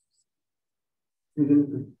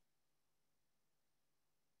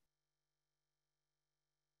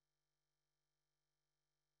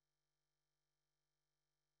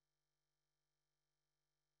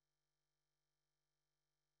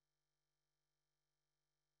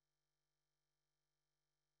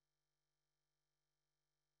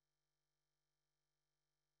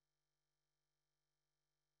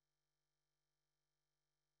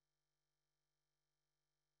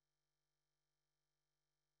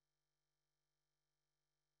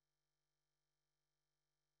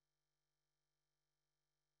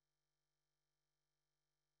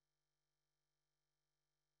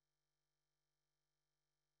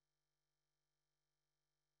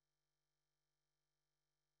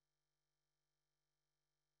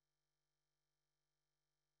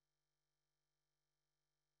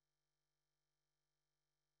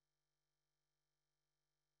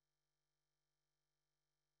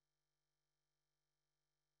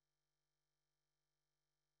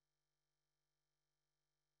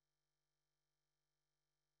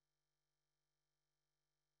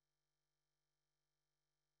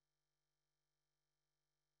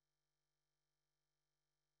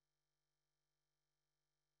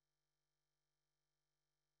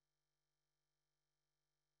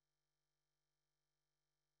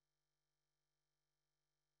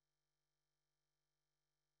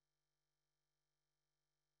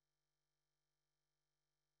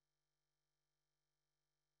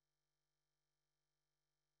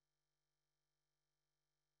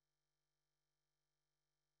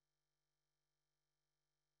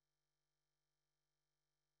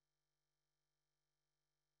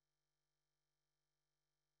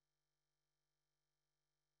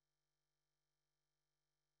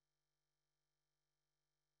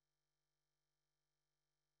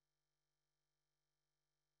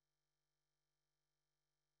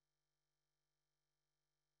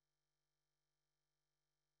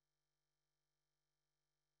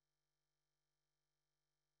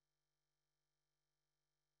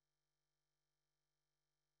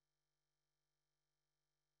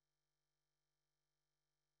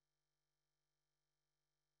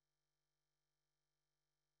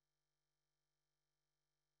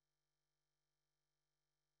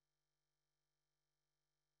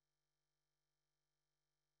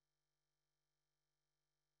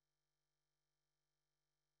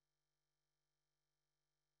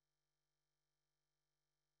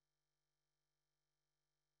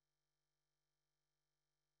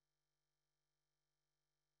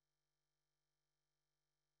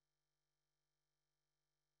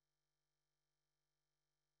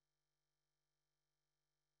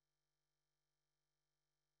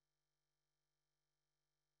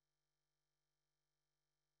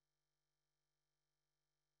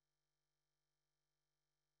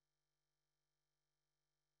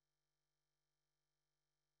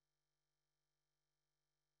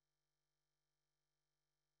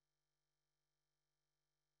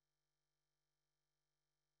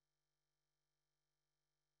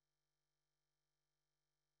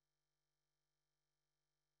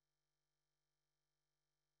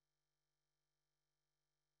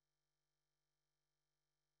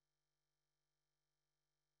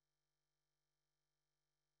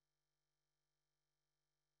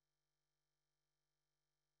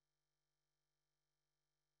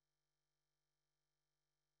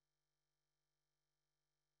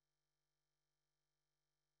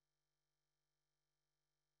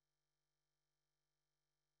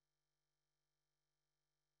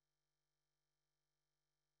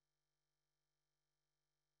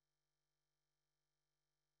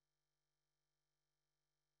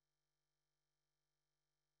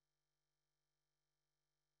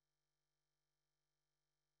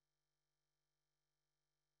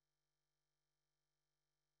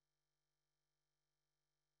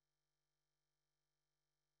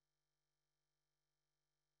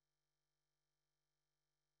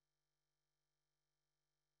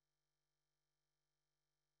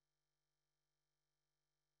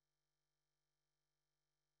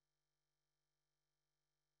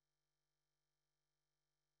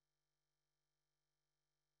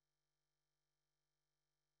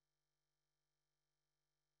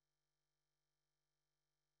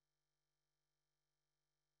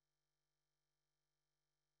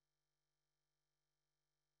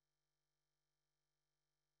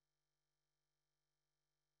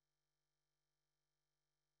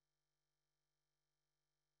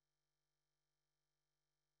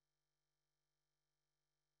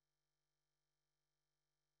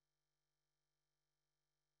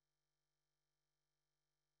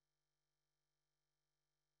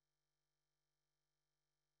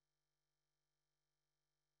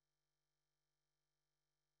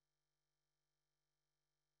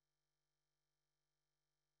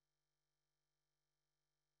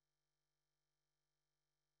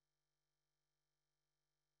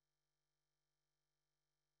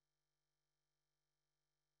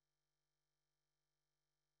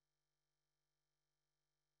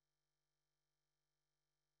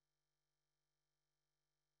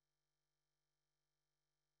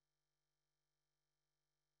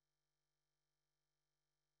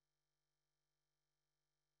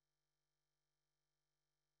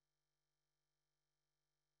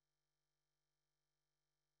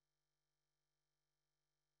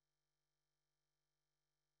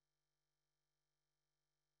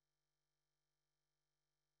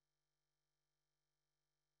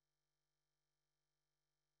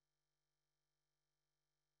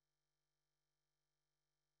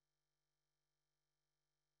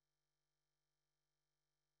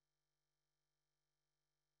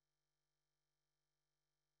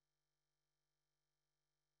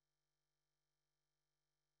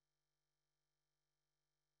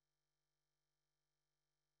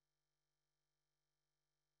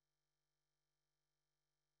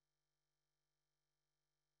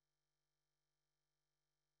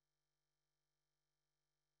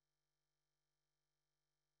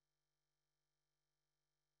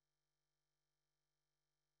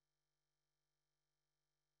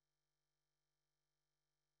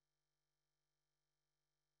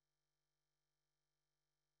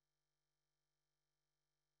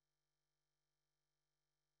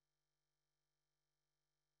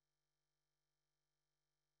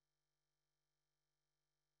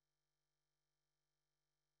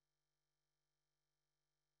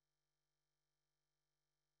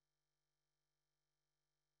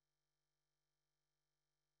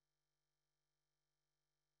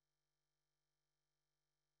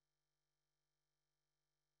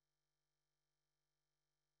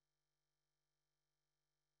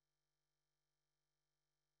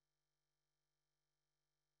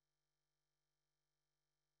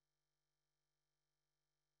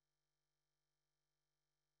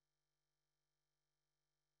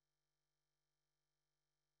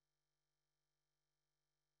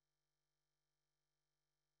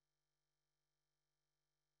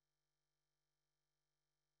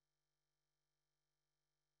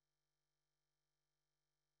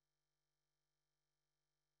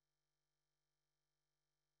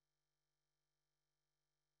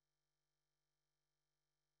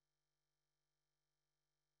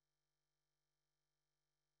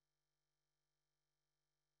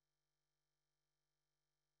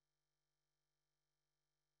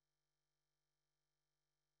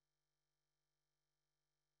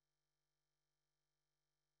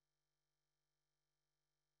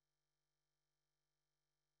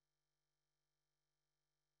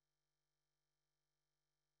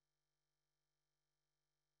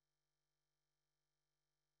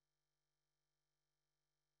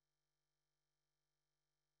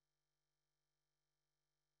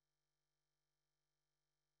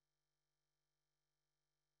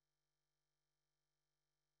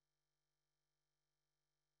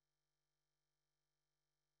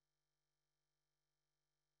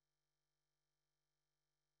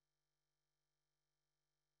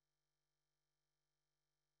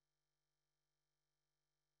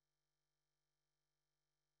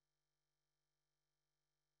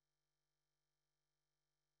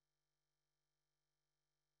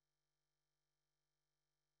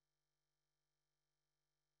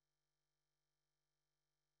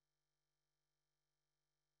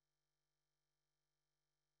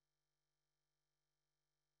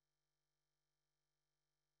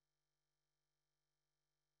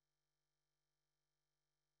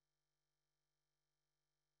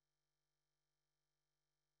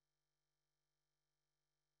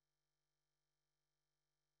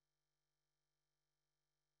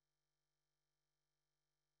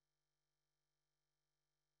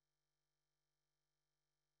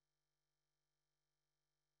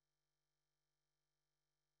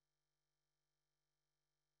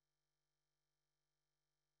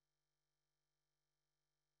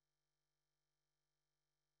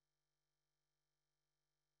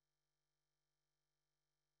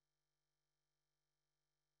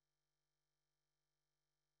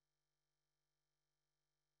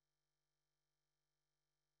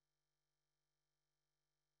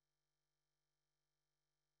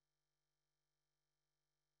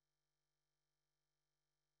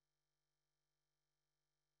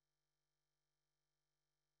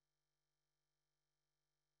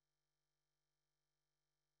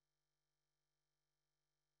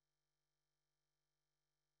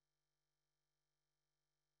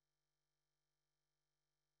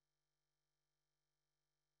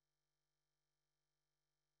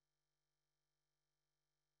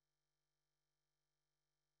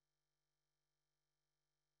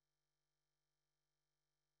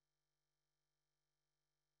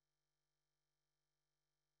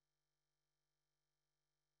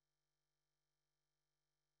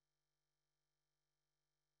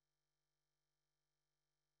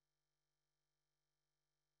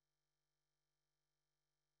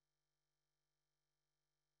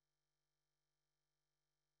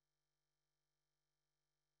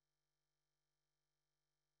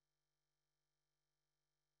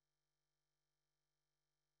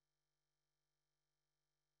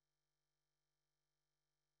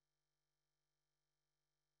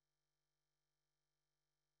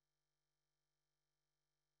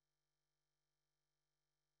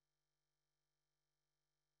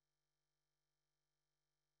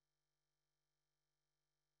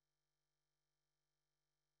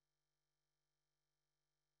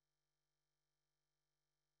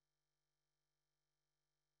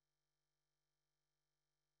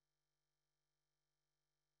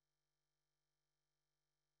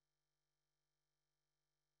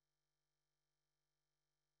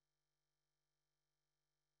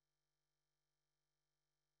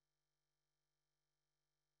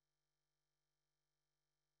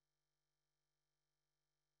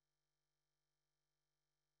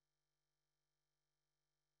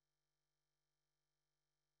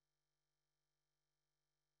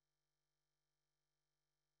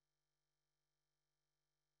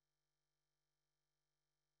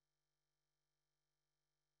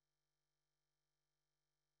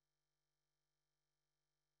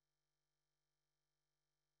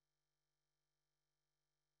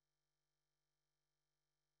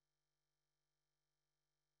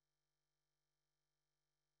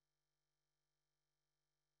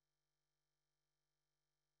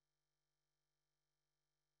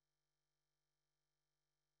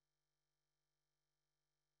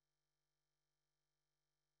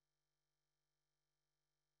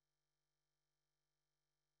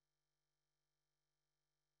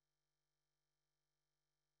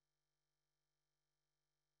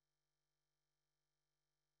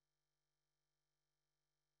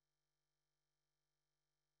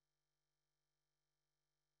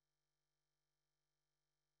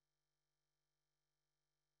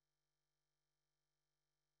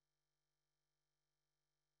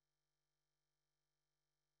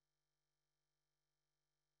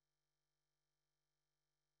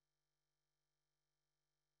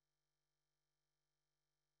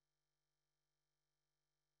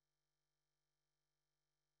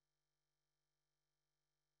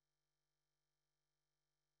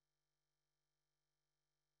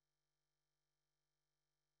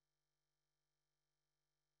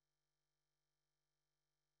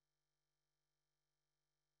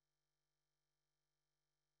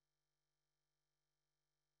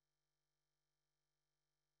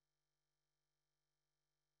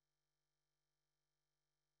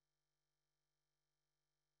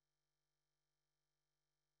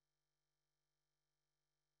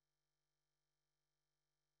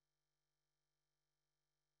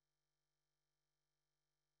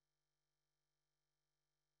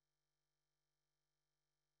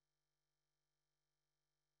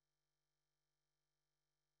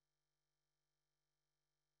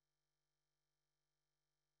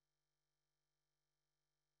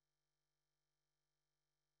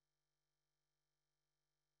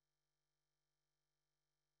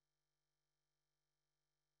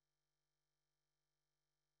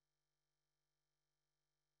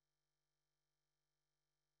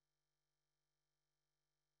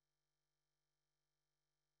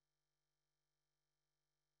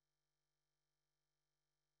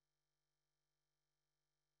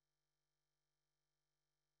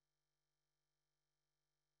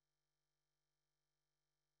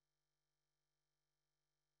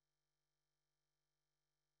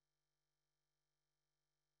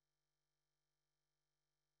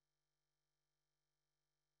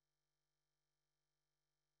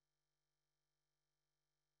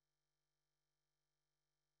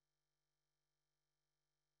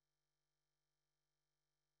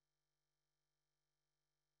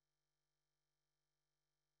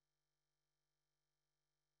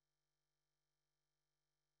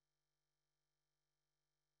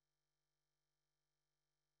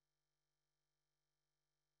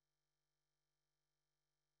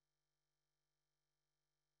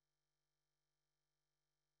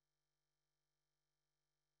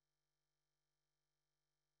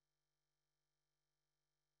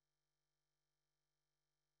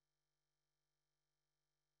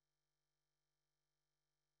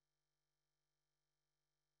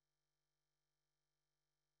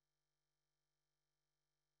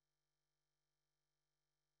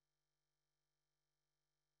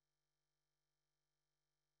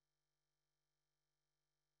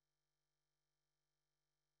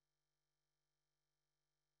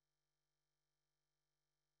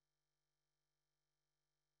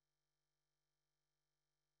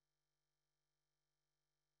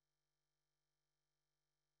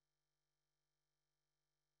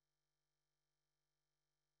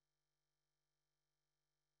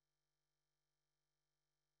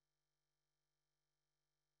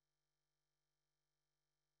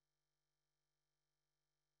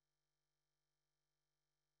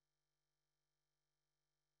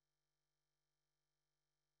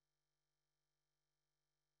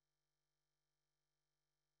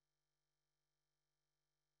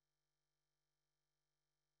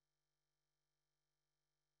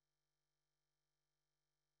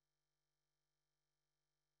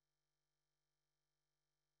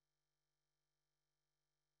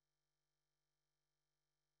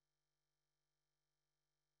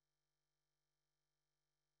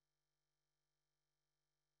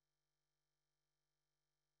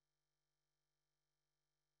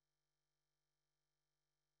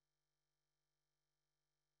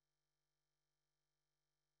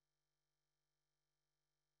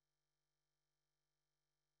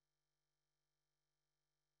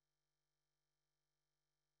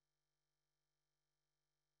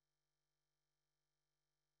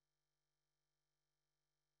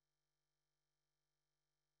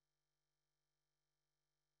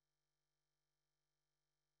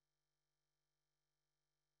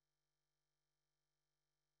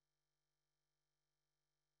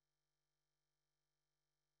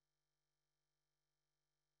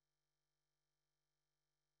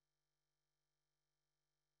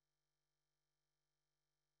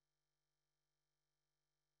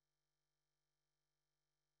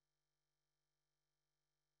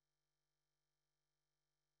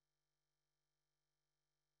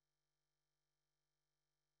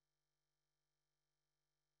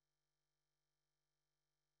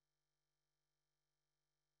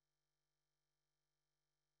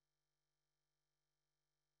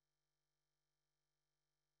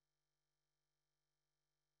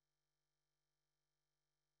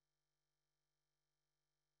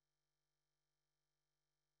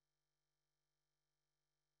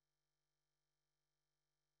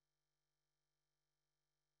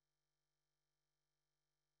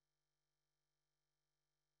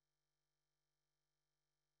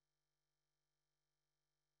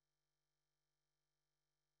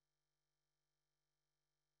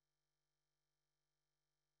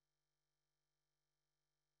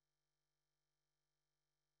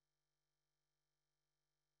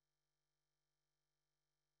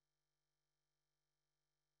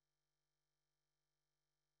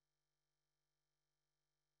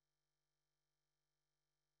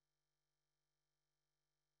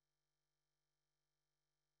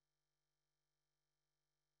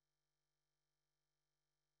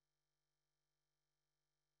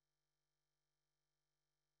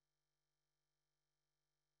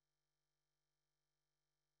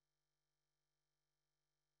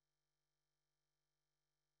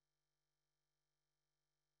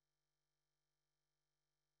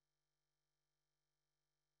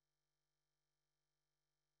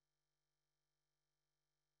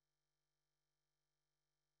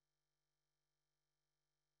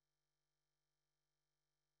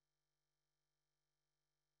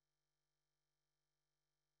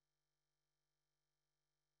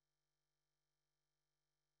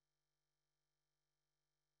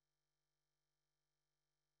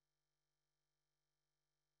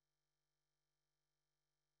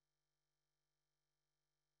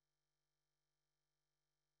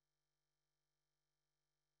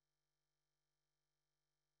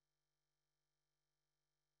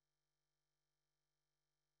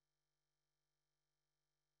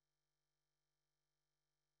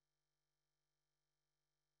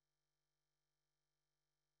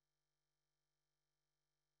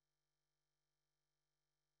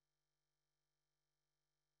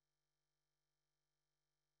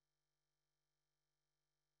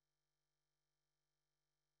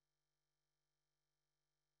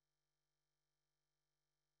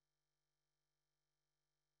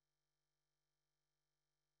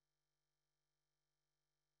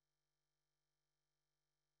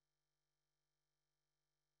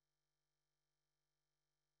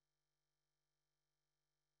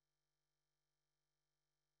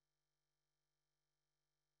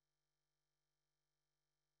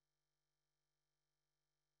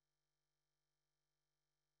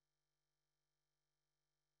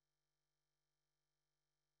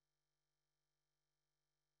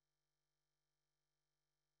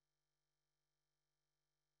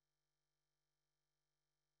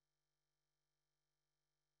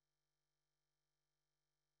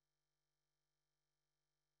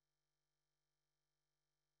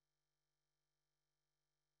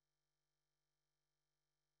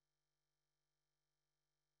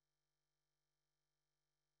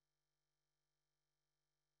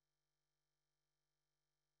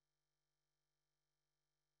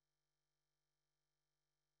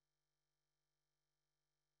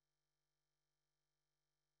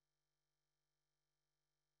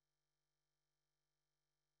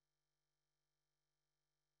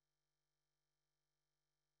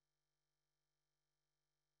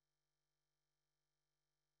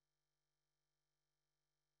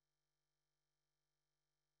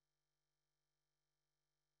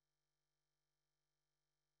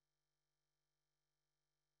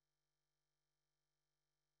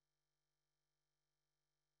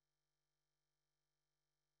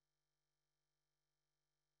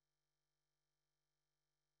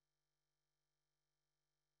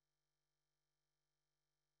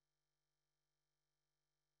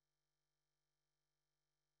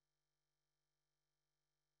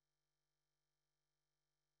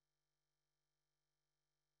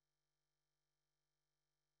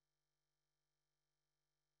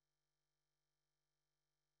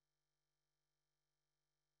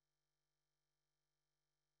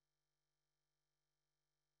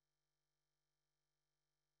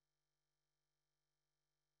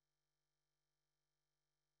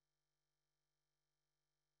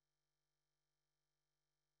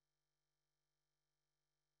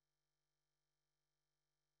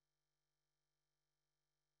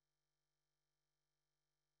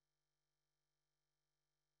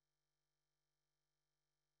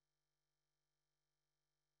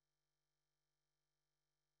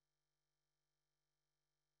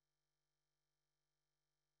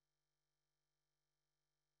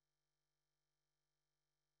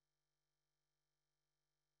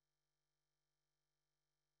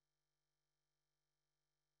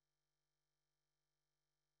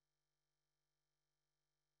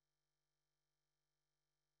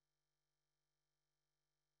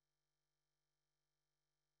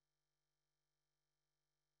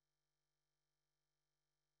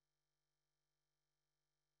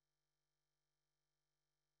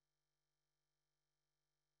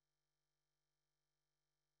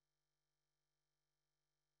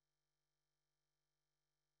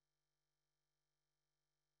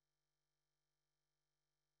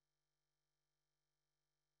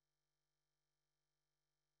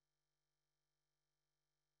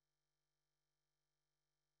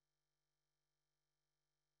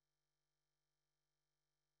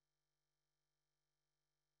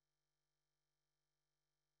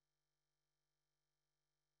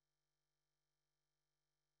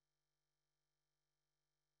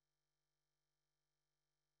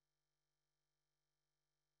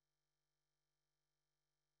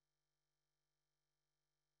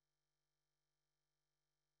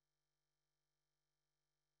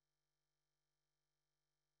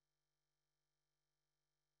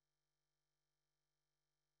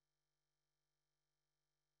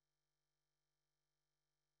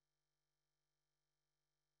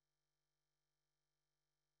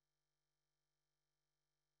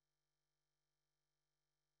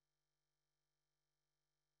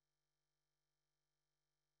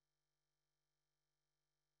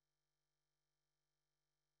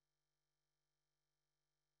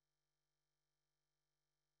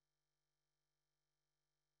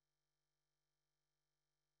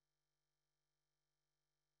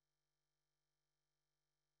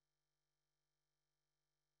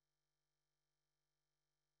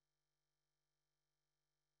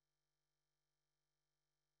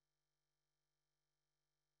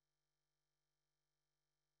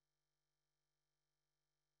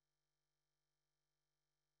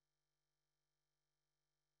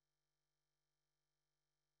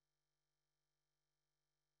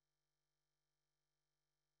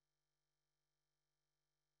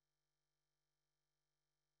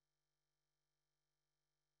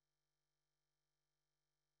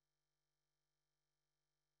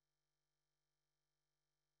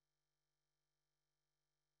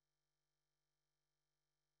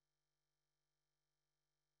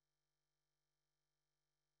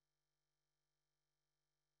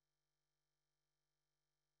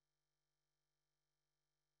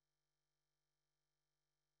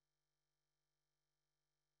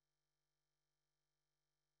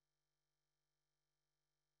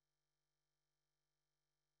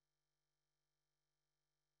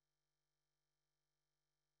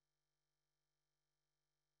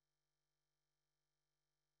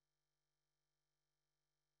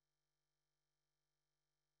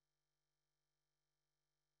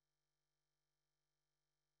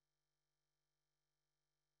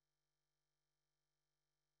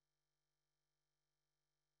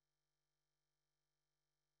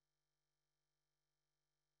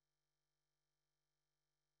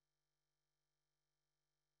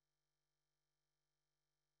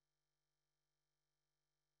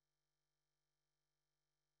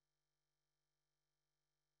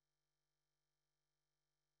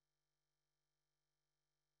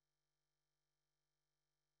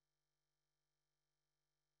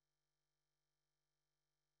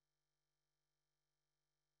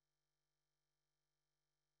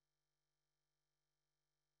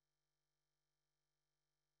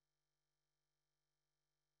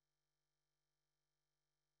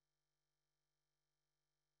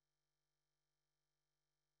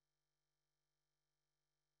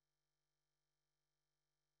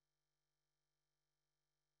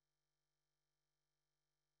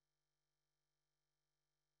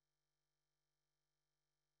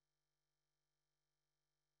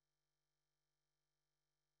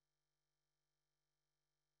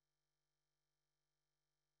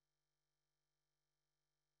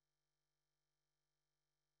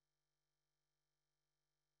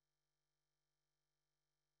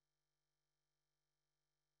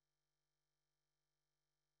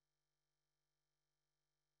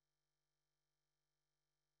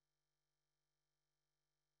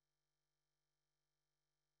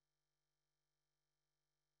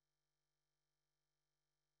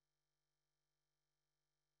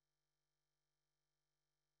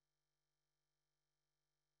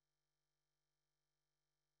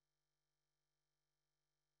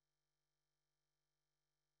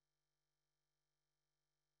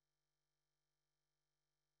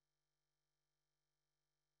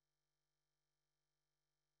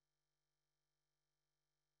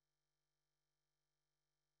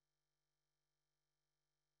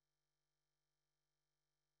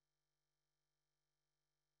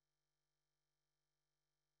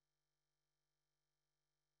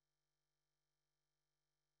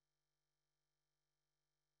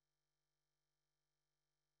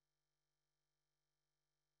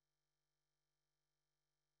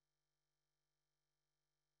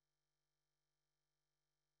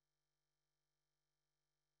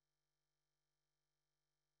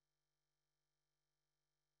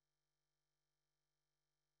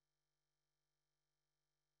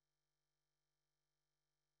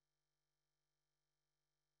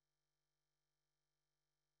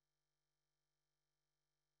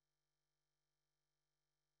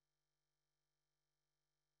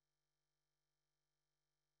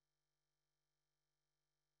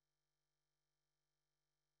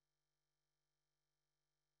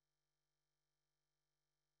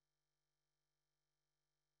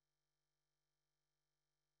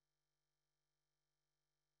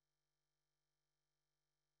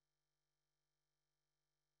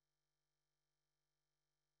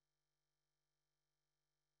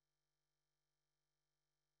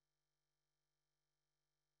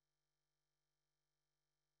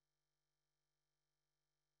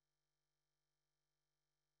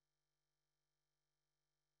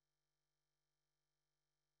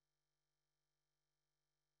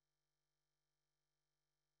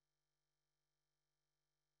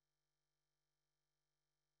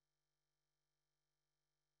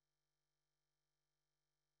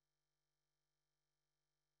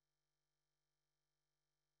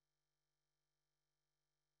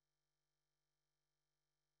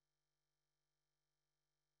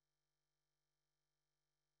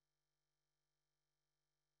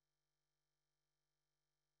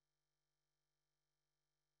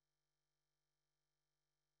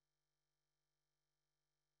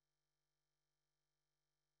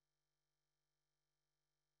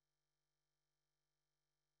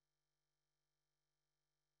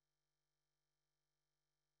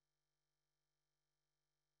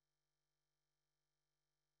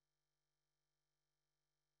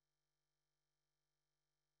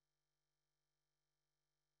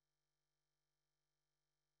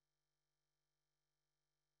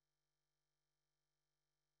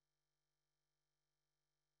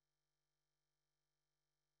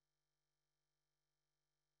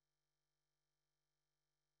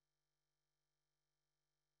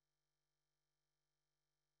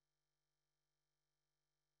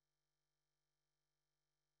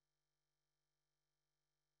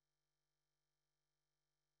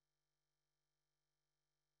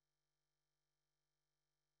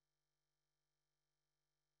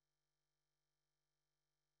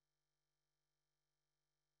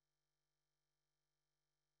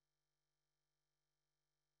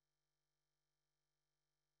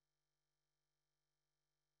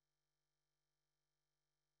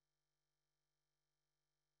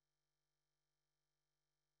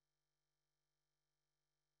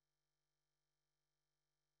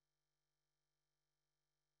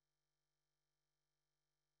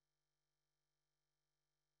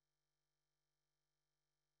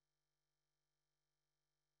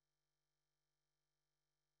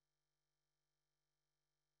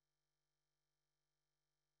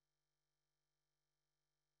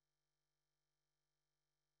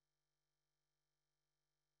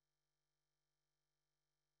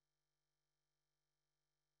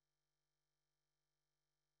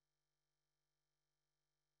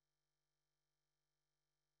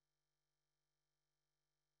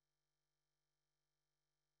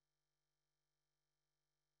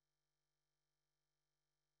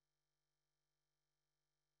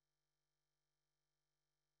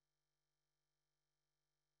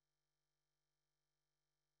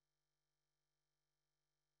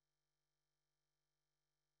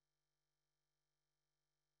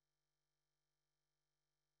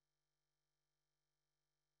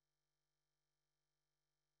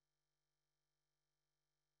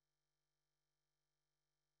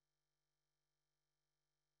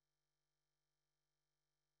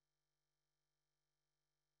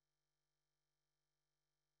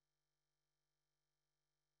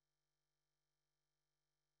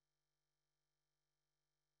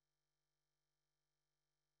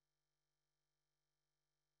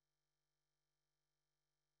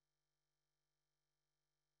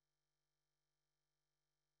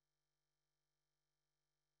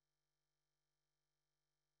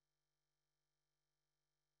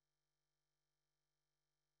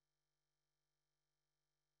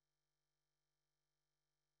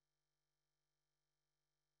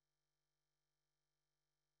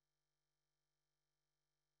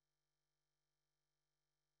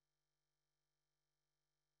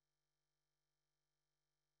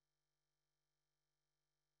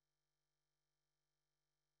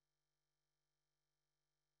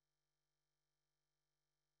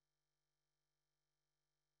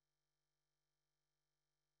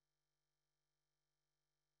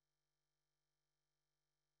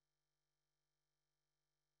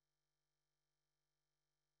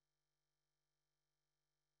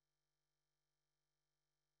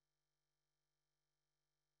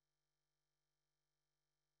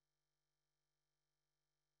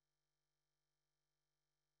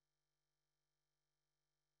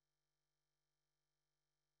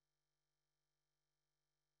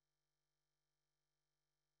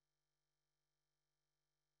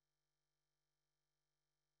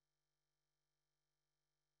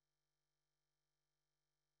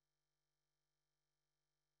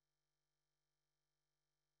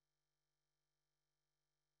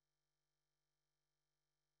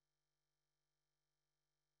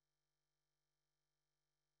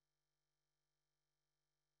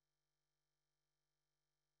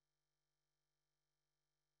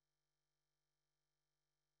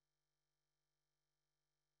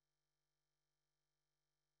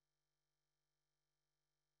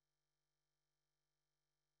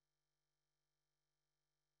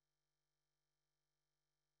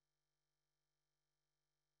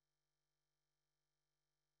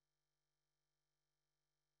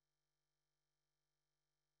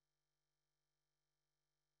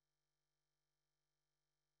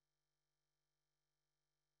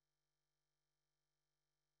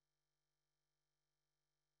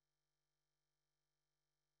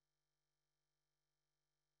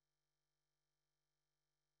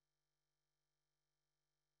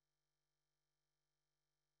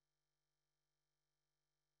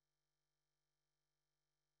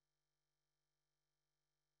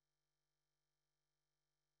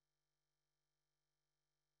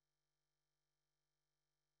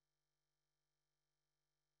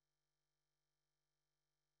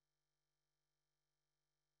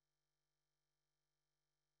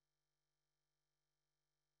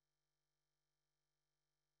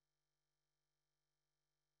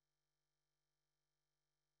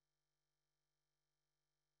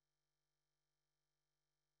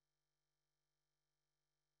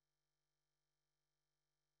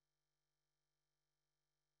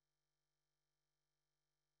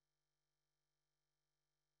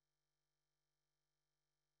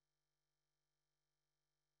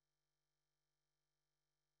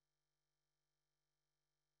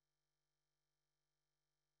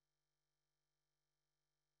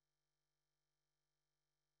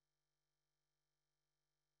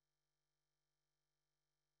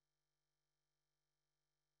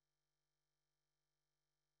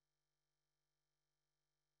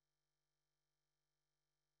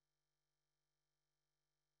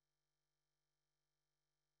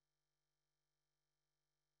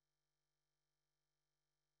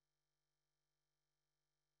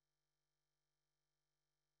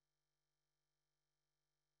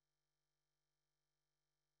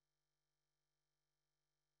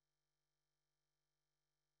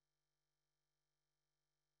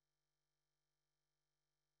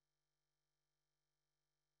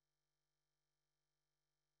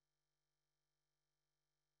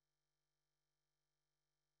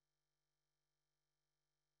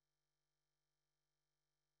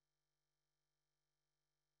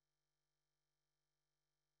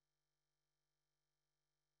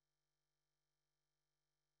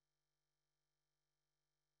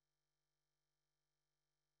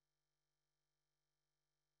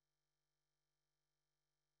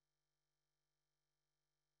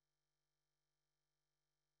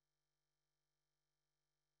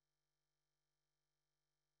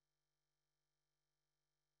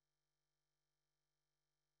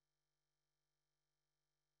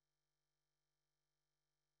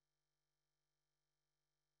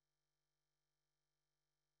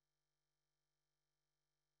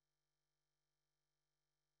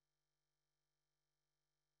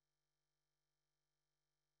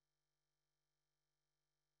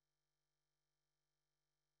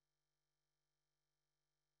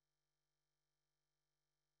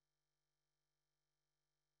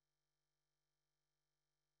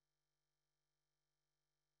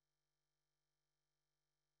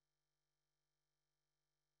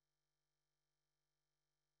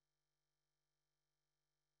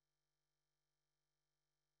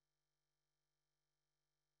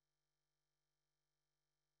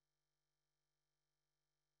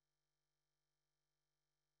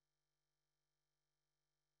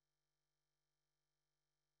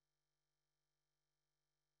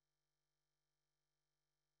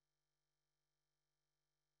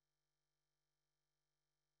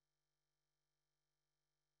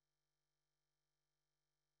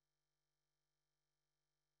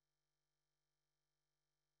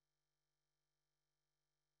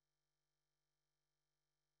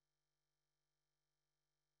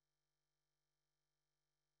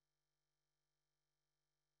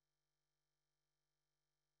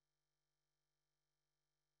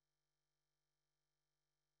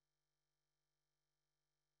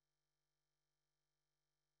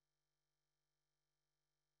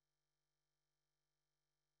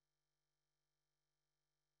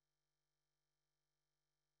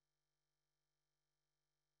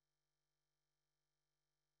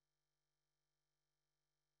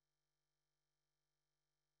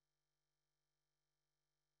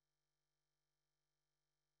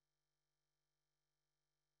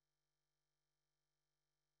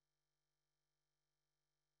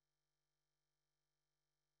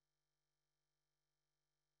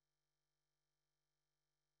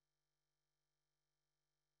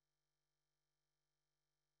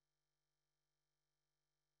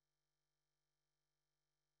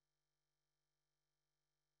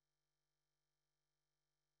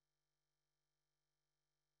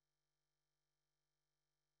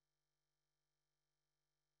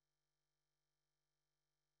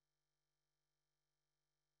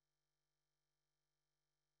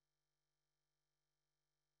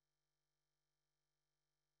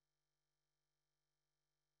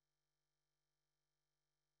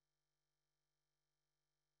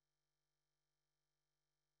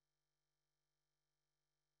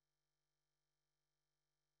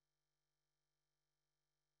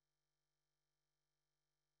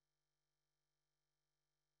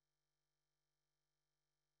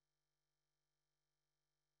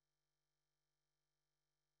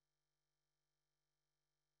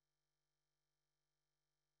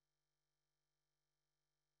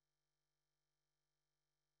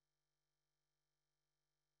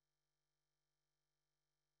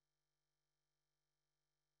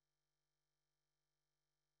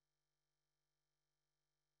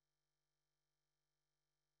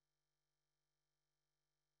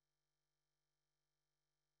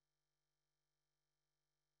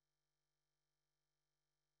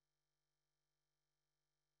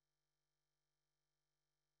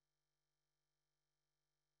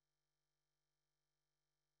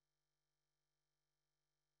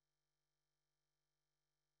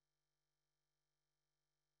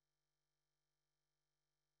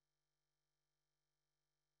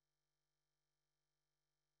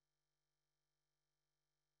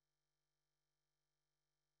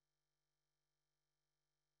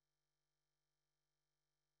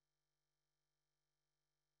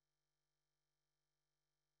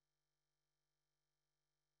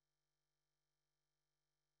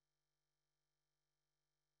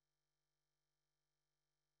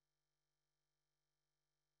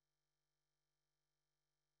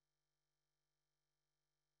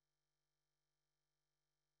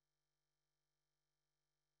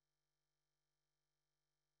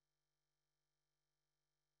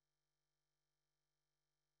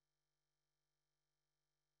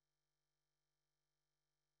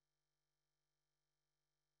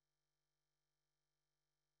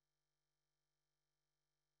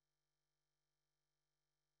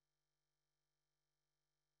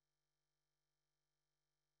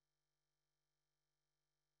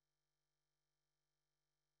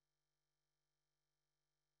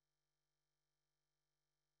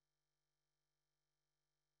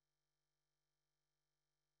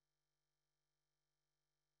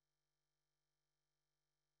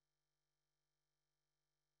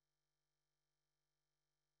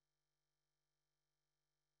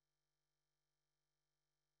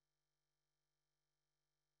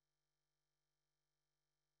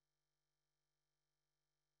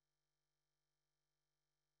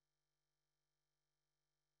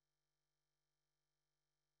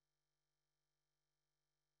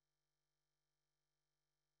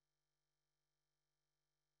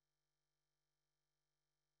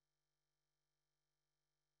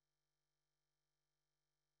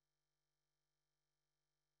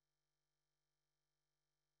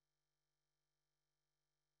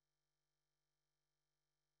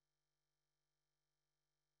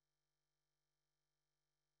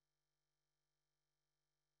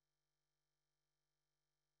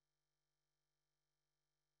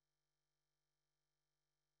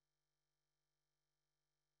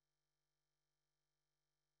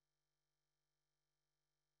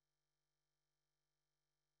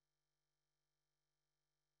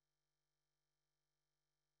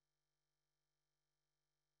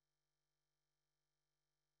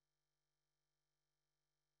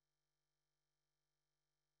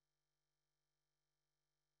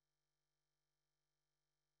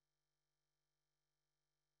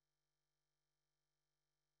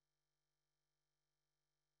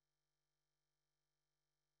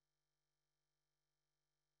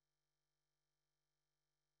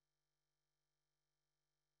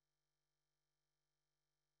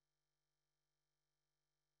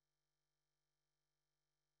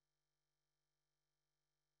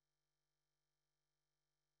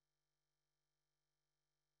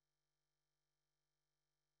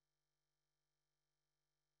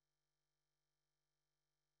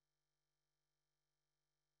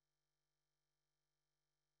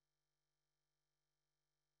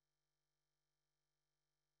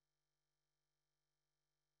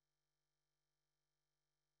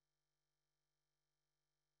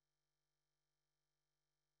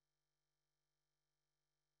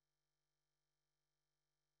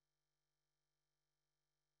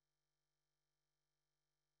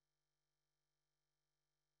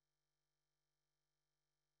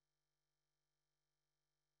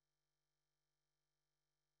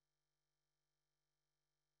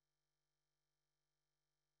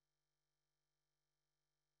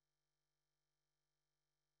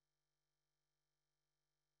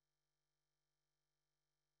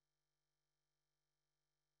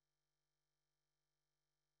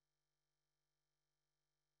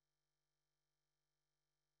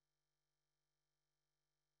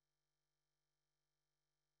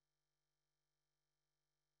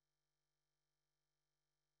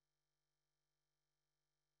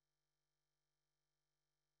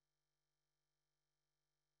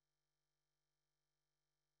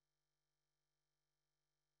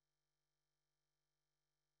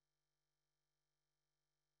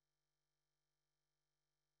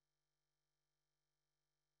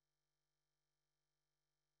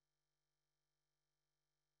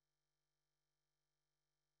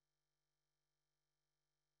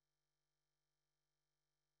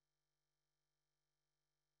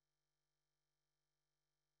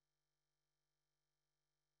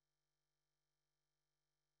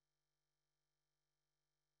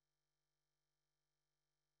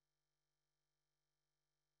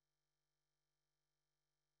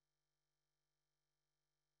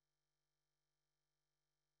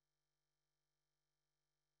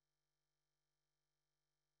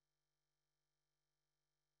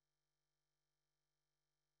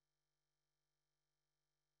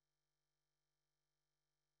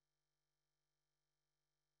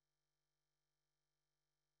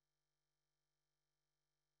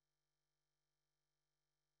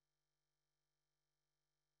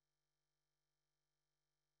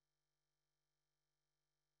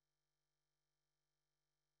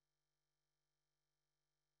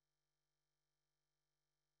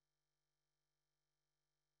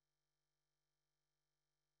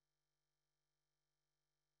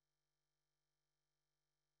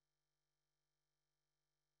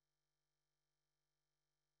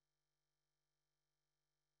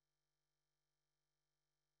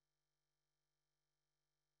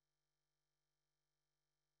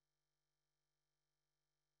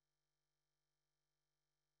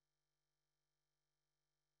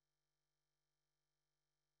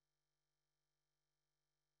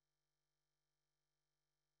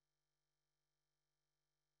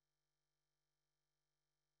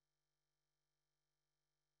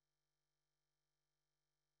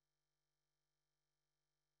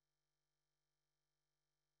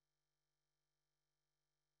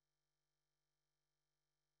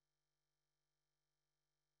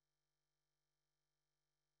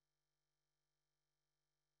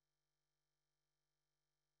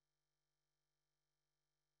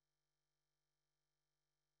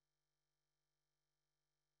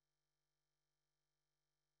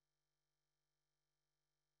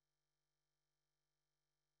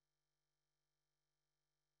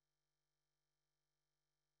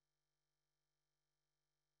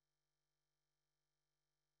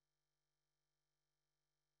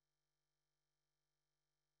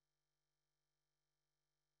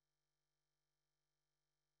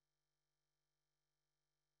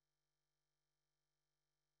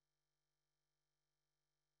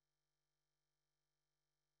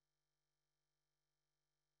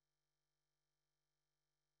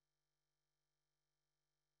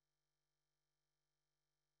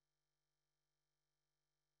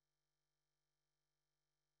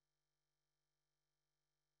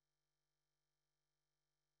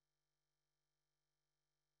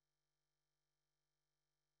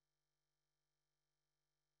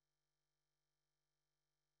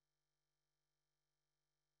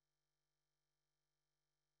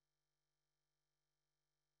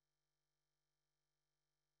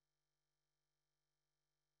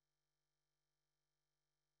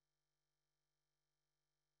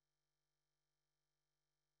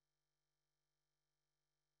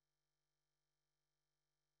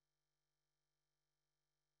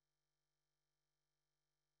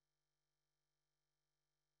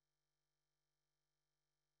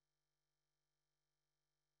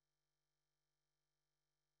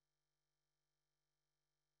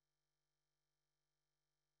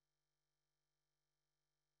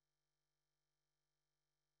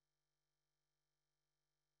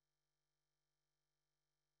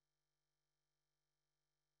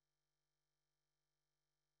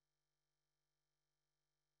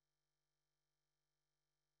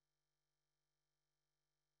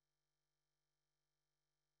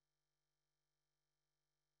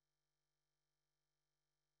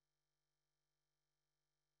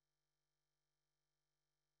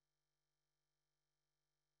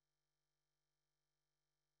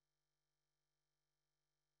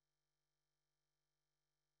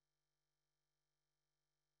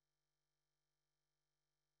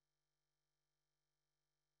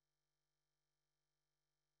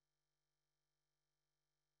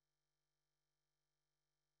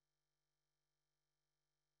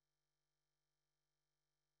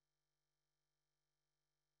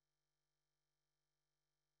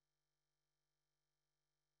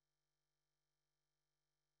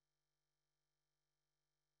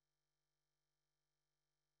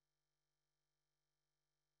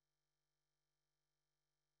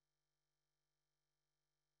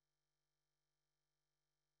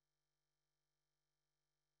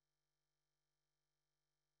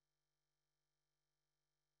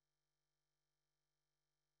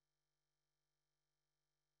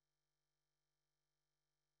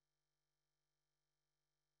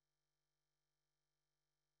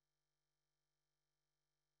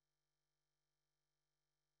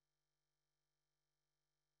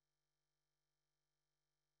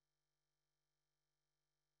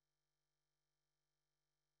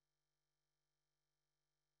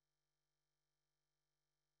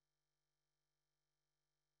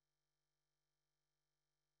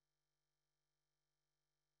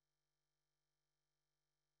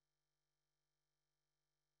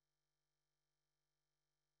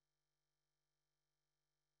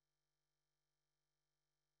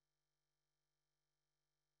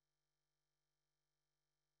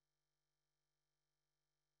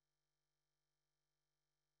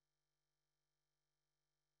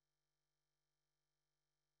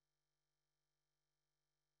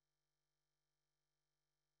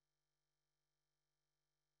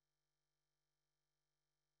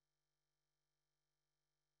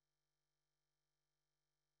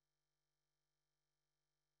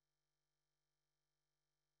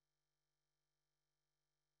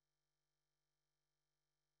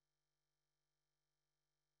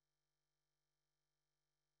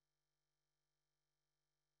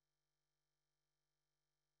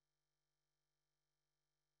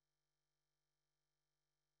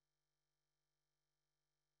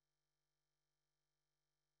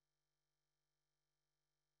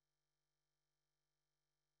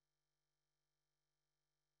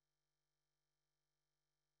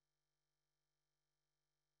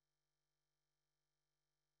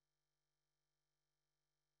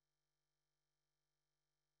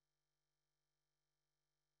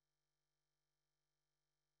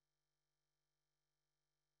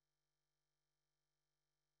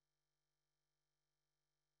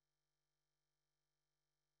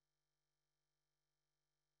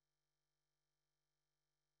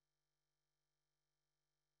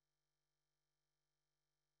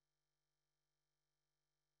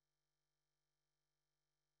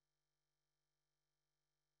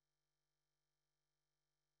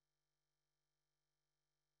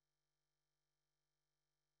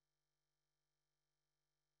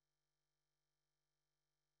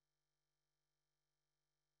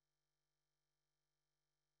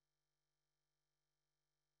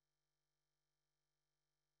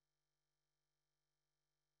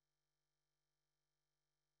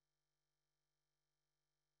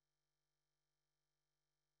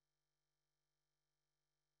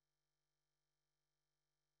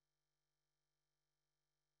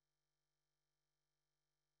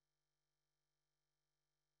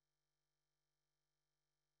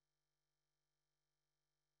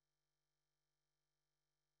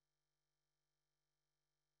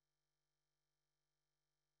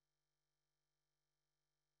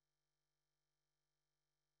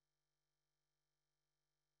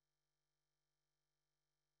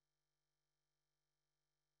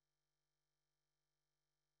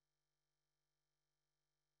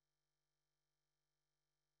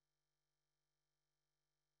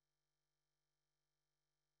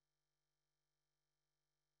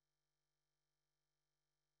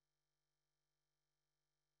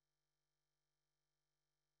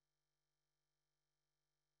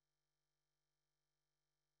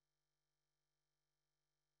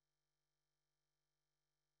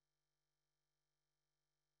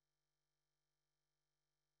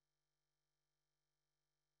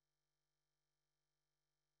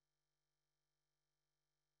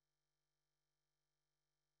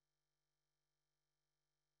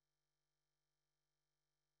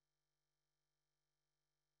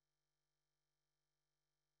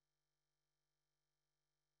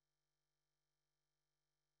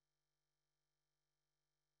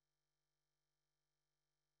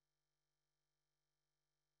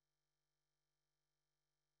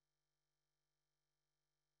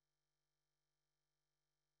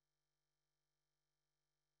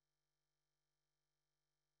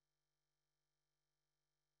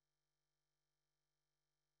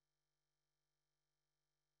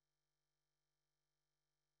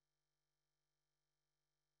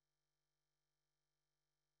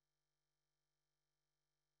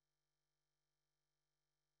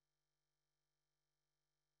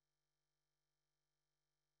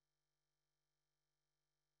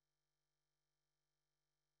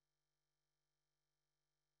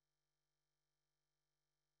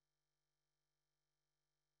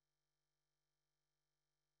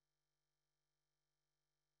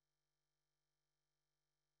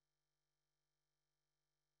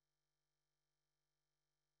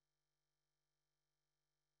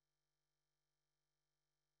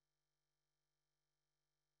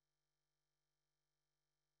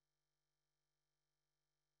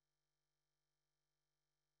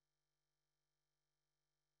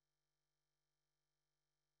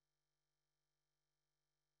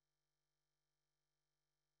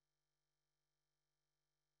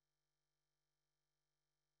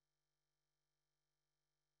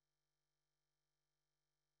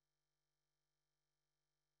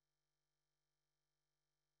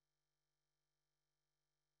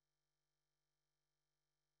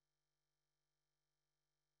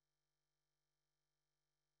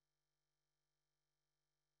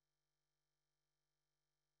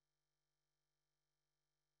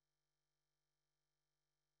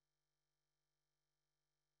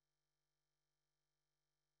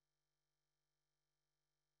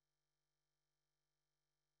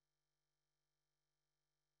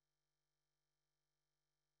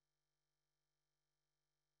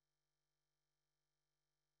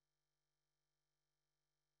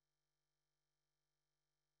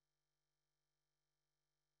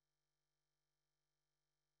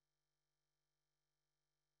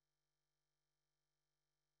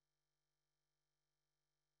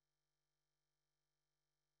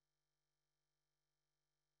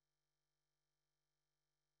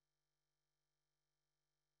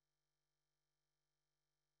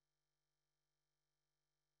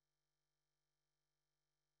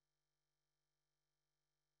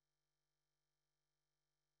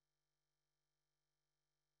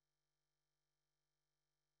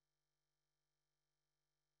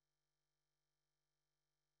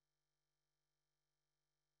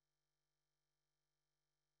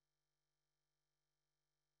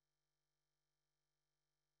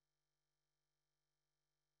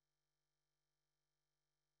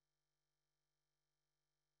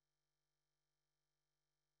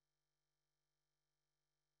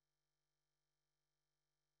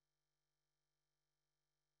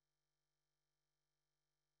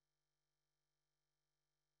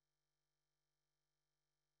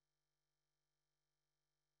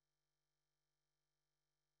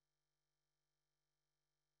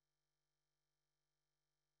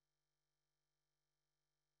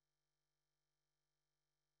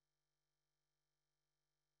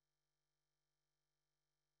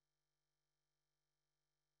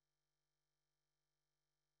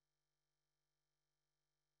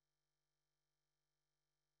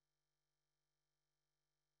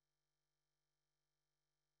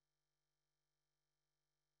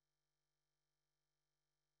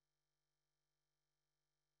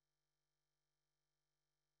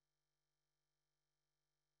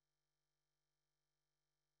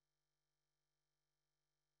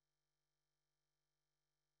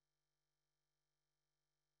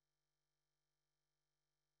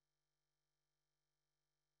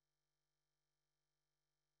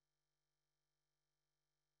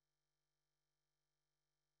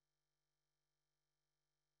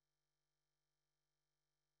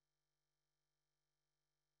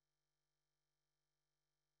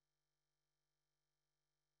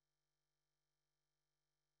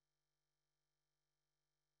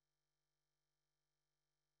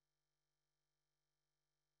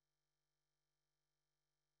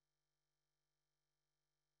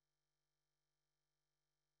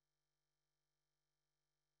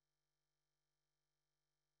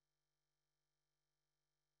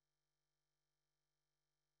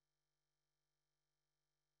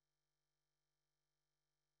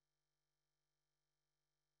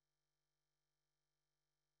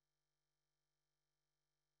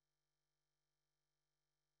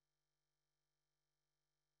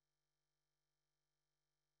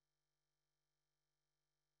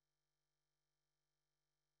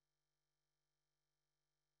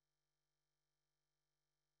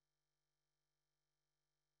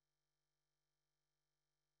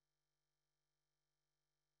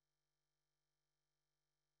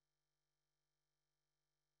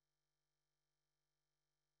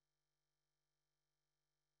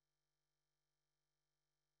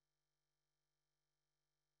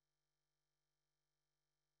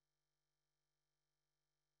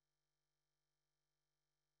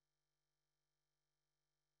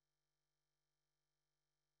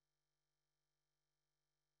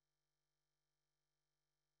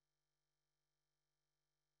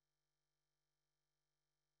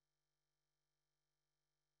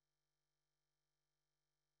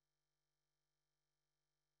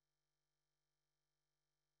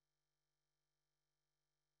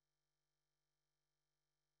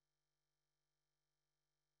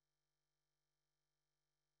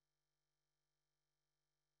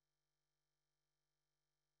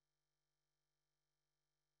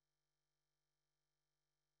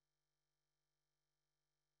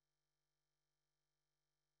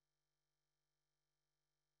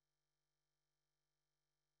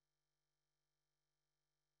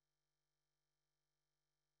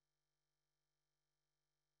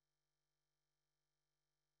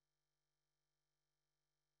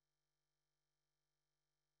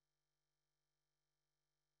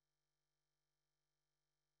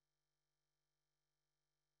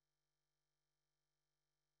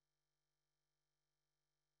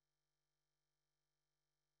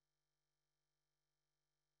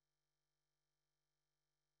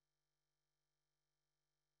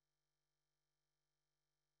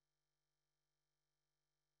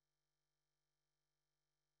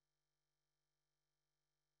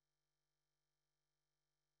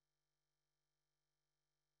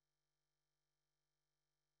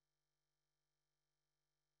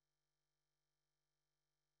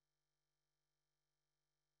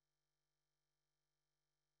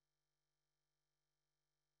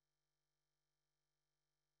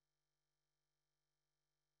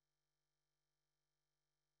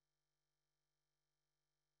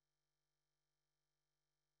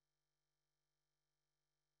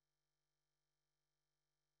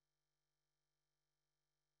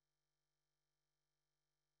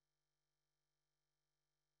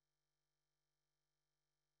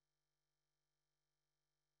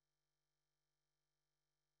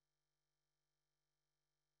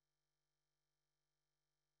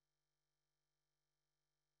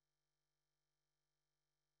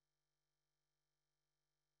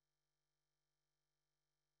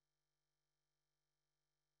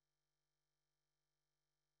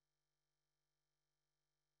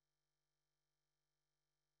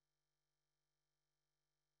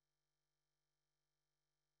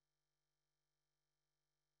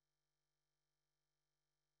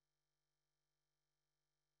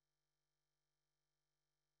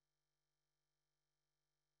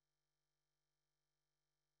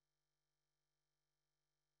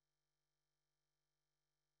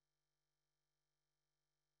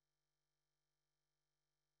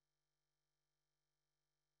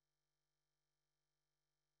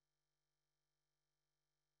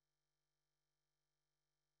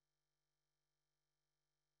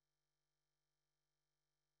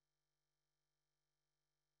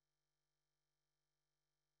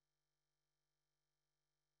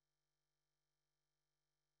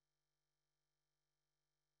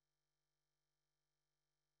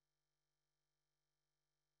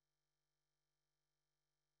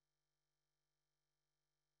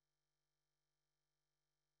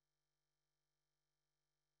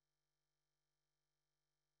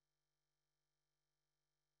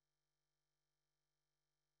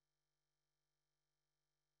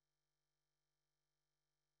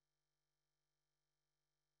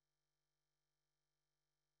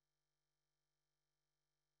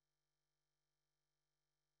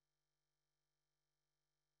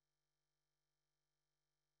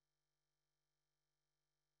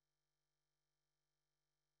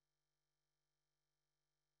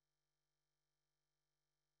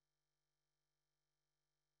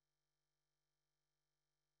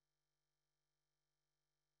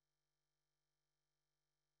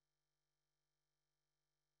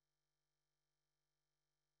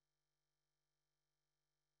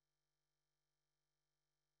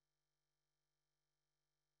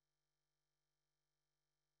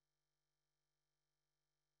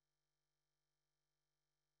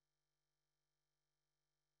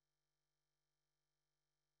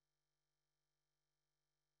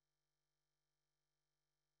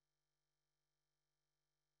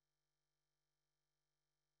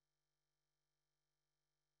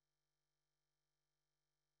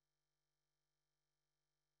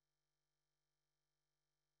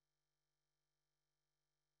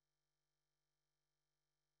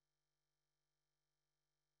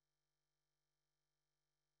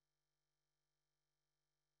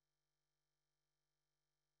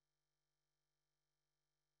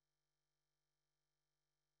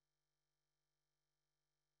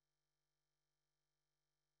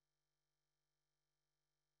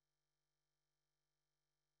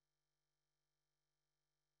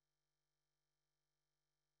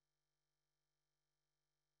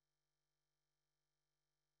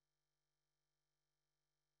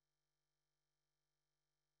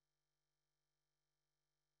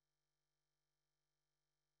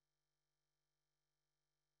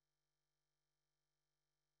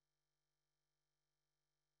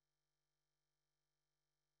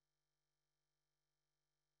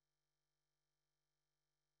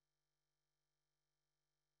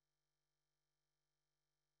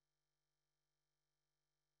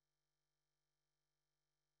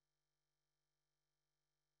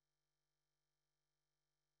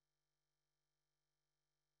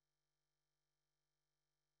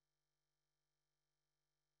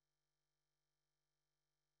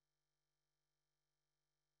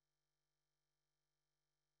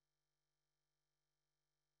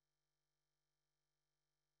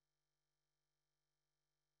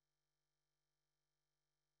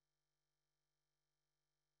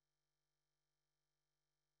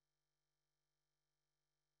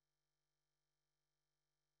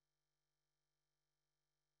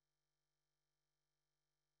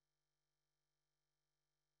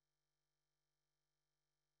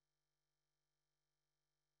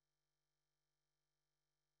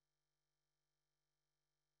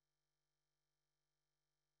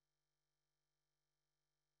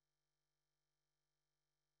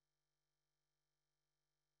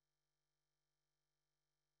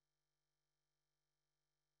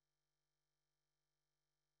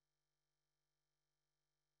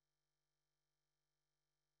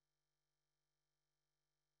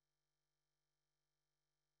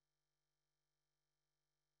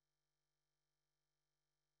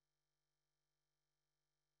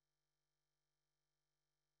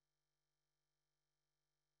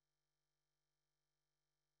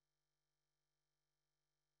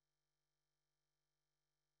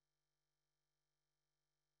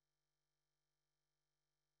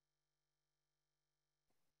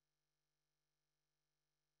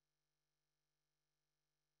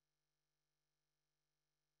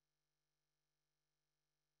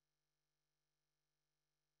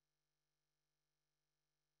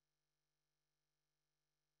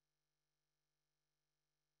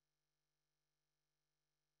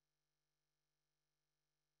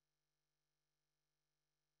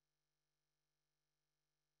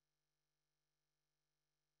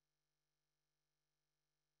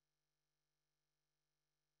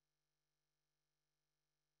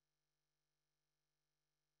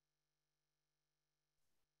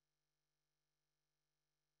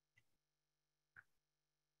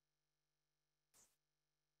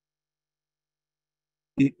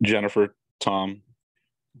 Jennifer, Tom,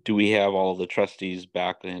 do we have all the trustees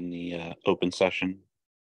back in the open session?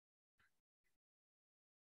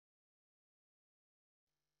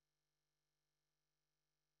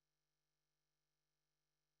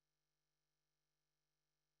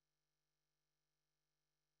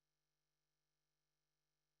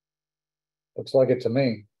 Looks like it to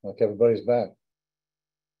me, like everybody's back.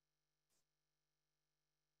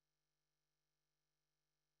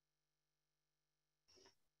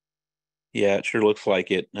 Yeah, it sure looks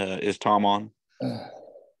like it. Is Tom on? I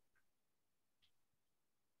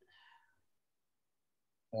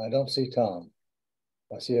don't see Tom.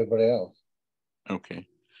 I see everybody else. Okay.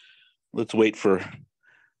 Let's wait for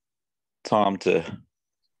Tom to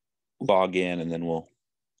log in and then we'll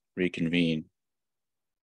reconvene.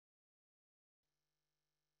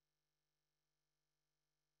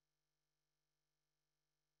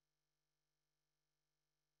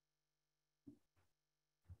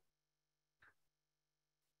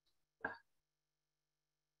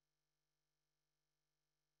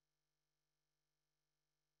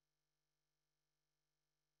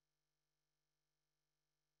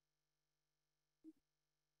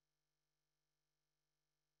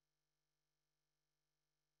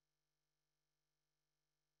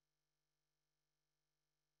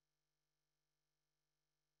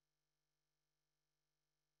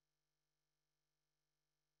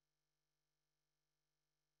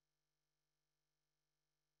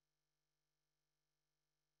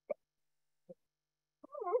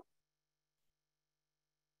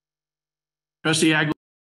 Trustee Ag.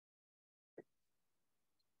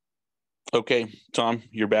 Okay, Tom,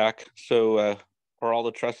 you're back. So are all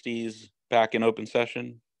the trustees back in open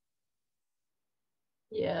session?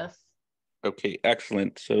 Yes. Okay,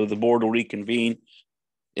 excellent. So the board will reconvene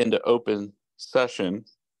into open session.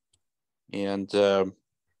 And the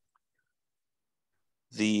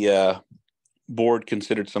board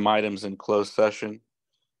considered some items in closed session.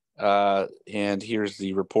 And here's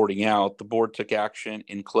the reporting out. The board took action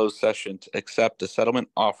in closed session to accept a settlement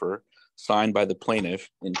offer signed by the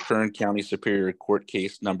plaintiff in Kern County Superior Court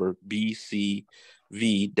case number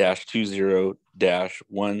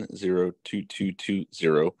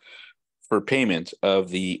BCV-20-102220 for payment of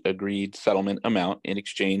the agreed settlement amount in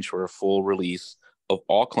exchange for a full release of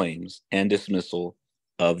all claims and dismissal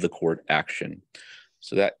of the court action.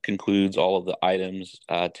 So that concludes all of the items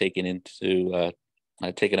taken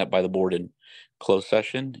up by the board in closed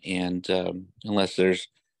session. And unless there's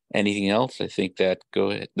anything else, I think that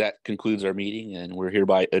concludes our meeting and we're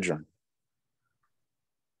hereby adjourned.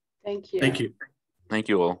 Thank you. Thank you. Thank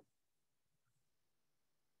you all.